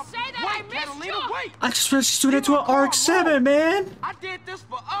I say that, I missed you! Wait! I just threw it to an RX-7, man! I did this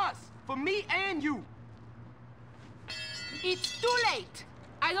for us. For me and you. It's too late.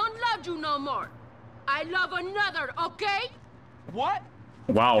 I don't love you no more. I love another, okay? What?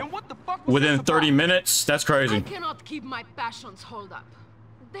 Wow. Then what the fuck was Within this 30 about? minutes? That's crazy. I cannot keep my passions hold up.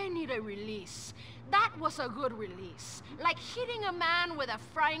 They need a release. That was a good release. Like hitting a man with a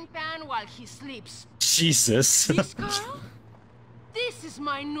frying pan while he sleeps. Jesus. This, Carl? This is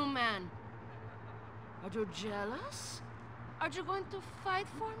my new man. Are you jealous? Are you going to fight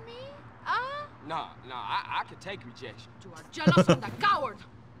for me? Huh? Nah, I can take rejection. You are jealous and a coward.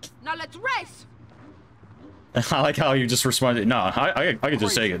 Now let's race. I like how you just responded. Nah, I could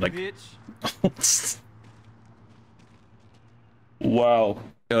just say it like. Wow,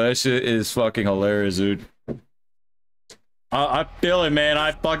 yo, that shit is fucking hilarious, dude. I feel it, man.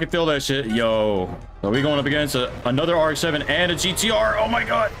 I fucking feel that shit. Yo, are we going up against another RX-7 and a GTR? Oh my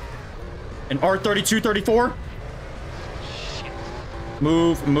god, an R32 34.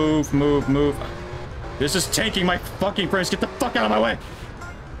 Move, move, move, move. This is tanking my fucking friends. Get the fuck out of my way.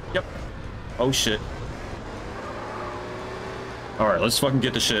 Yep. Oh shit. All right, let's fucking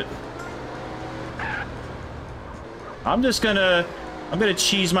get the shit. I'm gonna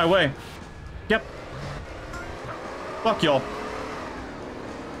cheese my way. Yep. Fuck y'all.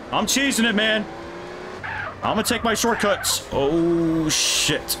 I'm cheesing it, man. I'm gonna take my shortcuts. Oh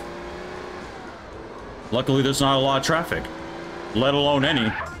shit. Luckily, there's not a lot of traffic, let alone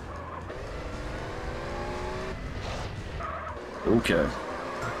any. Okay.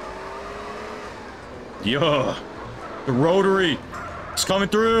 Yeah. The rotary. It's coming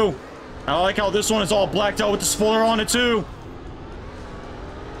through. I like how this one is all blacked out with the spoiler on it too.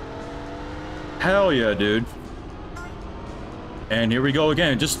 Hell yeah, dude. And here we go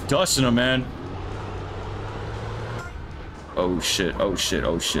again, just dusting them, man. Oh shit, oh shit,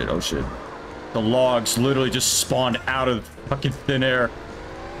 oh shit, oh shit. The logs literally just spawned out of fucking thin air.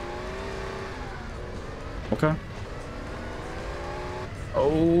 Okay.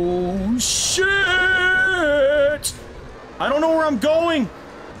 Oh shit! I don't know where I'm going.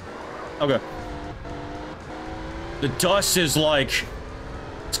 Okay. The dust is like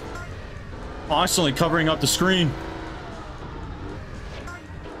constantly covering up the screen.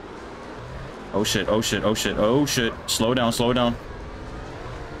 Oh shit, oh shit, oh shit, oh shit. Slow down, slow down.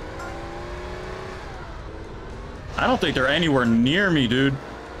 I don't think they're anywhere near me, dude.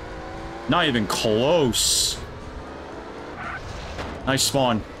 Not even close. Nice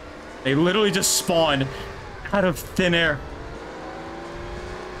spawn. They literally just spawned out of thin air.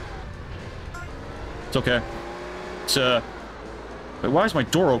 It's okay. It's, wait, why is my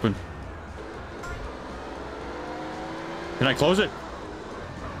door open? Can I close it?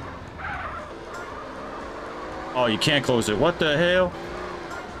 Oh, you can't close it. What the hell?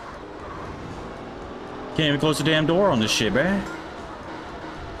 Can't even close the damn door on this shit, man.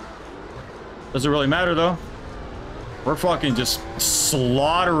 Doesn't really matter, though. We're fucking just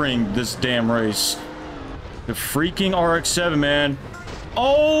slaughtering this damn race. The freaking RX-7, man.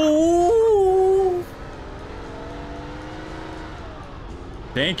 Oh!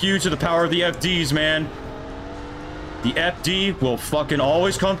 Thank you to the power of the FDs, man. The FD will fucking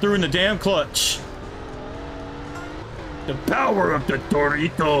always come through in the damn clutch. The power of the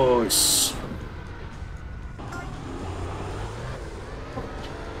Doritos.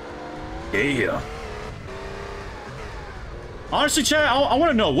 Yeah. Honestly, chat, I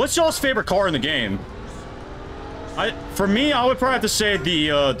want to know, what's y'all's favorite car in the game? For me, I would probably have to say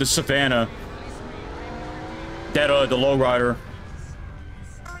the Savannah. That, the lowrider.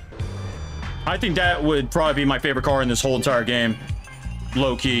 I think that would probably be my favorite car in this whole entire game.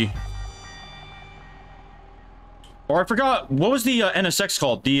 Low-key. Or I forgot, what was the NSX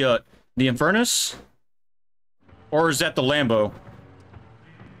called? The 𝖊𝖑𝖋'𝖒𝖎ₓ? Or is that the Lambo?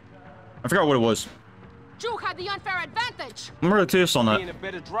 I forgot what it was. You had the unfair advantage. I'm really curious on that. Being a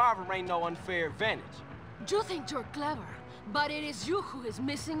better driver ain't no unfair advantage. You think you're clever, but it is you who is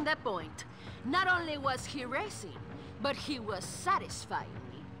missing the point. Not only was he racing, but he was satisfying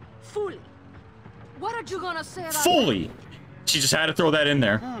me. Fully. What are you gonna say about Fully? that? She just had to throw that in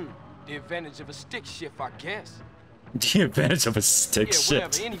there. The advantage of a stick shift, I guess. The advantage of a stick shift.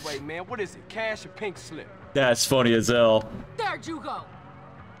 Yeah, whatever. Anyway, man, what is it? Cash or pink slip? That's funny as hell. There you go.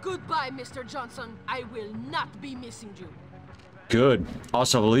 Goodbye, Mr. Johnson. I will not be missing you. Good.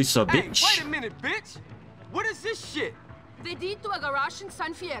 Also, Lisa, Hey, bitch. wait a minute, bitch. What is this shit? The deed to a garage in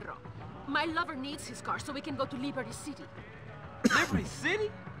San Fierro. My lover needs his car so we can go to Liberty City. Liberty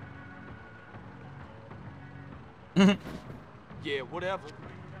City? Yeah, whatever.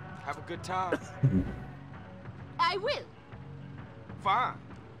 Have a good time. I will. Fine.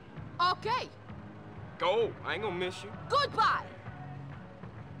 Okay. Go. I ain't gonna miss you. Goodbye.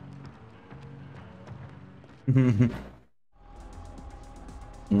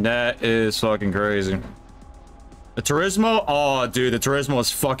 That is fucking crazy. The Turismo? Oh, dude, the Turismo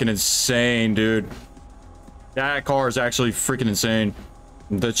is fucking insane, dude. That car is actually freaking insane.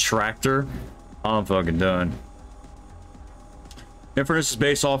 The tractor? I'm fucking done. Infinite is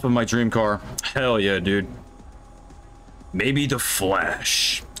based off of my dream car. Hell yeah, dude. Maybe the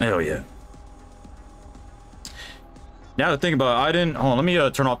Flash. Hell yeah. Now to think about it, I didn't... Hold on, let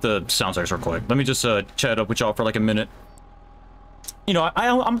me turn off the sound text real quick. Let me just chat up with y'all for like a minute. You know,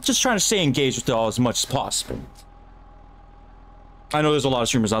 I'm just trying to stay engaged with y'all as much as possible. I know there's a lot of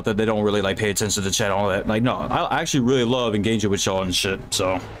streamers out there that don't really like pay attention to the chat and all that. Like, no, I actually really love engaging with y'all and shit,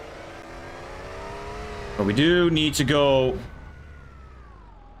 so. But we do need to go.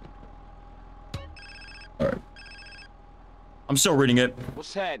 Alright. I'm still reading it.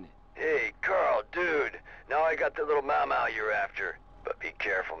 What's happening? Hey, Carl, dude. Now I got the little 𝖊𝖏𝖏 you're after. But be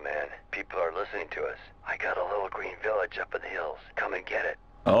careful, man. People are listening to us. I got a little green village up in the hills. Come and get it.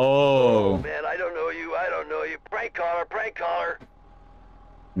 Oh. Man, I don't know you. I don't know you. Prank caller, prank caller.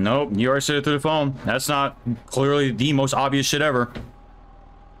 Nope, you already said it through the phone. That's not clearly the most obvious shit ever.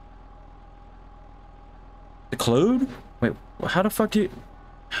 The Clued? Wait, how the fuck do you...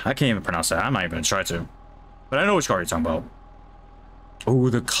 I can't even pronounce that. I'm not even gonna try to. But I know which car you're talking about. Oh,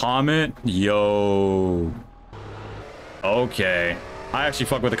 the Comet? Yo. Okay. I actually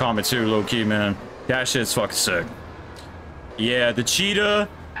fuck with the Comet too, low-key, man. That shit's fucking sick. Yeah, the Cheetah.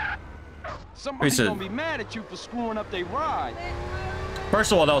 Somebody's gonna be mad at you for screwing up their ride.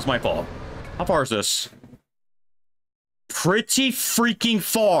 First of all, that was my fault. How far is this? Pretty freaking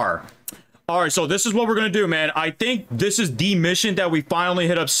far. All right, so this is what we're gonna do, man. I think this is the mission that we finally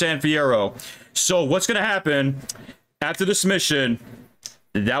hit up San Fierro. So what's gonna happen after this mission?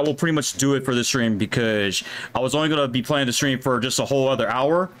 That will pretty much do it for the stream, because I was only gonna be playing the stream for just a whole other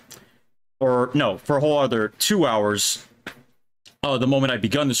hour, or no, for a whole other 2 hours. The moment I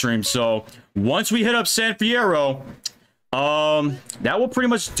begun the stream. So once we hit up San Fierro, that will pretty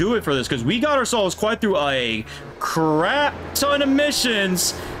much do it for this, because we got ourselves quite through a crap ton of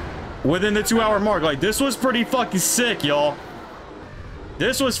missions within the 2 hour mark. Like, this was pretty fucking sick, y'all.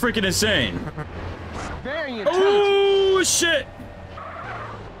 This was freaking insane. Oh shit.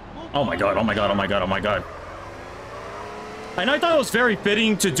 Oh my god, oh my god, oh my god, oh my god. And I thought it was very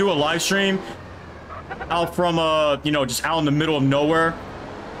fitting to do a live stream out from you know, just out in the middle of nowhere,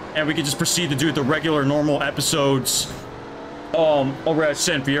 and we could just proceed to do the regular normal episodes over at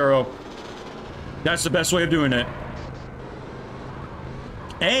San Fierro. That's the best way of doing it.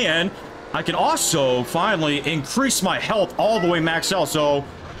 And I can also finally increase my health all the way maxed out. So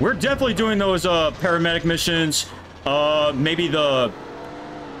we're definitely doing those paramedic missions, maybe the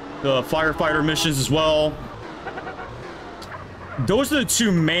firefighter missions as well. Those are the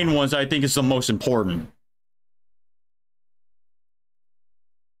two main ones I think is the most important.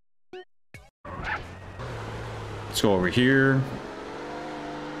 Let's go over here.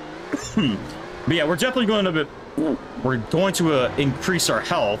 But yeah, we're definitely going to increase our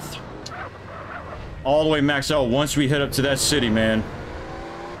health all the way maxed out once we head up to that city, man.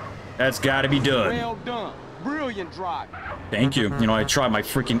 That's got to be done. Well done. Brilliant drive. Thank you. You know, I tried my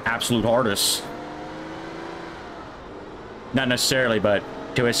freaking absolute hardest. Not necessarily, but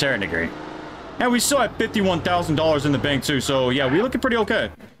to a certain degree. And we still have $51,000 in the bank too, so yeah, we're looking pretty okay.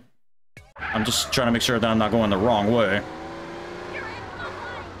 I'm just trying to make sure that I'm not going the wrong way.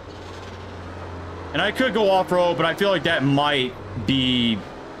 And I could go off-road, but I feel like that might be...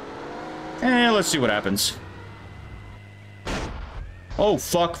 let's see what happens. Oh,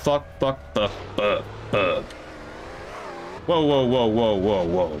 fuck. Whoa,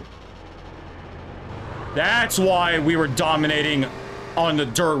 whoa. That's why we were dominating on the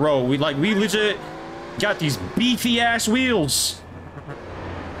dirt road. We legit got these beefy ass wheels.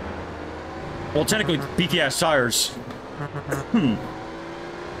 Well, technically beefy ass tires.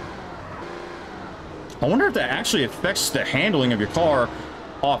 I wonder if that actually affects the handling of your car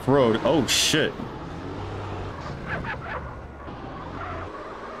off-road. Oh shit.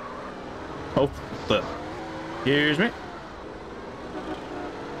 Oh, flip. Excuse me.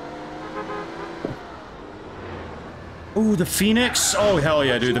 Ooh, the Phoenix. Oh, hell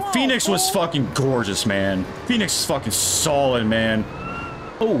yeah, dude. The Phoenix was fucking gorgeous, man. Phoenix is fucking solid, man.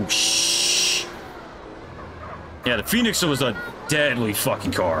 Oh, shh. Yeah, the Phoenix was a deadly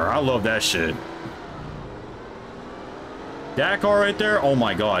fucking car. I love that shit. That car right there, oh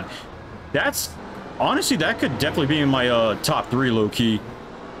my god. That's... Honestly, that could definitely be in my top 3, low-key.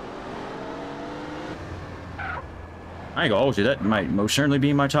 I ain't gonna hold you. That might most certainly be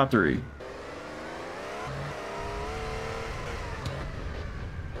in my top 3.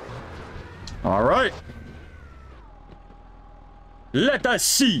 All right. Let us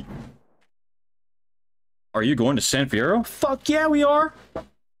see. Are you going to San Fierro? Fuck yeah, we are.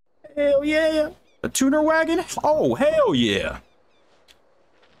 Hell yeah. A tuner wagon? Oh, hell yeah.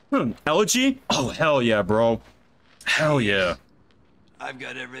 Elegy? Oh, hell yeah, bro. Hell yeah. I've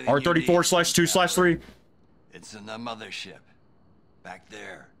got everything. R34/2/3. It's in the mothership. Back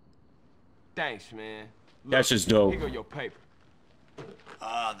there. Thanks, man. Look, That's just dope. Here go your paper.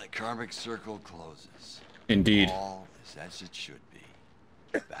 Ah, the karmic circle closes. Indeed. All is as it should be.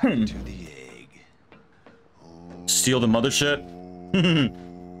 Back to the egg. Steal the mothership?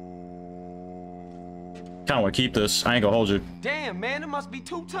 Kinda wanna keep this. I ain't gonna hold you. Damn, man, there must be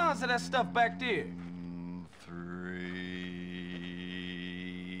 2 tons of that stuff back there.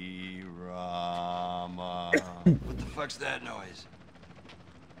 3 Rama. What the fuck's that noise?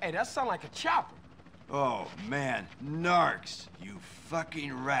 Hey, that sound like a chopper. Oh, man. Narcs, you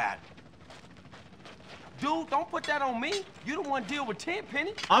fucking rat. Dude, don't put that on me. You the one deal with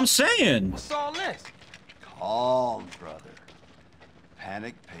Tenpenny. I'm saying. What's all this? Calm, brother.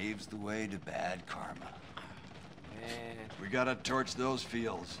 Panic paves the way to bad karma. Man. We gotta torch those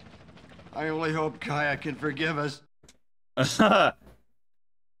fields. I only hope Kaya can forgive us. That's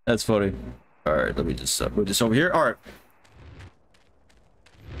funny. All right, let me just move this over here. All right.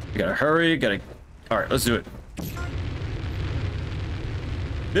 We gotta hurry. All right, let's do it.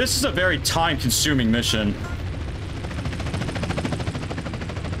 This is a very time-consuming mission.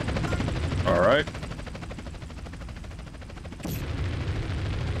 All right.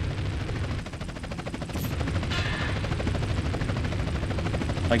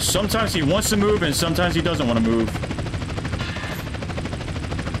 Like, sometimes he wants to move and sometimes he doesn't want to move.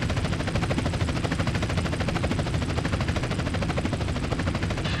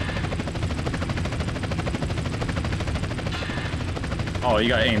 Oh, you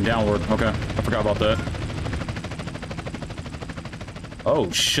gotta aim downward. Okay, I forgot about that. Oh,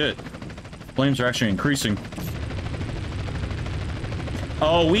 shit. Flames are actually increasing.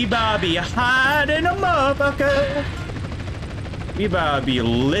 Oh, we about to be hiding a motherfucker. We about to be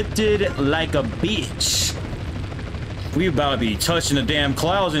lifted like a bitch. We about to be touching the damn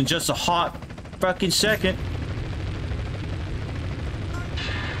clouds in just a hot fucking second.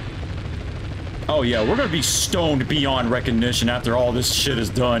 Oh yeah, we're gonna be stoned beyond recognition after all this shit is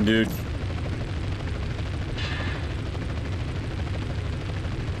done, dude.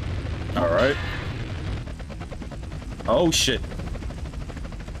 Alright. Oh shit.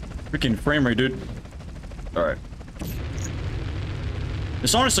 Freaking frame rate, dude. Alright.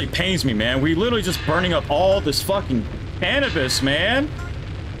 This honestly pains me, man. We literally just burning up all this fucking cannabis, man.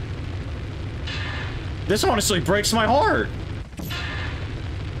 This honestly breaks my heart.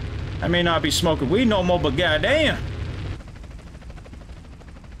 I may not be smoking weed no more, but goddamn.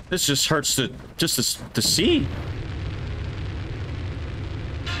 This just hurts to see.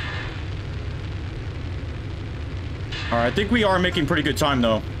 Alright, I think we are making pretty good time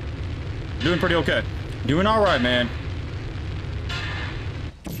though. Doing pretty okay. Doing alright, man.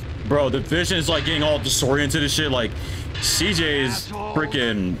 Bro, the vision is like getting all disoriented and shit. Like, CJ is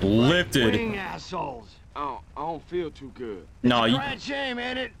freaking lifted. Assholes. I don't feel too good. No, you... Grand shame,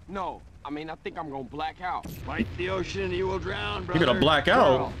 ain't it? No, I mean, I think I'm gonna black out. Fight the ocean and you will drown, brother. You're gonna black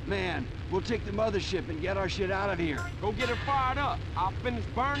out? Girl, man, we'll take the mothership and get our shit out of here. Go get it fired up. I'll finish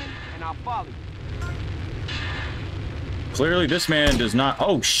burning and I'll follow you. Clearly, this man does not...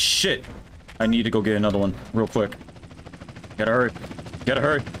 Oh, shit. I need to go get another one real quick. Gotta hurry. Gotta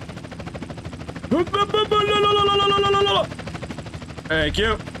hurry. Thank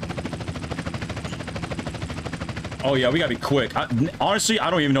you. Oh, yeah, we gotta be quick. Honestly,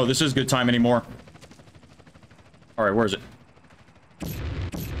 I don't even know if this is good time anymore. Alright, where is it?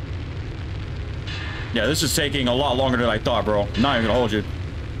 Yeah, this is taking a lot longer than I thought, bro. I'm not even gonna hold you.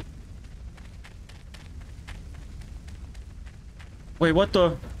 Wait, what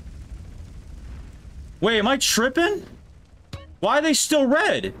the... Wait, am I tripping? Why are they still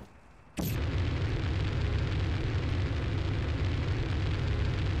red?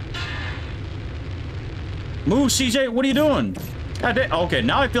 Move, CJ. What are you doing? God damn. Okay,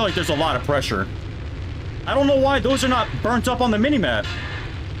 now I feel like there's a lot of pressure. I don't know why those are not burnt up on the minimap.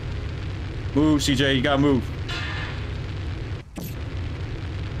 Move, CJ. You gotta move.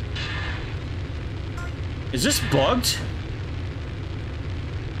 Is this bugged?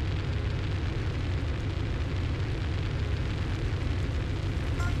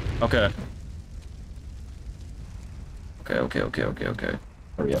 Okay. Okay.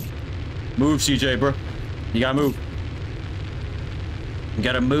 Hurry up. Move, CJ, bro. You gotta move. You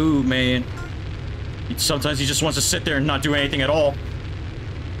gotta move, man. Sometimes he just wants to sit there and not do anything at all.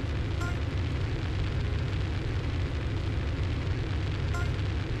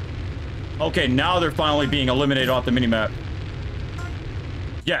 Okay, now they're finally being eliminated off the minimap.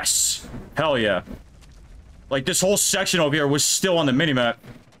 Yes. Hell yeah. Like, this whole section over here was still on the minimap.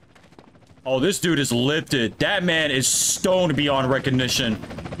 Oh, this dude is lifted. That man is stoned beyond recognition.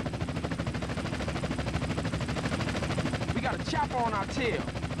 We got a chopper on our tail.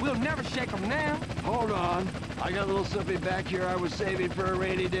 We'll never shake them now. Hold on. I got a little something back here I was saving for a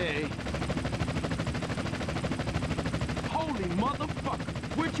rainy day. Holy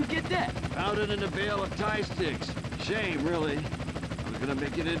motherfucker. Where'd you get that? Found it in a bale of tie sticks. Shame, really. I was gonna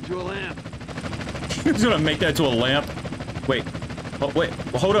make it into a lamp. He was gonna make that to a lamp? Wait. Oh, wait.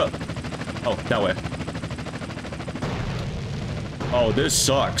 Well, hold up. Oh, that way. Oh, this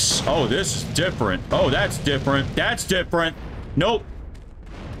sucks. Oh, this is different. Oh, that's different. That's different. Nope.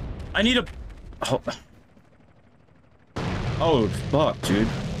 I need a... Oh, oh fuck, dude.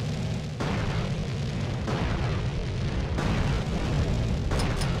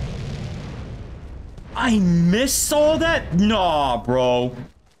 I missed all that? Nah, bro.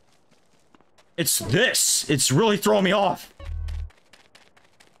 It's this. It's really throwing me off.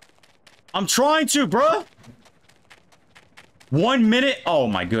 I'm trying to, bro. 1 minute. Oh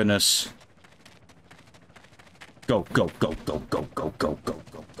my goodness. Go, go, go, go, go, go, go, go, go,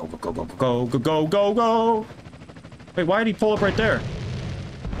 go, go, go, go, go, go, go, go. Wait, why did he pull up right there?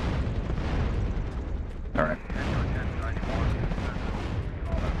 All right.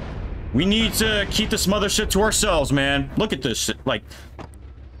 We need to keep this mothership to ourselves, man. Look at this shit. Like,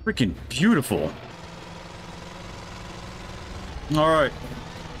 freaking beautiful. All right.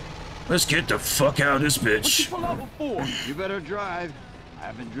 Let's get the fuck out of this bitch. What you pull over for? You better drive. I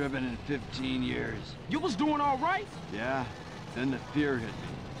haven't driven in 15 years. You was doing all right? Yeah. Then the fear hit me.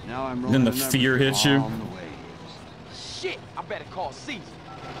 Now I'm rolling. Then the fear hits you? Shit, I better call Caesar.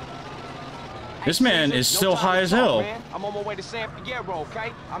 This man is still high as hell. Man. I'm on my way to 𝖊𝖑𝖋,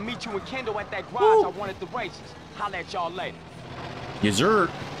 okay? I'll meet you and Kendall at that garage I won at the races. Holla at y'all later. Yes, sir.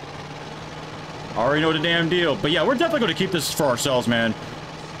 Already know the damn deal. But yeah, we're definitely going to keep this for ourselves, man.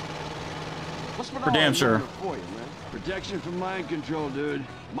 For damn sure. Protection from mind control, dude.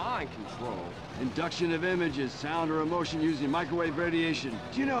 Mind control? Induction of images, sound, or emotion using microwave radiation.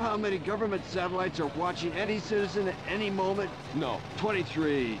 Do you know how many government satellites are watching any citizen at any moment? No.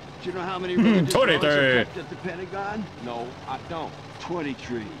 23. Do you know how many religious 23 are kept at the Pentagon? No, I don't.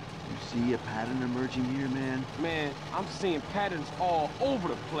 23. You see a pattern emerging here, man? Man, I'm seeing patterns all over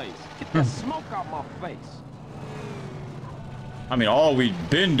the place. Get that smoke out my face. I mean, all we've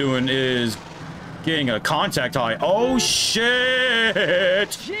been doing is getting a contact high. Oh, shit!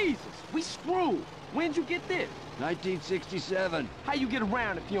 Jesus, we screwed. When'd you get this? 1967. How you get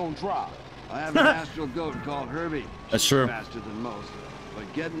around if you don't drive? I have an astral goat called 𝖊𝖉𝖊𝖊𝖊𝖊𝖊𝖊𝖊. That's true. Faster than most.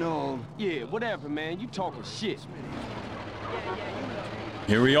 But getting old. Yeah, whatever, man. You talking shit.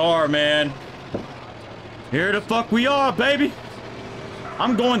 Here we are, man. Here the fuck we are, baby.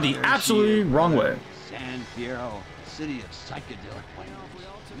 I'm going the absolutely wrong way. San Fierro, city of psychedelic wonders.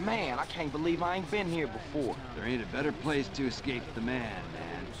 Man, I can't believe I ain't been here before. There ain't a better place to escape the man.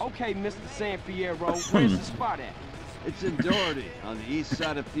 Okay, Mr. San Fierro, where's the spot at? It's in Doherty, on the east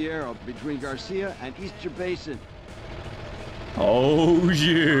side of Fierro, between Garcia and Easter Basin. Oh,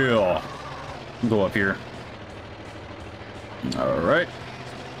 yeah. Go up here. All right.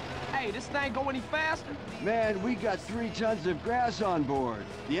 Hey, this thing go any faster? Man, we got 3 tons of grass on board.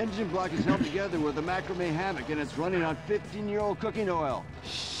 The engine block is held together with a macrame hammock, and it's running on 15-year-old cooking oil.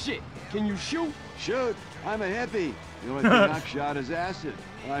 Shit, can you shoot? Shoot, I'm a hippie. The only thing I've shot is acid.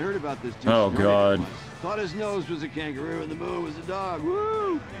 I heard about this dude. Oh, God. Thought his nose was a kangaroo and the moon was a dog.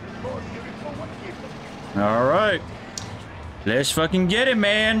 Woo! All right. Let's fucking get it,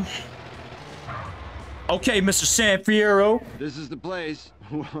 man. Okay, Mr. San Fierro. This is the place.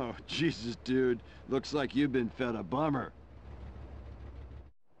 Whoa, Jesus, dude. Looks like you've been fed a bummer.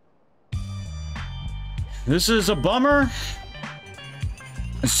 This is a bummer.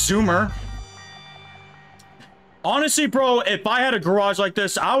 Assumer. Honestly, bro, if I had a garage like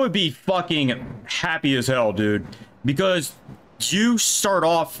this, I would be fucking happy as hell, dude. Because you start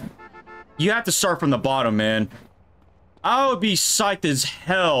off... You have to start from the bottom, man. I would be psyched as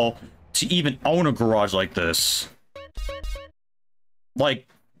hell to even own a garage like this. Like,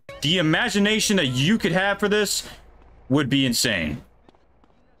 the imagination that you could have for this would be insane.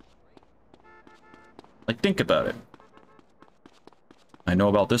 Like, think about it. I know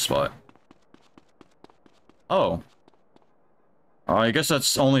about this spot. Oh. I guess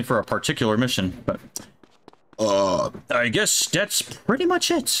that's only for a particular mission, but... I I guess that's pretty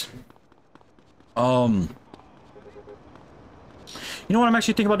much it. You know what I'm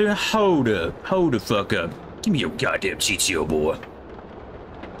actually thinking about doing? Hold the fuck up. Give me your goddamn GTO, boy.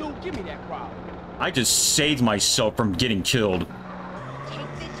 Dude, give me that crowd. I just saved myself from getting killed.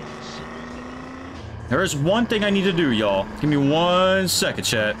 There's one thing I need to do, y'all. Give me 1 second,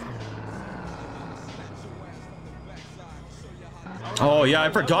 chat. Oh, yeah, I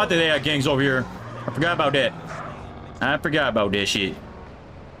forgot that they had gangs over here. I forgot about that. I forgot about this shit.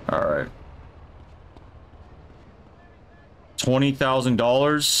 Alright.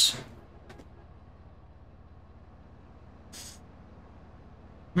 $20,000.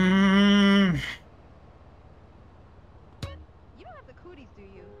 You don't have the cooties, do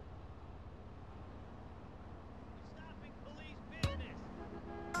you?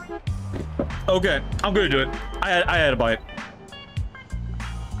 Okay, I'm gonna do it. I had to buy it.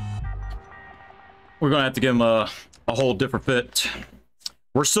 We're gonna have to give him a whole different fit.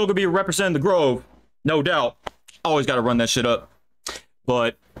 We're still gonna be representing the Grove, no doubt. Always gotta run that shit up.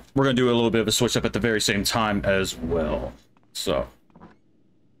 But we're gonna do a little bit of a switch up at the very same time as well. So.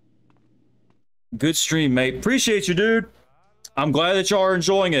 Good stream, mate. Appreciate you, dude. I'm glad that y'all are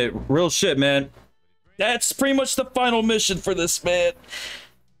enjoying it. Real shit, man. That's pretty much the final mission for this, man.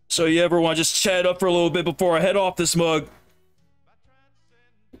 So you ever want to just chat up for a little bit before I head off this mug?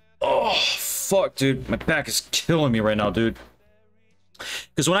 Oh, fuck, dude. My back is killing me right now, dude.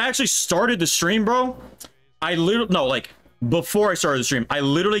 Because when I actually started the stream, bro, before I started the stream, I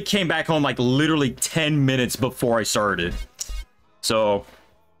literally came back home like literally 10 minutes before I started. So,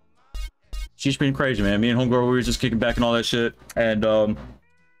 she's been crazy, man. Me and Homegirl, we were just kicking back and all that shit. And, it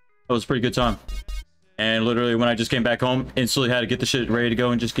was a pretty good time. And literally, when I just came back home, instantly had to get the shit ready to go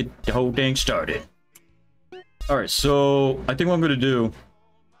and just get the whole thing started. Alright, so, I think what I'm gonna do...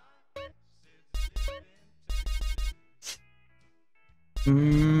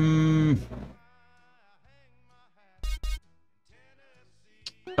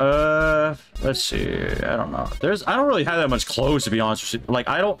 let's see. I don't know. I don't really have that much clothes, to be honest with you. Like,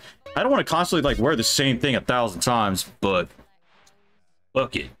 I don't want to constantly like wear the same thing 1,000 times, but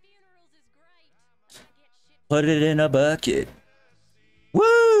bucket. Put it in a bucket.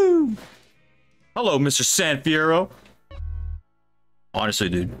 Woo! Hello, Mr. San Fierro. Honestly,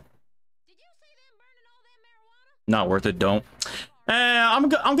 dude. Not worth it. Don't. I'm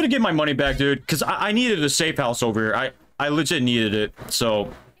gonna get my money back, dude, because I needed a safe house over here. I legit needed it,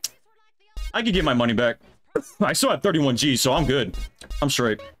 so I could get my money back. I still have 31 G, so I'm good. I'm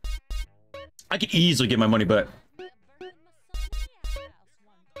straight. I could easily get my money back.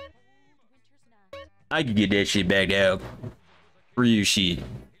 I could get that shit back out. For you, shit.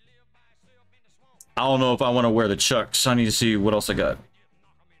 I don't know if I want to wear the Chucks. I need to see what else I got.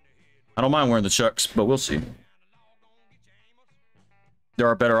 I don't mind wearing the Chucks, but we'll see. There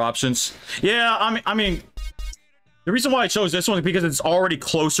are better options. Yeah, I mean, the reason why I chose this one is because it's already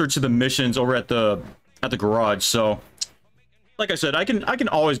closer to the missions over at the garage. So, like I said, I can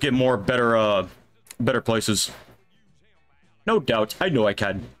always get more better places. No doubt. I know I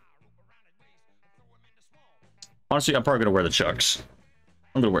can. Honestly, I'm probably gonna wear the Chucks.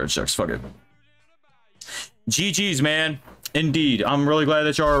 I'm gonna wear the Chucks. Fuck it. GG's, man. Indeed. I'm really glad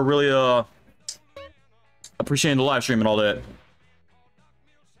that y'all are really appreciating the live stream and all that.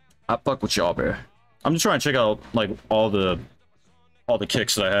 I fuck with y'all, man. I'm just trying to check out like all the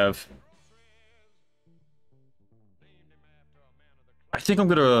kicks that I have. I think I'm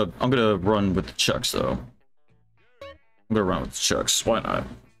gonna run with the Chucks though. I'm gonna run with the Chucks. Why not?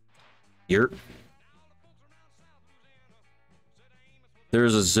 Here.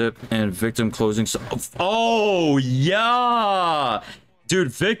 There's a zip and victim closing. Oh yeah,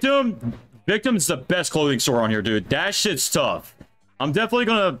 dude. Victim's the best clothing store on here, dude. That shit's tough. I'm definitely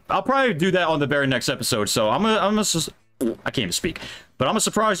gonna. I'll probably do that on the very next episode. So I can't even speak, but I'm gonna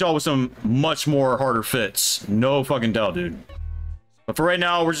surprise y'all with some much more harder fits. No fucking doubt, dude. But for right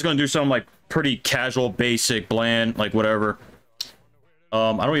now, we're just gonna do something like pretty casual, basic, bland, like whatever.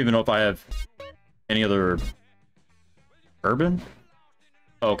 I don't even know if I have any other urban.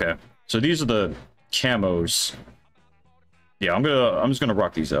 Okay, so these are the camos. Yeah, I'm just gonna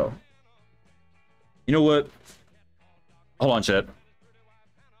rock these out. You know what? Hold on, chat.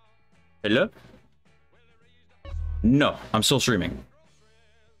 Hello? No, I'm still streaming.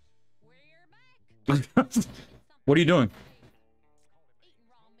 What are you doing?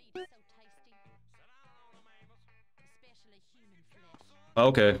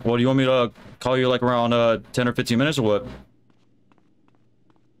 Okay, well, do you want me to call you like around 10 or 15 minutes or what?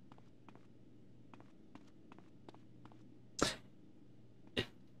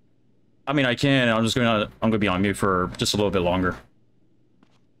 I mean, I can. I'm gonna be on mute for just a little bit longer.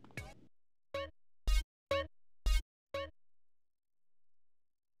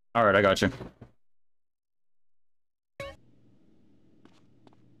 All right, I got you.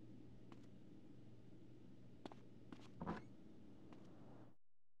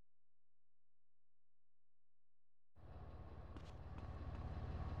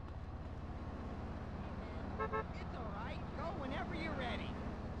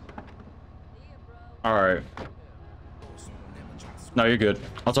 All right. No, you're good.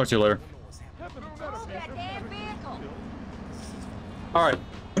 I'll talk to you later. All right.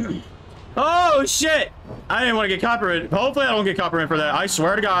 Oh shit! I didn't want to get copyrighted. Hopefully, I don't get copyrighted for that. I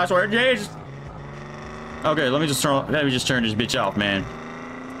swear to God. I swear to Jesus. Okay, let me just turn this bitch off, man.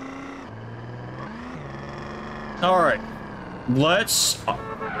 All right. Let's.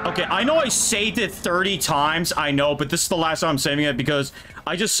 Okay, I know I saved it 30 times. I know, but this is the last time I'm saving it because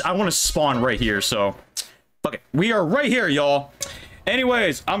I want to spawn right here. So, okay, we are right here, y'all.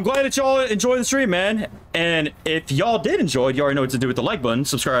 Anyways, I'm glad that y'all enjoyed the stream, man. And if y'all did enjoy it, you already know what to do with the like button.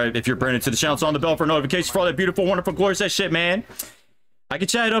 Subscribe if you're brand new to the channel. It's on the bell for notifications for all that beautiful, wonderful, glorious that shit, man. I can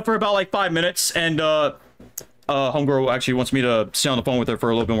chat it up for about like 5 minutes, and homegirl actually wants me to stay on the phone with her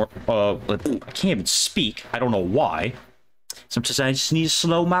for a little bit more. I can't even speak. I don't know why. Sometimes I just need to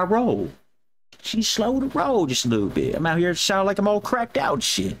slow my roll. She needs to slow the roll just a little bit. I'm out here sounding like I'm all cracked out and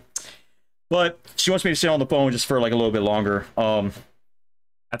shit. But she wants me to stay on the phone just for like a little bit longer.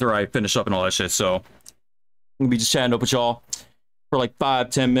 After I finish up and all that shit. So I'm gonna be just chatting up with y'all for like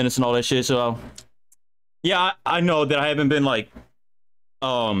 5-10 minutes and all that shit. So yeah, I know that I haven't been like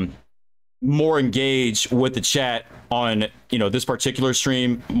more engaged with the chat on, you know, this particular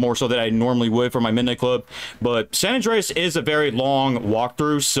stream more so than I normally would for my Midnight Club. But San Andreas is a very long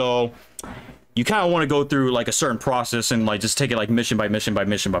walkthrough, so you kind of want to go through like a certain process and like just take it like mission by mission by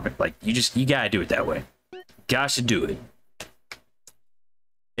mission by like you gotta do it that way. Gosh to do it.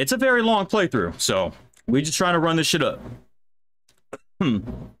 It's a very long playthrough, so we just trying to run this shit up. Can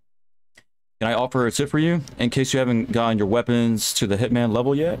I offer a tip for you in case you haven't gotten your weapons to the Hitman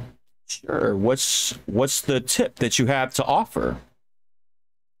level yet? Sure. What's the tip that you have to offer?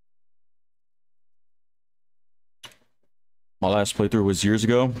 My last playthrough was years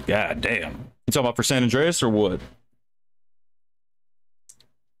ago. God damn. You talking about for San Andreas or what?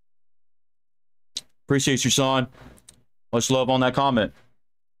 Appreciate you, Sean. Much love on that comment.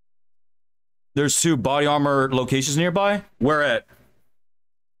 There's 2 body armor locations nearby. Where at?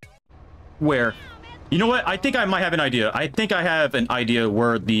 Where? You know what? I think I might have an idea. I think I have an idea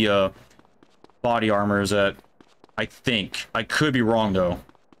where the body armor is at. I think. I could be wrong though.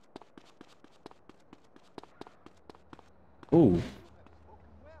 Ooh.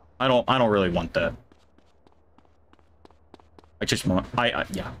 I don't really want that. I just want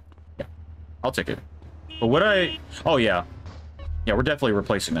yeah. I'll take it. But would I? Oh yeah. Yeah, we're definitely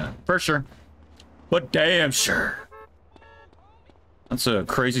replacing that. For sure. But damn sure. That's a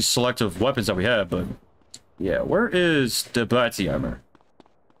crazy select of weapons that we have, but yeah, where is the body armor?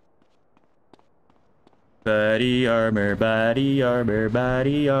 Body armor, body armor,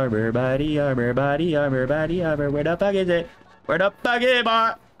 body armor, body armor, body armor, body armor. Where the fuck is it? Where the fuck is it?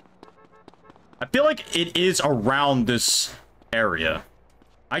 I feel like it is around this area.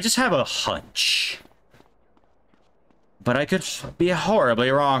 I just have a hunch. But I could be horribly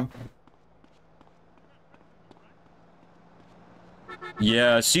wrong.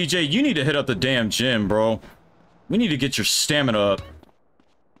 Yeah, CJ, you need to hit up the damn gym, bro. We need to get your stamina up.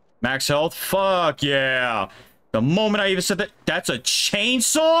 Max health? Fuck yeah. The moment I even said that, that's a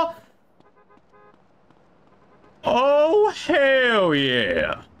chainsaw? Oh, hell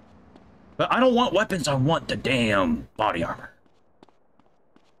yeah. But I don't want weapons, I want the damn body armor.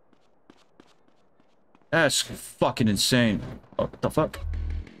 That's fucking insane. Oh, what the fuck?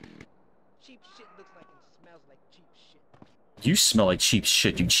 You smell like cheap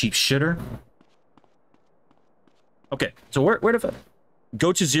shit, you cheap shitter. Okay, so where the fuck?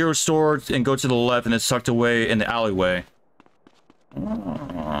 Go to Zero Store and go to the left, and it's tucked away in the alleyway.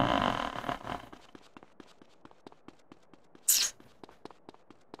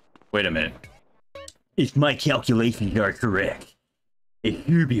 Wait a minute. If my calculations are correct, it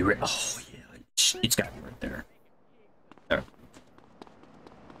should be right. Oh yeah, it's got to be right there. There.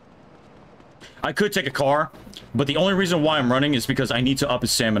 I could take a car, but the only reason why I'm running is because I need to up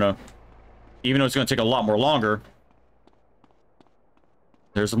his stamina. Even though it's going to take a lot more longer.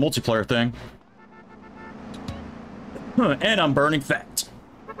 There's a multiplayer thing. And I'm burning fat.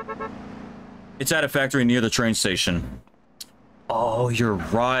 It's at a factory near the train station. Oh, you're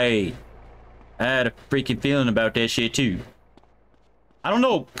right. I had a freaking feeling about that shit too. I don't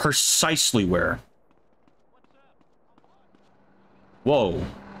know precisely where. Whoa.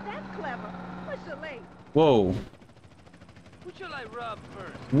 That's clever. What's the late? Whoa. Who shall I rub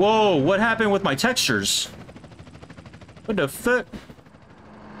first? Whoa, what happened with my textures? What the fuck?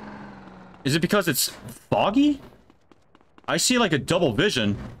 Is it because it's foggy? I see like a double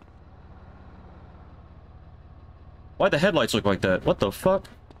vision. Why the headlights look like that? What the fuck?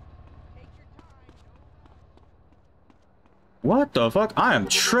 What the fuck? I am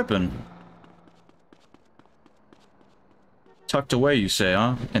tripping. Tucked away, you say,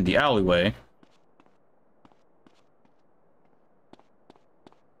 huh? In the alleyway.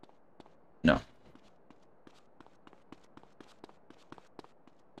 No.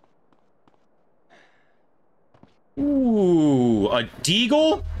 Ooh, a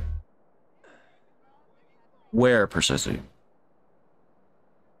deagle? Where precisely?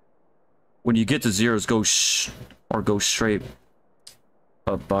 When you get to zeros, go straight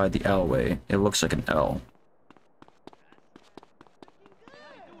up by the alleyway. It looks like an L.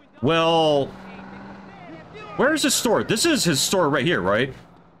 Well, where's his store? This is his store right here, right?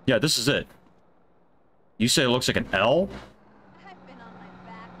 Yeah, this is it. You say it looks like an L?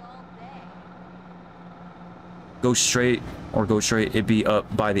 Go straight or go straight. It'd be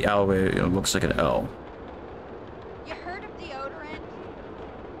up by the alleyway. It looks like an L. You heard of deodorant?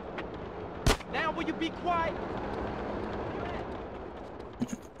 Now will you be quiet?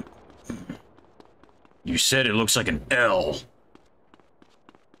 You said it looks like an L.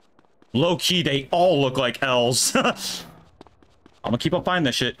 Low key, they all look like L's. I'm gonna keep on finding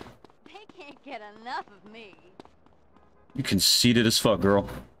that shit. They can't get enough of me. You conceited as fuck, girl.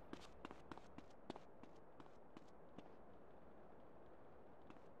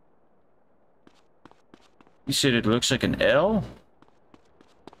 You said it looks like an L?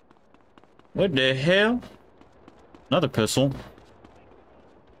 What the hell? Another pistol.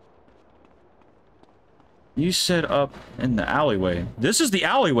 You said up in the alleyway. This is the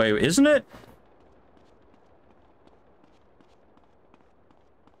alleyway, isn't it?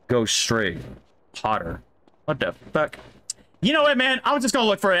 Go straight. Potter. What the fuck? You know what, man? I'm just gonna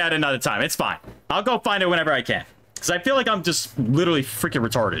look for it at another time. It's fine. I'll go find it whenever I can. Because I feel like I'm just literally freaking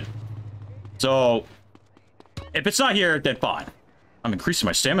retarded. So, if it's not here, then fine. I'm increasing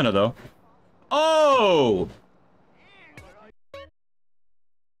my stamina, though. Oh!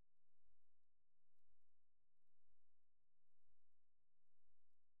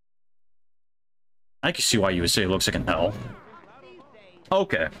 I can see why you would say it looks like an L.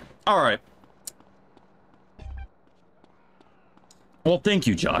 Okay. Alright. Well, thank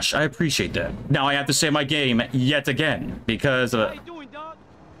you, Josh. I appreciate that. Now I have to save my game yet again, because, doing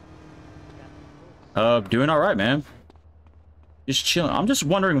alright, man. Just chilling. I'm just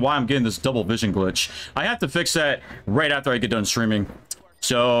wondering why I'm getting this double vision glitch. I have to fix that right after I get done streaming.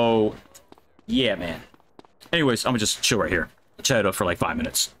 So, yeah, man. Anyways, I'm gonna just chill right here. Chat it up for like 5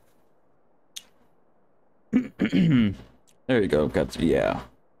 minutes. There you go. Got to, yeah.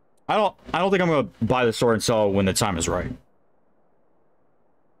 I don't think I'm gonna buy the sword and sell it when the time is right.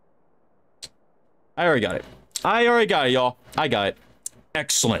 I already got it. I already got it, y'all. I got it.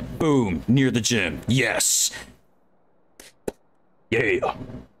 Excellent. Boom. Near the gym. Yes. Yeah.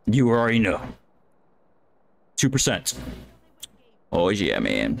 You already know. 2%. Oh, yeah,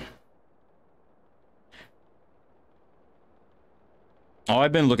 man. Oh,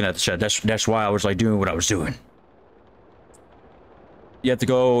 I've been looking at the chat. That's why I was, like, doing what I was doing. You have to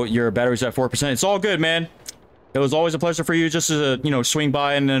go. Your battery's at 4%. It's all good, man. It was always a pleasure for you just to, you know, swing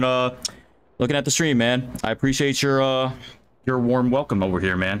by and then, looking at the stream, man. I appreciate your warm welcome over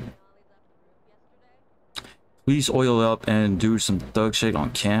here, man. Please oil up and do some thug shit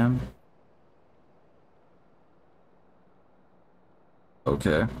on cam.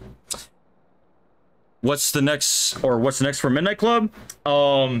 Okay. What's the next for Midnight Club?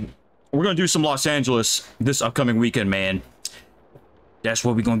 We're gonna do some Los Angeles this upcoming weekend, man. That's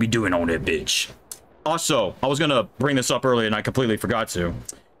what we're gonna be doing on that bitch. Also, I was gonna bring this up earlier and I completely forgot to.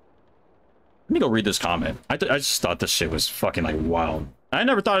 Let me go read this comment. I just thought this shit was fucking like wild. I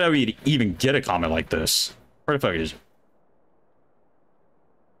never thought I would even get a comment like this. Where the fuck is it?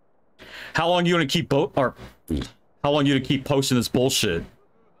 How long you gonna keep how long you gonna keep posting this bullshit?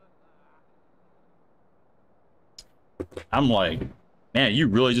 I'm like, man, you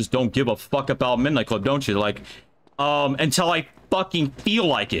really just don't give a fuck about Midnight Club, don't you? Like, until I fucking feel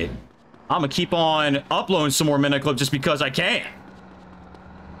like it. I'm gonna keep on uploading some more Midnight Club just because I can.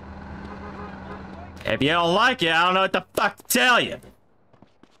 If you don't like it, I don't know what the fuck to tell you.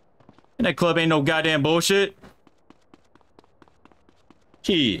 Midnight Club ain't no goddamn bullshit.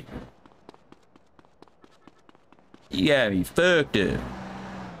 Gee. You got me fucked up.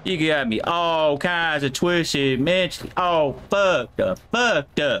 You got me all kinds of twisted, mentally all fucked up,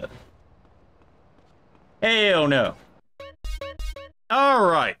 Hell no. All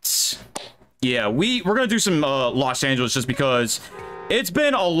right. Yeah, we're gonna do some Los Angeles just because it's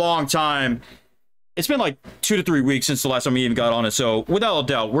been a long time. It's been like 2 to 3 weeks since the last time we even got on it. So without a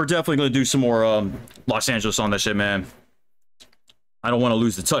doubt, we're definitely gonna do some more Los Angeles on that shit, man. I don't want to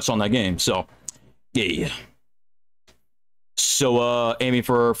lose the touch on that game. So yeah. So, aiming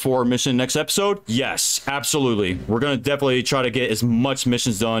for 4 mission next episode? Yes, absolutely. We're going to definitely try to get as much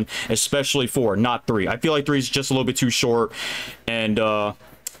missions done, especially 4, not 3. I feel like 3 is just a little bit too short. And,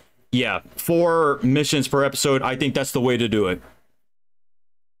 yeah, 4 missions per episode, I think that's the way to do it.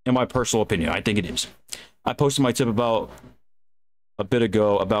 In my personal opinion, I think it is. I posted my tip about a bit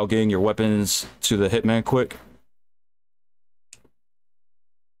ago about getting your weapons to the hitman quick.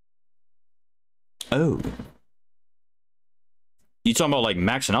 Oh. You talking about like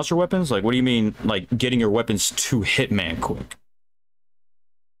maxing out your weapons? Like, what do you mean, like getting your weapons to hitman quick?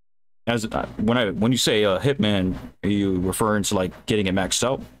 As when you say hitman, are you referring to like getting it maxed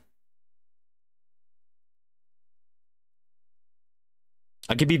out?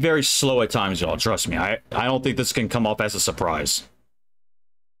 I can be very slow at times, y'all. Trust me. I don't think this can come off as a surprise.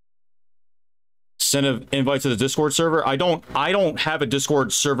 Send an invite to the Discord server. I don't have a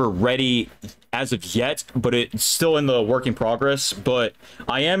Discord server ready as of yet, but it's still in the work in progress. But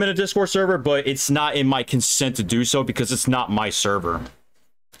I am in a Discord server, but it's not in my consent to do so because it's not my server.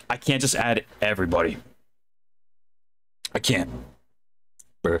 I can't just add everybody. I can't.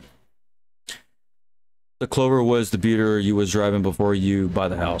 The Clover was the beater you was driving before you buy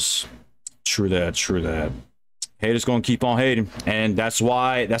the house. True that, true that. Haters gonna keep on hating, and that's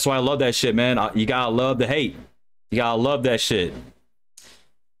why I love that shit, man. You gotta love the hate. You gotta love that shit.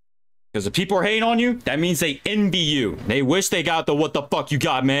 Because if people are hating on you, that means they envy you. They wish they got the what the fuck you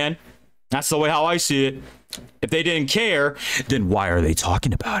got, man. That's the way how I see it. If they didn't care, then why are they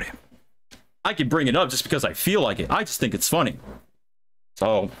talking about it? I can bring it up just because I feel like it. I just think it's funny.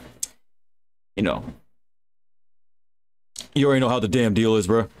 So, you know. You already know how the damn deal is,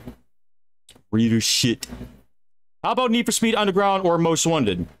 bro. Reader shit. How about Need for Speed Underground or Most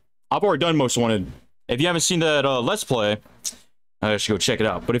Wanted? I've already done Most Wanted. If you haven't seen that Let's Play, I should go check it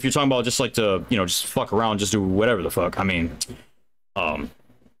out. But if you're talking about just like to, you know, just fuck around, just do whatever the fuck, I mean, I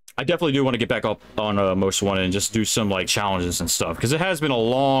definitely do want to get back up on Most Wanted and just do some like challenges and stuff. Because it has been a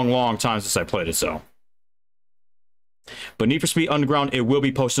long time since I played it, so. But Need for Speed Underground, it will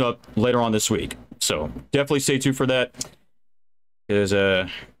be posted up later on this week. So definitely stay tuned for that. Because,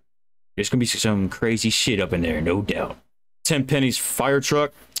 there's gonna be some crazy shit up in there, no doubt. 10 pennies fire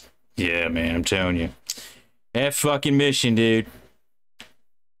truck. Yeah, man, I'm telling you. That fucking mission, dude.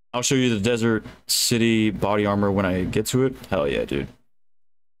 I'll show you the Desert City body armor when I get to it. Hell yeah, dude.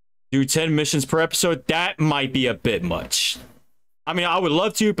 Do 10 missions per episode? That might be a bit much. I mean, I would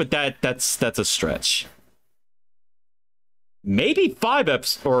love to, but that's a stretch. Maybe 5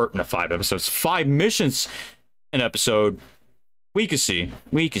 episodes, or not 5 episodes, 5 missions an episode. We can see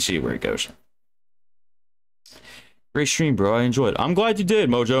where it goes. Great stream, bro. I enjoyed it. I'm glad you did,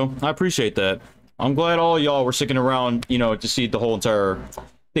 Mojo. I appreciate that. I'm glad all y'all were sticking around, you know, to see the whole entire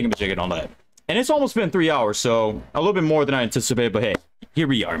thingamajig and all that. And it's almost been 3 hours, so a little bit more than I anticipated, but hey, here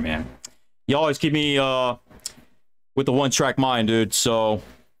we are, man. You always keep me with the one-track mind, dude, so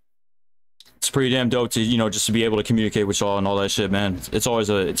it's pretty damn dope to, you know, just to be able to communicate with y'all and all that shit, man. It's always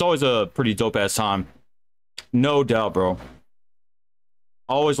a pretty dope-ass time. No doubt, bro.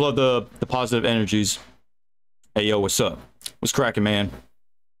 I always love the positive energies. Hey, yo, what's up? What's cracking, man?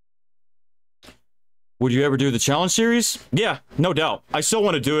 Would you ever do the challenge series? Yeah, no doubt. I still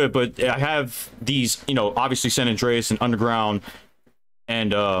want to do it, but I have these, you know, obviously San Andreas and Underground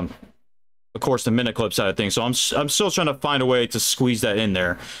and, of course, the Minute Club side of things. So I'm still trying to find a way to squeeze that in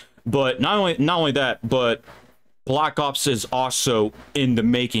there. But not only that, but Black Ops is also in the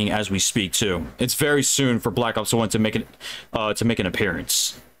making as we speak too. It's very soon for Black Ops 1 to make an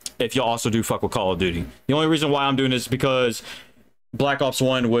appearance. If you also do fuck with Call of Duty. The only reason why I'm doing this is because Black Ops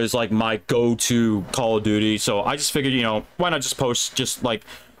 1 was like my go-to Call of Duty. So I just figured, you know, why not just post just like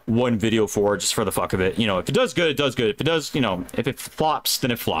one video for it, just for the fuck of it. You know, if it does good, it does good. If it does, you know, if it flops, then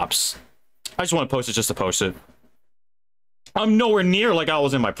it flops. I just want to post it just to post it. I'm nowhere near like I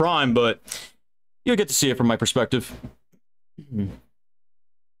was in my prime, but you'll get to see it from my perspective.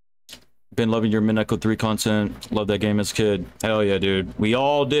 Been loving your Midnight Code 3 content. Love that game as a kid. Hell yeah, dude. We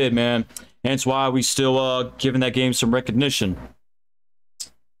all did, man. Hence why we still giving that game some recognition.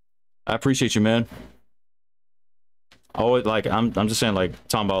 I appreciate you, man. Always, like, I'm just saying, like,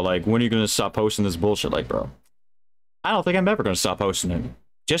 talking about, like, when are you gonna stop posting this bullshit? Like, bro, I don't think I'm ever going to stop posting it.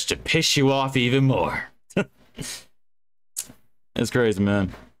 Just to piss you off even more. It's crazy,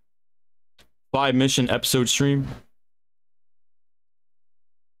 man. 5 mission episode stream.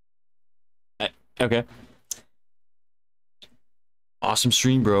 Okay. Awesome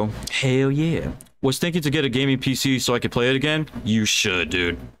stream, bro. Hell yeah. Was thinking to get a gaming PC so I could play it again. You should,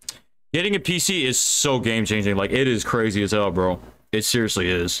 dude. Getting a PC is so game changing. Like, it is crazy as hell, bro. It seriously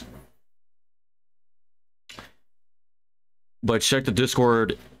is. But check the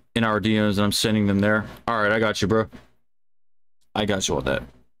Discord in our DMs and I'm sending them there. Alright, I got you, bro. I got you on that.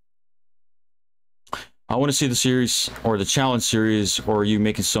 I want to see the series or the challenge series or you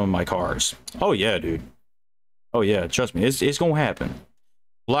making some of my cars. Oh yeah, dude. Oh yeah, trust me, it's gonna happen.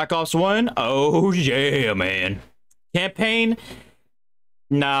 Black Ops 1? Oh yeah, man. Campaign?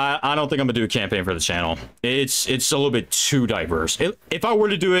 Nah, I don't think I'm gonna do a campaign for the channel. It's a little bit too diverse. If I were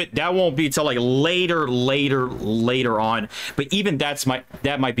to do it, that won't be till like later on. But even that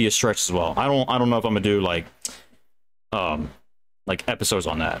might be a stretch as well. I don't know if I'm gonna do like episodes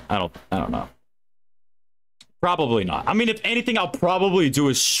on that. I don't know. Probably not. I mean, if anything, I'll probably do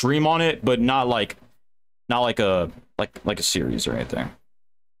a stream on it, but not like a series or anything.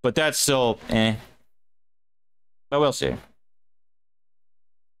 But that's still eh. But we'll see.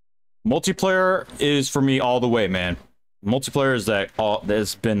 Multiplayer is for me all the way, man. Multiplayer is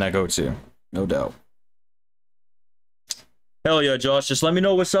that's been that go-to, no doubt. Hell yeah, Josh. Just let me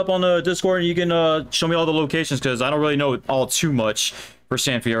know what's up on the Discord and you can show me all the locations because I don't really know all too much for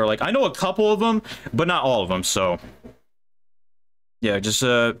San Fierro. Like, I know a couple of them, but not all of them, so yeah, just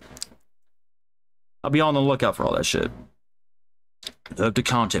I'll be on the lookout for all that shit. Love the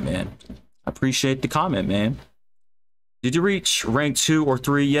content, man. I appreciate the comment, man. Did you reach rank 2 or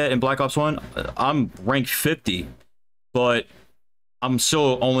 3 yet in Black Ops 1? I'm rank 50, but I'm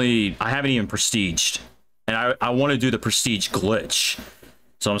still I haven't even prestiged. And I want to do the prestige glitch.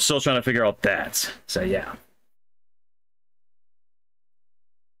 So I'm still trying to figure out that. So yeah.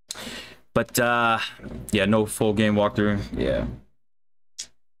 But yeah, no full game walkthrough. Yeah.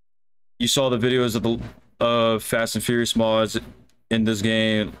 You saw the videos of the Fast and Furious mods in this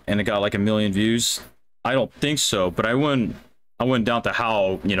game and it got like 1 million views. I don't think so, but I wouldn't doubt to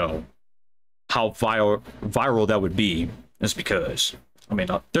how, you know, how viral that would be. Just because, I mean,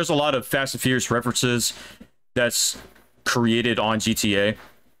 there's a lot of Fast and Furious references that's created on GTA.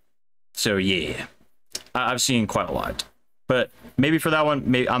 So yeah, I've seen quite a lot. But maybe for that one,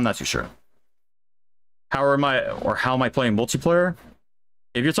 maybe I'm not too sure. How am I playing multiplayer?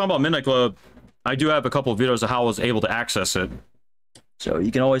 If you're talking about Midnight Club, I do have a couple of videos of how I was able to access it. So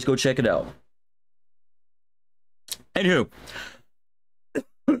you can always go check it out. Anywho,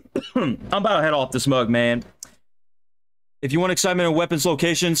 I'm about to head off this mug, man. If you want excitement in weapons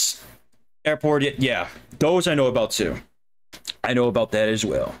locations, airport, yeah, those I know about too. I know about that as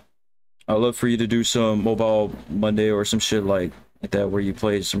well. I'd love for you to do some Mobile Monday or some shit like that where you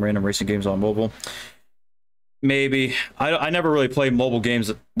play some random racing games on mobile. Maybe. I never really played mobile games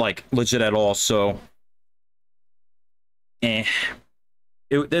like legit at all, so it's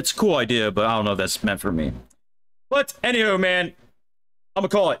a cool idea, but I don't know if that's meant for me. But anywho, man, I'm gonna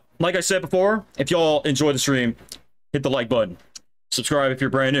call it. Like I said before, if y'all enjoy the stream, hit the like button. Subscribe if you're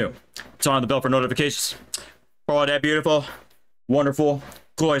brand new. Turn on the bell for notifications. For all that beautiful, wonderful,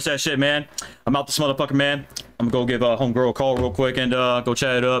 glorious that shit, man. I'm out this motherfucker, man. I'm gonna go give homegirl a call real quick and go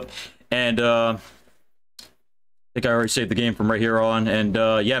chat it up. And I think I already saved the game from right here on. And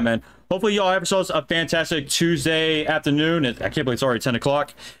yeah, man. Hopefully y'all have yourselves a fantastic Tuesday afternoon. I can't believe it's already 10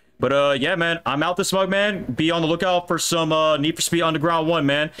 o'clock. But yeah, man, I'm out this mug, man. Be on the lookout for some Need for Speed Underground 1,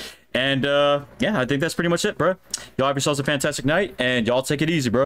 man. And yeah, I think that's pretty much it, bro. Y'all have yourselves a fantastic night, and y'all take it easy, bro.